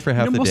 you're Ken, done for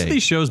half the Most day. of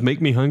these shows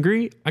make me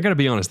hungry. I got to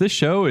be honest. This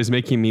show is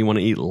making me want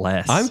to eat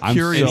less. I'm I'm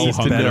curious so to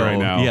hungry know. right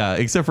now. Yeah,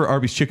 except for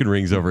Arby's chicken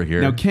rings over here.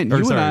 Now, Kent, Or,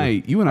 you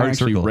sorry, and I Art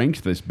actually Circle.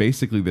 ranked this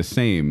basically the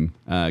same,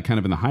 kind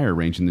of in the higher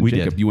range, and then We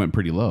Jacob, did. you went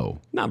pretty low.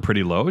 not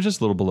pretty low. It's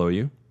just a little below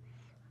you.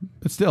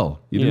 But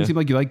still, you Yeah. didn't seem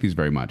like you liked these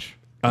very much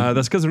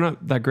That's because they're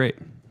not that great.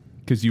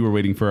 because you were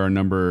waiting for our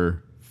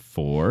number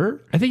 4.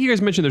 I think you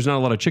guys mentioned there's not a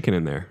lot of chicken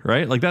in there,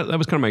 right? Like that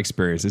was kind of my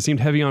experience. It seemed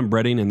heavy on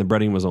breading, and the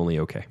breading was only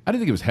okay. I didn't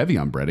think it was heavy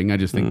on breading. I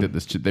just think that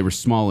they were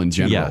small in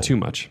general. Yeah, Too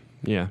much.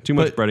 Yeah, too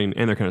much But- breading,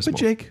 and they're kind of small. But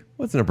Jake,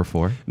 what's number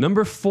 4?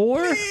 Number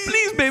 4.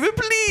 Please, baby,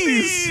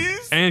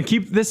 please. And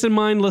keep this in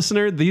mind,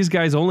 listener. These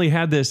guys only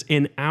had this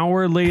an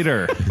hour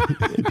later.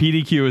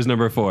 PDQ is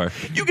number 4.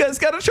 You guys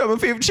got to try my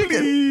favorite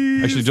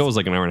chicken. Actually, Joel was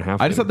like an hour and a half.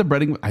 I just thought the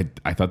breading.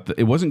 I thought that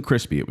it wasn't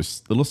crispy. It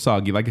was a little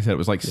soggy. Like I said, it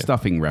was like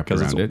stuffing wrapped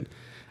 'Cause it's around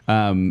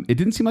it. It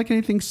didn't seem like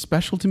anything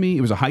special to me.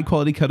 It was a high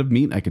quality cut of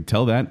meat. I could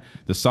tell that.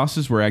 The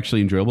sauces were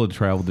actually enjoyable to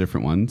try all the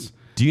different ones.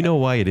 Do you know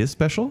why it is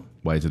special?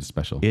 Why is it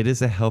special? It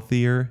is a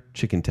healthier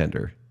chicken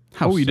tender.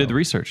 How you so? did the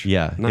research.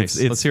 Yeah, Nice.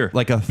 It's Let's hear it.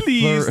 like a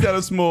tell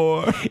us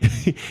more.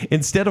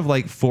 instead of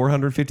like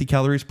 450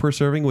 calories per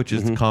serving, which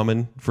is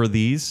common for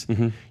these,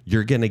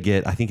 you're gonna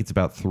get. I think it's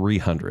about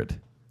 300.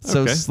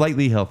 So Okay.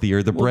 slightly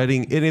healthier. The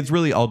breading, and it's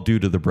really all due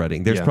to the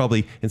breading. There's Yeah.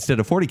 probably instead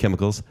of 40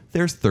 chemicals,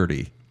 there's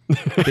 30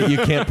 that you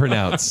can't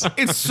pronounce.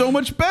 It's so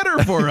much better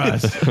for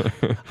us.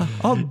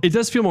 It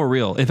does feel more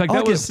real. In fact, I'll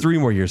that get was 3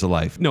 more years of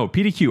life. no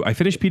PDQ. I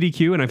finished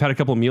PDQ and I've had a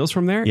couple of meals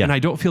from there, Yeah. and I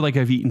don't feel like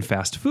I've eaten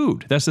fast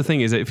food. That's the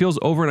thing, is it feels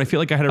over, and I feel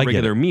like I had a get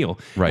regular it. meal.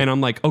 Right. And I'm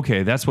like,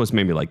 okay, that's what's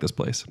made me like this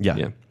place.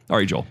 Yeah. All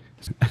right, Joel.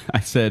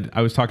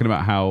 I was talking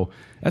about how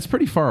that's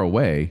pretty far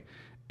away.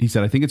 He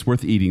said, I think it's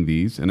worth eating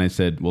these. And I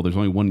said, well, there's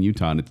only one in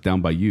Utah, and it's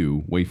down by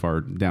you, way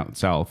far down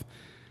south.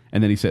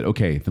 And then he said,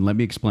 okay, then let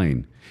me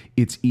explain.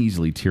 It's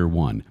easily tier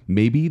 1,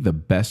 maybe the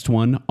best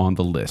one on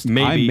the list. I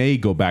Maybe. may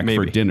go back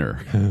for Maybe.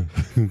 dinner.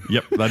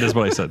 Yep, that is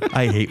what I said.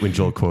 I hate when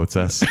Joel quotes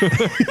us.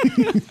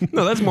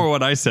 No, that's more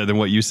what I said than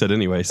what you said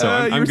anyway. So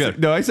I'm good.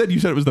 No, I said you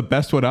said it was the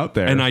best one out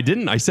there. And I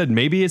didn't. I said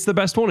maybe it's the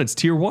best one. It's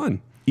tier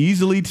 1.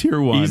 easily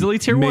tier 1. Easily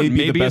tier 1. Maybe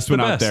Maybe the it's best one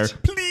the out there.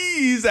 best.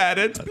 Please add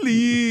it,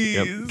 please.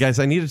 Yep. Guys,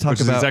 I need to talk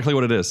Which is about exactly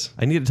what it is.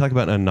 I need to talk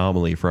about an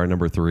anomaly for our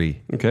number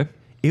 3. Okay.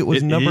 It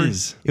was number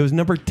is. it was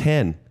number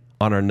 10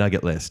 on our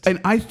nugget list. And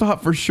I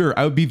thought for sure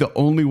I would be the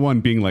only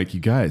one being like,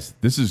 you guys,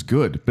 this is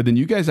good. But then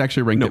you guys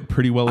actually ranked it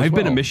pretty well as I've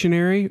well. been a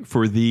missionary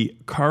for the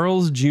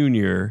Carl's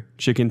Jr.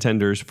 chicken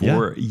tenders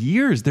for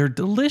years. They're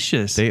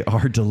delicious. They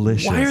are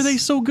delicious. Why are they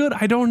so good?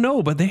 I don't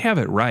know, but they have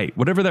it right.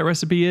 Whatever that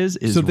recipe is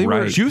So they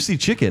were right. juicy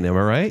chicken, am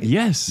I right?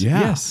 Yes. Yeah.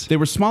 Yes. They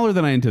were smaller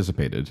than I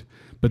anticipated,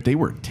 but they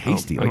were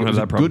tasty. I don't it have was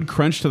that a problem. good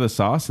crunch to the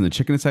sauce, and the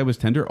chicken inside was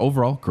tender.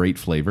 Overall, great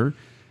flavor.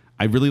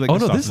 I really like Oh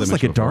the no, sauces this is I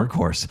like a mentioned before. dark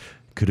horse.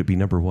 Could it be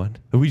number 1?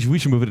 We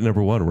should move it to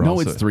number 1. We're No,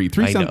 also- it's 3.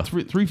 I know.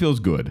 Three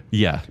feels good.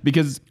 Yeah.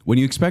 Because when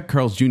you expect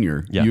Carl's Jr.,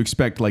 Yeah. you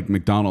expect like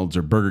McDonald's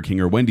or Burger King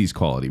or Wendy's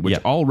quality, which Yeah.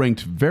 all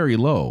ranked very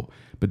low.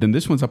 But then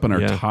this one's up on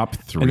our Yeah. top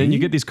 3. And then you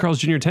get these Carl's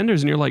Jr.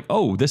 tenders, and you're like,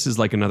 oh, this is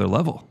like another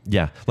level.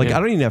 Yeah. Like Yeah. I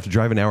don't even have to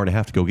drive an hour and a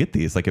half to go get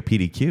these, like a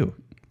PDQ.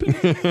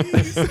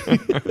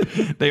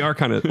 They are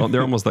kind of,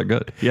 they're almost that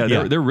good. Yeah,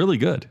 Yeah. they're really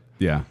good.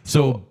 Yeah.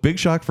 So big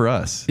shock for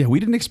us. Yeah, we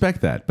didn't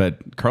expect that,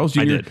 but Carl's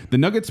Jr. did. The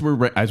Nuggets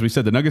were, as we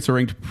said, the Nuggets are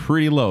ranked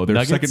pretty low. They're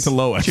Nuggets, second to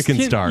lowest. chicken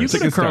You stars. go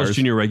to Carl's stars.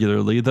 Jr.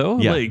 regularly, though.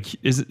 Yeah. Like,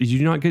 did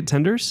you not get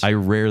tenders? I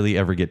rarely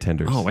ever get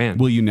tenders. Oh, man.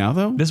 Will you now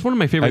though? This is one of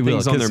my I favorite will,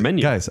 things on their 'cause,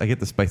 menu. guys, I get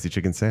the spicy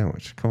chicken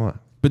sandwich. Come on.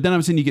 But then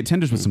I'm saying you get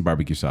tenders with some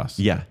barbecue sauce.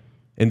 Yeah.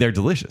 And they're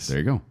delicious. There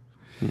you go.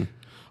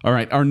 All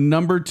right, our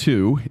number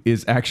 2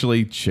 is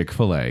actually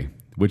Chick-fil-A.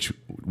 Which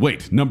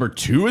number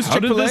 2 is How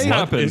did Chick-fil-A? this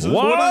happen?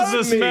 What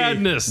is this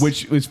madness?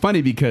 Which is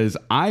funny because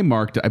I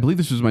believe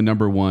this was my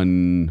number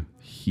 1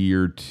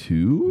 here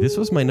too. This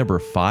was my number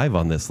 5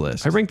 on this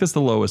list. I rank this the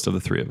lowest of the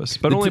three of us,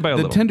 but only by a the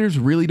little. tenders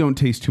really don't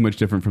taste too much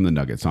different from the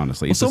nuggets,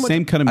 honestly. It's so the much-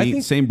 same cut of I meat,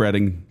 think- same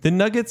breading. The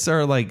nuggets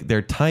are like,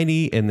 they're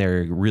tiny and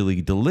they're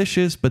really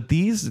delicious, but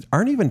these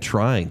aren't even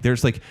trying.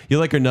 There's like, you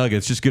like our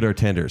nuggets, just get our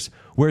tenders.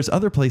 Whereas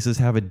other places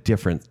have a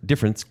different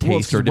taste or one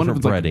of different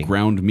them's like breading.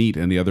 ground meat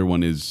and the other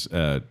one is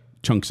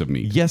chunks of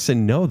meat. Yes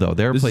and no, though.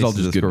 There are This is places all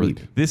just that good score-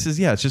 meat. This is,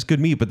 it's just good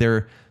meat, but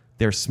they're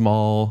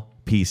small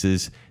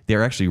pieces.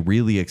 They're actually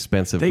really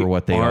expensive They for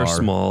what they are.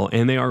 small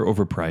and they are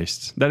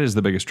overpriced. That is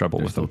the biggest trouble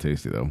They're with still them.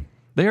 tasty though.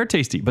 They are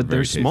tasty, but Very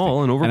they're tasty.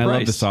 small and overpriced. And I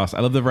love the sauce. I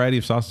love the variety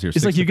of sauces here.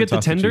 It's 6 like you get the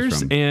different sauces to choose tenders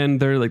from. and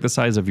they're like the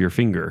size of your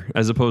finger,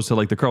 as opposed to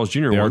like the Carl's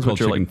Jr. They are ones, called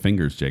which are chicken like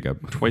fingers,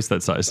 Jacob. twice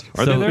that size.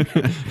 Are So- they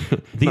there?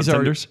 These Not are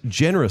tenders?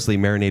 generously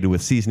marinated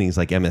with seasonings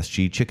like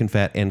MSG, chicken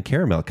fat, and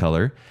caramel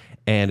color,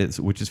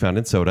 which is found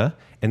in soda,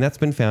 and that's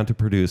been found to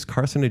produce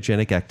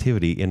carcinogenic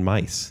activity in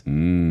mice. So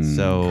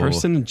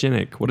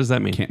Carcinogenic. What does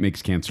that mean?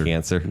 Makes cancer.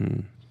 cancer.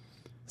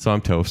 So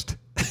I'm toast.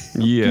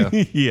 Yeah.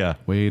 Yeah.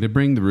 Way to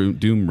bring the room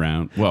doom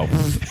round. Well,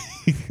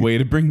 way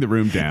to bring the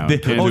room down.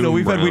 Oh no,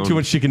 we've had way round. too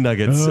much chicken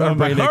nuggets. Our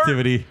my brain heart.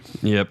 activity.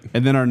 Yep.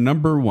 And then our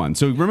number 1.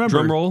 So remember,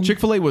 Drum roll.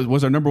 Chick-fil-A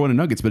was our number 1 in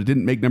nuggets, but it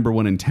didn't make number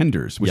 1 in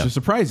tenders, which Yeah. is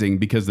surprising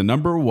because the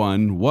number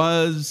 1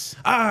 was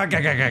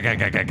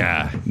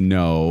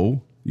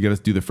no. You got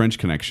to do the French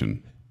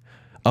Connection.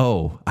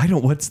 Oh,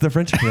 what's the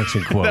French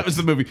Connection quote? That was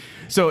the movie.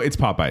 So it's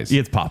Popeyes.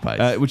 It's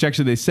Popeyes. Which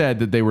actually they said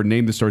that they were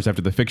named the stores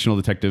after the fictional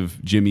detective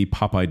Jimmy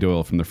Popeye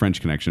Doyle from the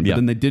French Connection. But Yeah.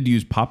 then they did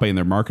use Popeye in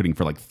their marketing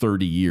for like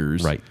 30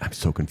 years. Right. I'm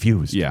so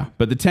confused. Yeah.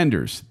 But the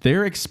tenders,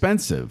 they're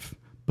expensive,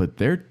 but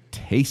they're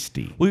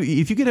tasty. Well,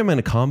 if you get them in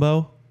a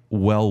combo,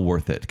 well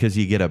worth it because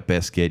you get a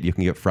biscuit, you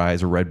can get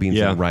fries or red beans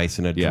Yeah. and rice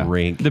and a Yeah.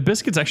 drink. The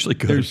biscuit's actually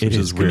good. It is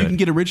is weird. You can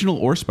get original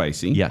or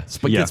spicy. Yeah,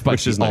 Yeah, get which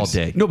spicy is all nice.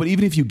 day. No, but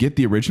even if you get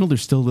the original,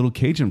 there's still a little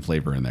Cajun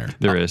flavor in there.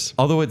 There is.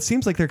 Although it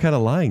seems like they're kind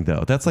of lying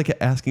though. That's like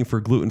asking for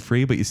gluten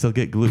free, but you still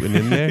get gluten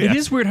in there. It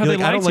is weird how You're they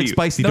like, lie I don't to like you.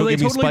 spicy. No, Don't they give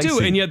me totally spicy.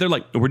 do, and yet they're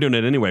like, "We're doing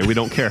it anyway. We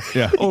don't care."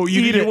 Yeah. Oh,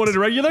 you Eat didn't it. want it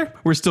regular?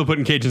 We're still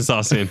putting Cajun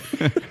sauce in.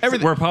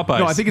 We're Popeyes.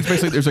 No, I think it's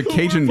basically there's a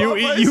Cajun.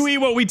 you eat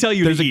what we tell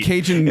you There's to a eat.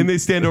 Cajun. and they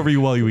stand over you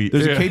while you eat.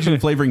 There's a Cajun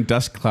flavoring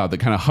dust cloud that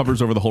kind of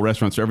hovers over the whole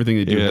restaurant, so everything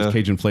they do Yeah. has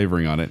Cajun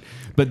flavoring on it.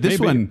 But this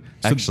Maybe. one,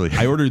 Actually.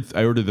 I ordered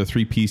the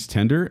 3-piece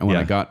tender, and when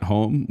Yeah.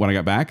 I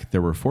got back,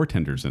 there were 4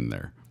 tenders in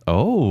there.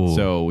 Oh,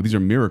 So these are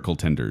miracle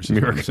tenders. is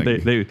what I'm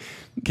saying. They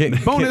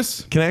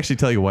Bonus. Can I actually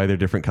tell you why they're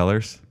different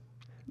colors?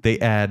 They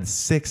add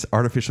 6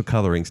 artificial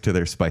colorings to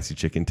their spicy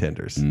chicken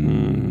tenders.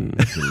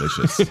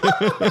 delicious.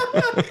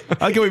 I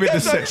like how we made the I'm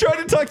same.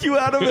 trying to talk you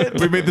out of it.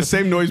 We made the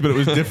same noise, but it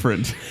was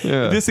different.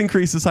 This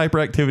increases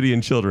hyperactivity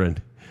in children,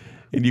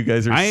 and you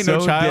guys are I ain't so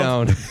no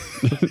child.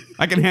 down.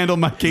 I can handle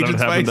my Cajun what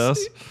happened spice.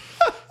 to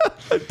us.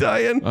 I'm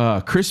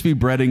dying. Crispy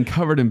breading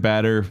covered in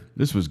batter.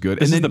 This was good.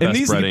 This is the best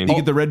these- breading. You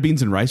get the red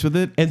beans and rice with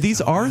it. And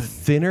these are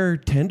thinner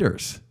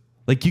tenders.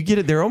 Like you get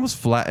it, they're almost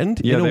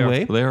flattened Yeah, in they a are.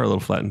 way. They are a little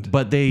flattened.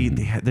 But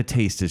the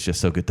taste is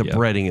just so good. The Yeah.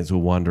 breading is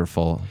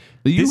wonderful.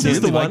 You This really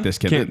is the like one. this,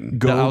 kid. Can't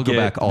go I'll go get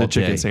back all the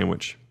chicken day.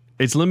 sandwich.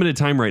 It's limited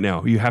time right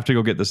now. You have to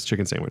go get this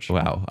chicken sandwich.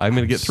 Wow, I'm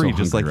gonna get so 3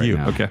 just like hungry you.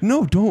 right now. Okay.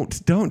 No,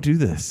 don't do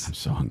this. I'm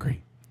so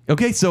hungry.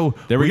 Okay, so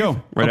There we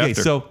go. Right okay,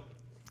 after. so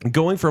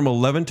going from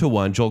 11 to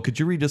 1, Joel, could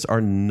you read us our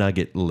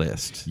nugget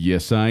list?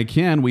 Yes, I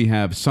can. We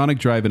have Sonic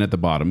Drive-In at the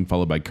bottom,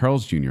 followed by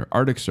Carl's Jr.,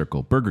 Arctic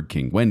Circle, Burger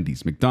King,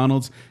 Wendy's,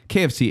 McDonald's,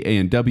 KFC,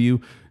 A&W,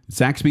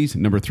 Zaxby's.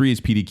 Number 3 is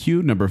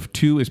PDQ. Number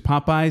 2 is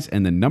Popeyes.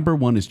 And then number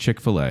 1 is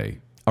Chick-fil-A.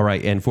 All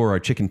right, and for our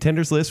chicken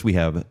tenders list, we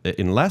have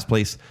in last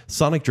place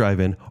Sonic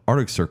Drive-In,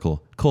 Arctic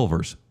Circle,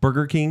 Culver's,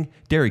 Burger King,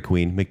 Dairy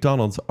Queen,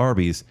 McDonald's,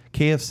 Arby's,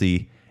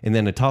 KFC, and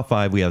then the top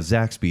 5 we have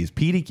Zaxby's,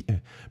 PDQ,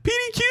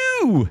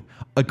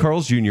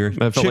 Carl's Jr.,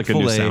 That felt like a new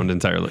Chick-fil-A, sound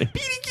entirely.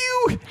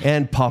 PDQ,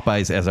 and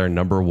Popeyes as our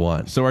number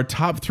 1. So our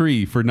top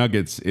 3 for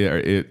nuggets,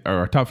 or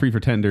our top 3 for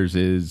tenders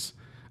is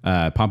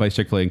Popeyes,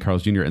 Chick-fil-A, and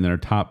Carl's Jr. And then our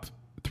top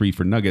 3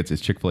 for nuggets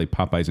is Chick-fil-A,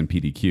 Popeyes, and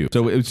PDQ.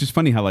 So it was just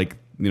funny how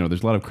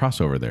there's a lot of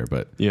crossover there.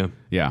 But Yeah.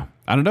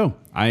 I don't know.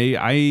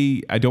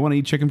 I don't want to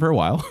eat chicken for a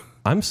while,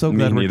 I'm so Me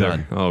glad we're neither.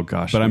 done. Oh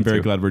gosh. but I'm me very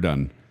too. glad we're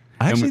done.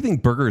 I actually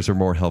think burgers are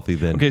more healthy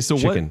than Okay, so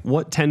chicken.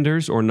 what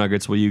tenders or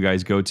nuggets will you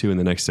guys go to in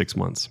the next 6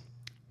 months?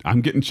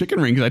 I'm getting chicken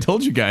rings. I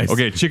told you guys.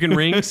 Okay, chicken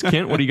rings.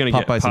 Kent, what are you going to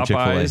get? Popeyes and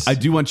Chick-fil-A. I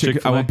do want chicken.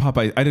 Chick-fil-A? I want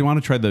Popeye. I didn't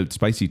want to try the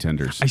spicy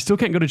tenders. I still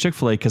can't go to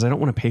Chick-fil-A because I don't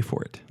want to pay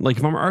for it. Like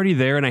if I'm already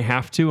there and I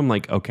have to, I'm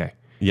like, okay.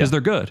 Because Yeah.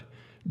 they're good.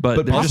 But,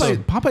 but they're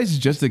just- Popeyes is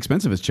just as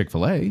expensive as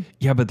Chick-fil-A.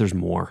 yeah, but there's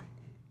more.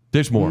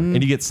 There's more, and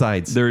you get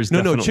sides. There's no.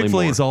 definitely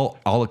Chick-fil-A more. is all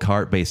a la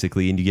carte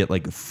basically, and you get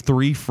like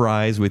 3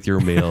 fries with your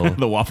meal.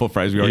 The waffle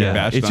fries we already Yeah,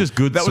 bashed it's on. just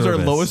good That was our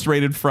service. lowest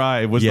rated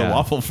fry. Was Yeah. the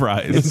waffle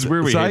fries. It's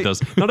weird we So hate I-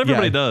 those. Not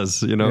everybody yeah.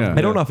 does, you know? Yeah.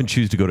 I don't often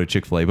choose to go to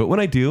Chick-fil-A, but when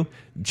I do,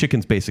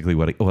 chicken's basically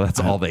what. That's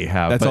all they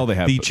have. That's But all they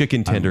have, The but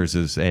chicken tenders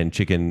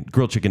and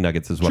grilled chicken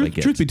nuggets is what I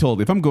get. Truth be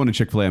told, if I'm going to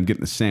Chick-fil-A, I'm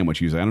getting the sandwich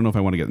usually. I don't know if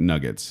I want to get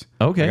nuggets.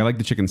 Okay. Like, I like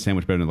the chicken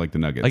sandwich better than I like the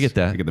nuggets. I get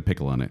that. I get the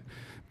pickle on it.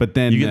 But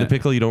then You get the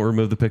pickle. You don't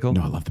remove the pickle.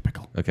 No, I love the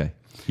pickle. Okay.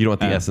 You don't want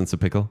the essence of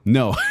pickle.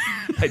 No,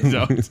 I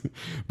don't.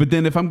 But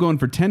then if I'm going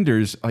for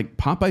tenders, like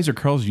Popeyes or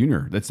Carl's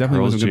Jr., that's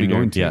definitely what I'm going to be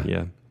going to. yeah.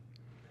 Yeah.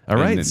 All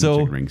And right, then so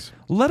chicken rings.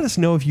 let us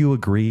know if you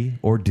agree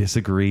or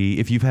disagree,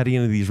 if you've had any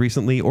of these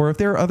recently, or if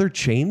there are other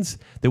chains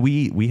that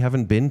we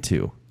haven't been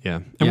to. Yeah.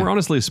 And Yeah. we're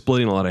honestly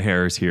splitting a lot of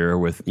hairs here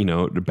with,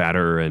 the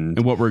batter and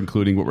And what we're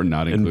including, what we're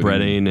not and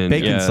including. breading and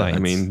Bacon yeah, science. I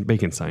mean,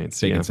 bacon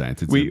science. Bacon yeah.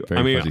 science. It's a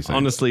very fuzzy science.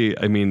 honestly,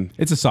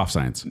 It's a soft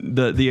science.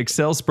 the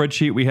Excel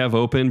spreadsheet we have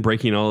open,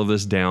 breaking all of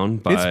this down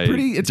by It's different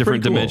pretty cool.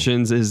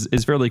 dimensions is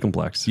fairly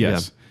complex.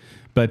 Yes.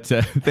 But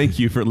thank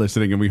you for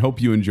listening, and we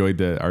hope you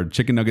enjoyed our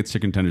Chicken Nuggets,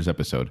 Chicken Tenders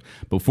episode.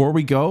 Before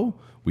we go,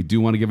 we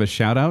do want to give a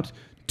shout out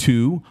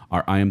to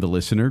our I Am the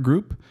Listener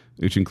group,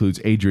 which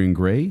includes Adrian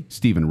Gray,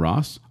 Stephen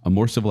Ross, A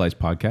More Civilized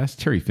Podcast,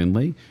 Terry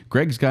Finlay,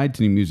 Greg's Guide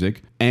to New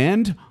Music,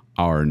 and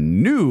our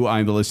new I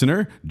Am the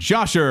Listener,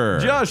 Josher.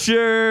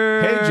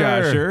 Josher! Hey,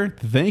 Josher.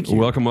 Thank you.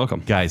 Welcome,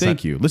 welcome. Guys,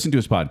 Thank you. Listen to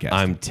his podcast.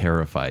 I'm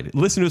terrified.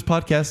 Listen to his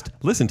podcast.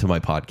 Listen to my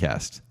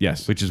podcast.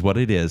 Yes. Which is what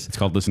it is. It's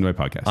called Listen to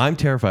My Podcast. I'm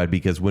terrified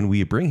because when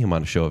we bring him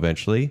on a show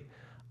eventually,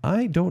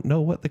 I don't know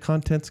what the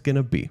content's going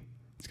to be.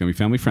 It's going to be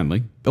family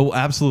friendly. Oh,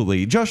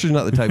 absolutely. Josh is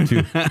not the type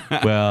to.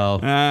 Well,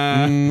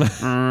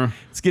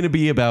 it's going to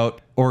be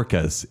about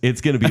orcas. It's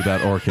going to be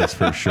about orcas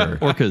for sure.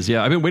 Orcas,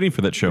 yeah. I've been waiting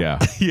for that show. Yeah.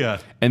 Yeah.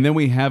 And then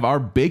we have our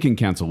Bacon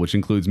Council, which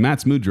includes Matt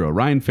Smudro,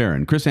 Ryan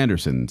Farron, Chris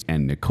Anderson,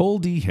 and Nicole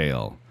D.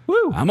 Hale.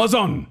 Woo!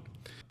 Amazon!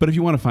 But if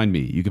you want to find me,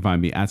 you can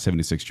find me at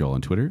 76Joel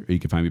on Twitter, or you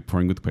can find me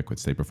performing with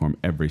Quickwits. They perform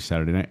every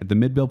Saturday night at the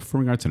Midvale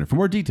Performing Arts Center. For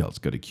more details,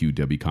 go to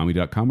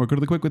qwcomedy.com or go to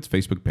the Quickwits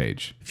Facebook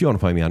page. If you want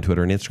to find me on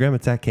Twitter and Instagram,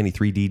 it's at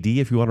Kenny3DD.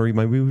 If you want to read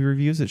my movie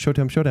reviews, it's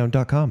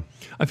ShowtimeShowdown.com.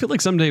 I feel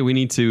like someday we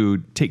need to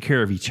take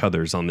care of each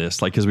other's on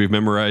this, like because we've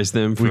memorized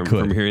them could.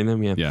 from hearing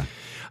them. Yeah. Yeah.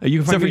 You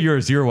can Except find for me-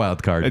 your 0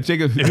 wild card.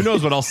 Jacob, Who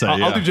knows what I'll say? I'll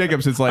yeah. do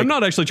Jacob's. It's like, I'm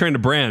not actually trying to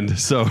brand,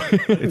 so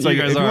it's like,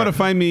 if you want to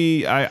find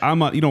me,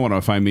 I'm on, you don't want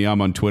to find me. I'm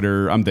on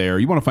Twitter. I'm there.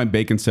 You want to find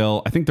Bacon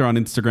Cell? I think they're on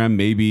Instagram,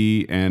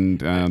 maybe,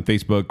 and on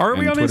Facebook. Are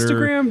we and on Twitter.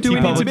 Instagram? Do we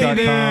need to be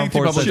TeePublic.com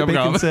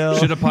TeePublic.com. /BaconCell.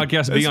 Should a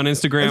podcast be on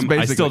Instagram? I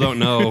basically- still don't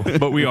know,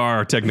 but we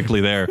are technically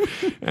there.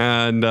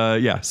 And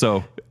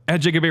so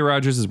at Jacob A.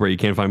 Rogers is where you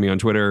can find me on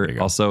Twitter.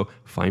 Also,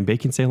 find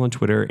Bacon Sale on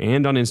Twitter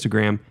and on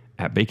Instagram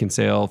at Bacon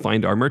Sale.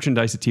 Find our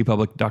merchandise at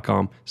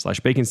tpublic.com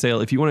 /Bacon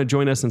Sale. If you want to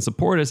join us and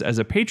support us as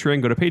a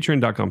patron, go to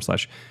patreon.com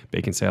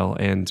 /Bacon Sale.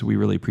 And we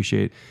really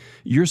appreciate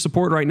your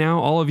support right now.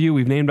 All of you,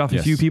 we've named off a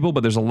Yes. few people,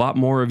 but there's a lot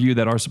more of you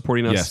that are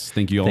supporting us. Yes,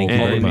 thank you all, Thank you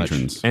all very the much.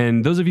 patrons.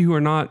 And those of you who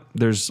are not,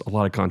 there's a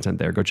lot of content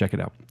there. Go check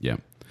it out. Yeah.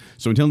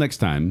 So until next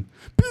time,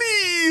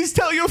 please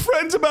tell your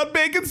friends about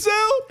Bacon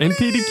Cell. And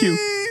PDQ.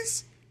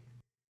 Please.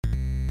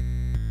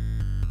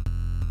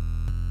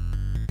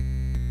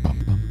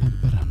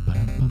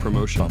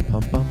 Promotion.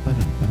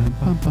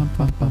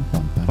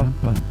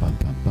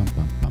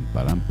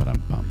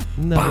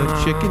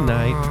 Another chicken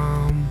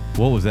night.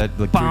 What was that?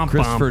 Like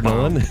Christopher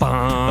Nolan? Okay.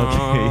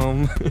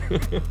 I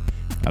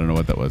don't know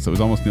what that was. It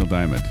was almost Neil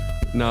Diamond.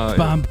 No,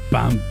 Bum,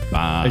 bum, bum.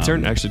 I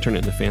actually turned it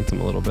into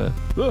Phantom a little bit.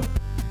 A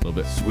little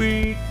bit.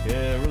 Sweet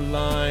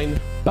Caroline.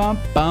 Bum,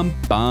 bum,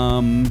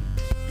 bum.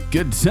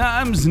 Good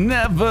times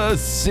never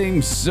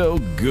seem so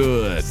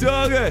good.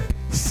 So good.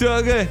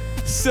 So good.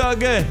 So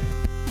good.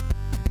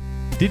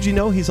 Did you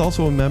know he's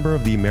also a member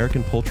of the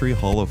American Poultry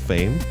Hall of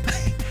Fame?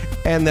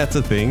 And that's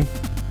a thing.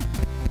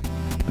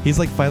 He's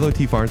like Philo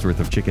T. Farnsworth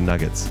of chicken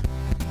nuggets.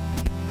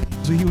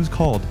 So he was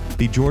called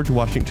the George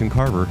Washington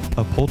Carver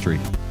of poultry.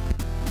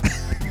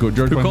 Go,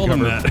 George. Who called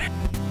him Cover. that?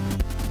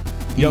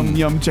 Yum,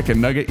 yum,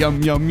 chicken nugget.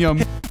 Yum, yum, yum.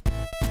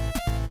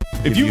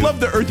 If you love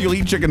the earth, you'll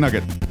eat chicken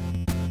nugget.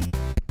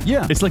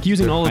 Yeah. It's like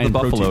using all of High the in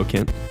buffalo,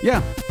 protein. Kent.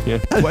 Yeah. Yeah.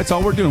 Well, that's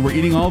all we're doing. We're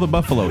eating all the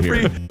buffalo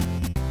here.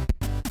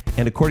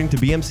 And according to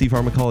BMC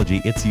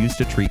Pharmacology, it's used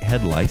to treat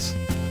head lice.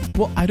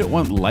 Well, I don't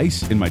want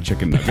lice in my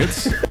chicken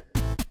nuggets.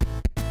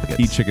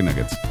 Eat chicken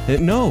nuggets.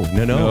 No.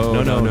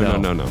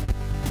 No.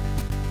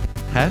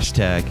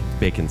 Hashtag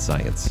bacon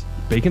science.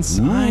 Bacon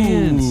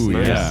science. Ooh,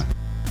 Nice. yeah.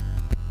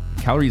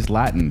 Calories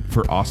Latin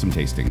for awesome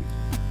tasting.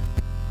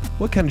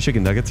 What kind of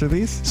chicken nuggets are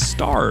these?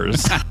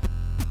 Stars.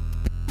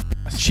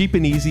 Cheap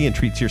and easy and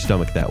treats your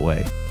stomach that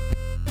way.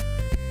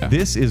 Yeah.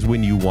 This is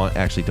when you want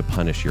actually to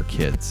punish your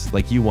kids.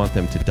 Like you want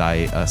them to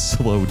die a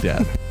slow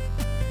death.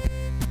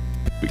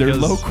 They're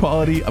Because- low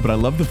quality, but I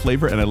love the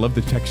flavor and I love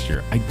the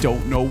texture. I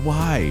don't know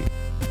why.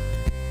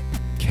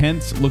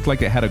 Kent's looked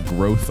like it had a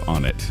growth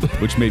on it,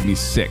 which made me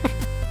sick.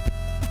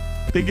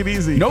 Take it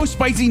easy. No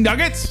spicy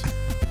nuggets.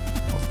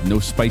 No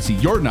spicy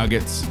your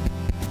nuggets.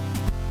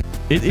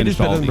 It is finished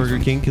better all than these Burger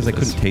ones King because I with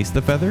this. couldn't taste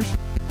the feathers.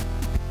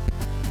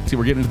 See,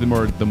 we're getting into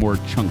the more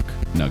chunk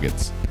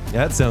nuggets.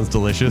 That sounds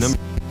delicious.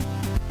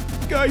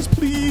 Guys,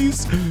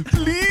 please,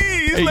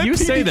 Hey, let you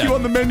say PDQ that.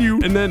 on the menu.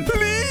 And then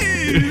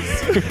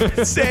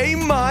Please, Say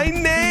my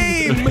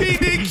name.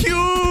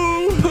 PDQ.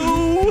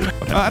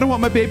 I don't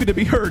want my baby to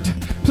be hurt.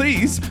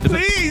 Please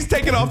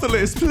take it off the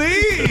list.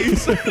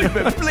 Please,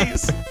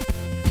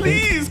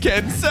 please,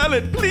 Ken, sell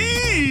it,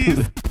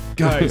 please.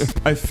 Guys,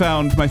 I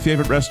found my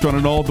favorite restaurant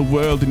in all the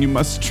world, and you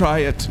must try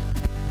it.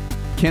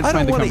 Can't I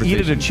find don't the want to eat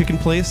at a conversation. chicken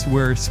place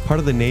where part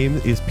of the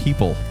name is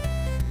people.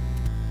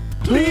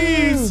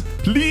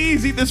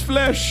 Please eat this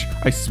flesh.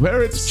 I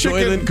swear it's chicken.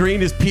 Soylent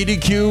Green is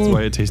PDQ. that's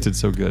why it tasted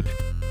so good.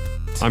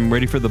 I'm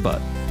ready for the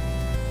butt.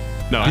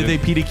 No, Did they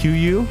PDQ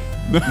you?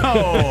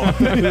 No.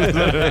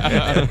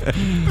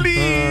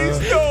 Please,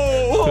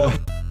 no.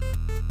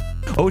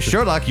 Oh,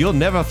 Sherlock, you'll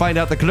never find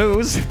out the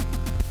clues.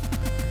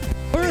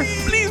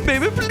 Please,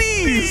 baby,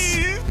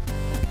 please.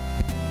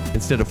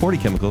 Instead of 40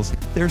 chemicals,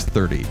 there's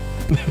 30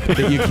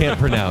 that you can't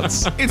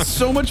pronounce. It's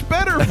so much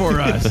better for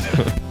us.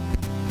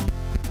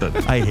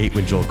 I hate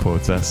when Joel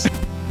quotes us.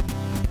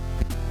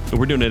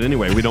 We're doing it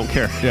anyway. We don't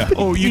care. Yeah.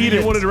 Oh, you Eat didn't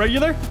it. want it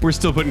regular? We're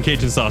still putting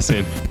Cajun sauce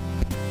in.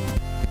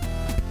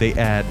 They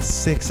add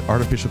 6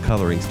 artificial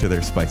colorings to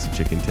their spicy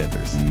chicken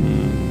tenders.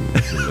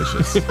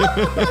 Delicious.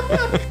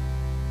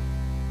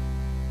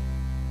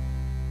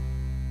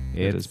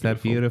 It's a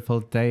beautiful. beautiful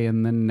day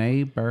in the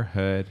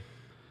neighborhood.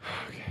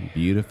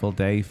 Beautiful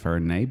day for a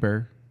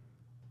neighbor.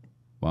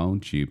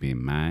 Won't you be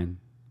mine?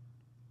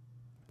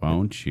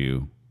 Won't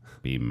you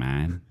be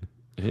mine?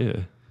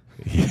 Yeah.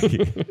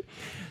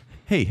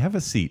 Hey, have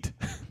a seat.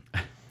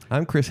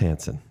 I'm Chris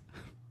Hansen.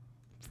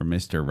 For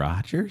Mr.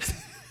 Rogers?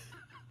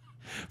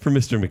 For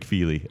Mr.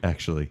 McFeely,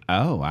 actually.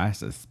 Oh, I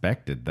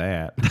suspected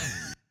that.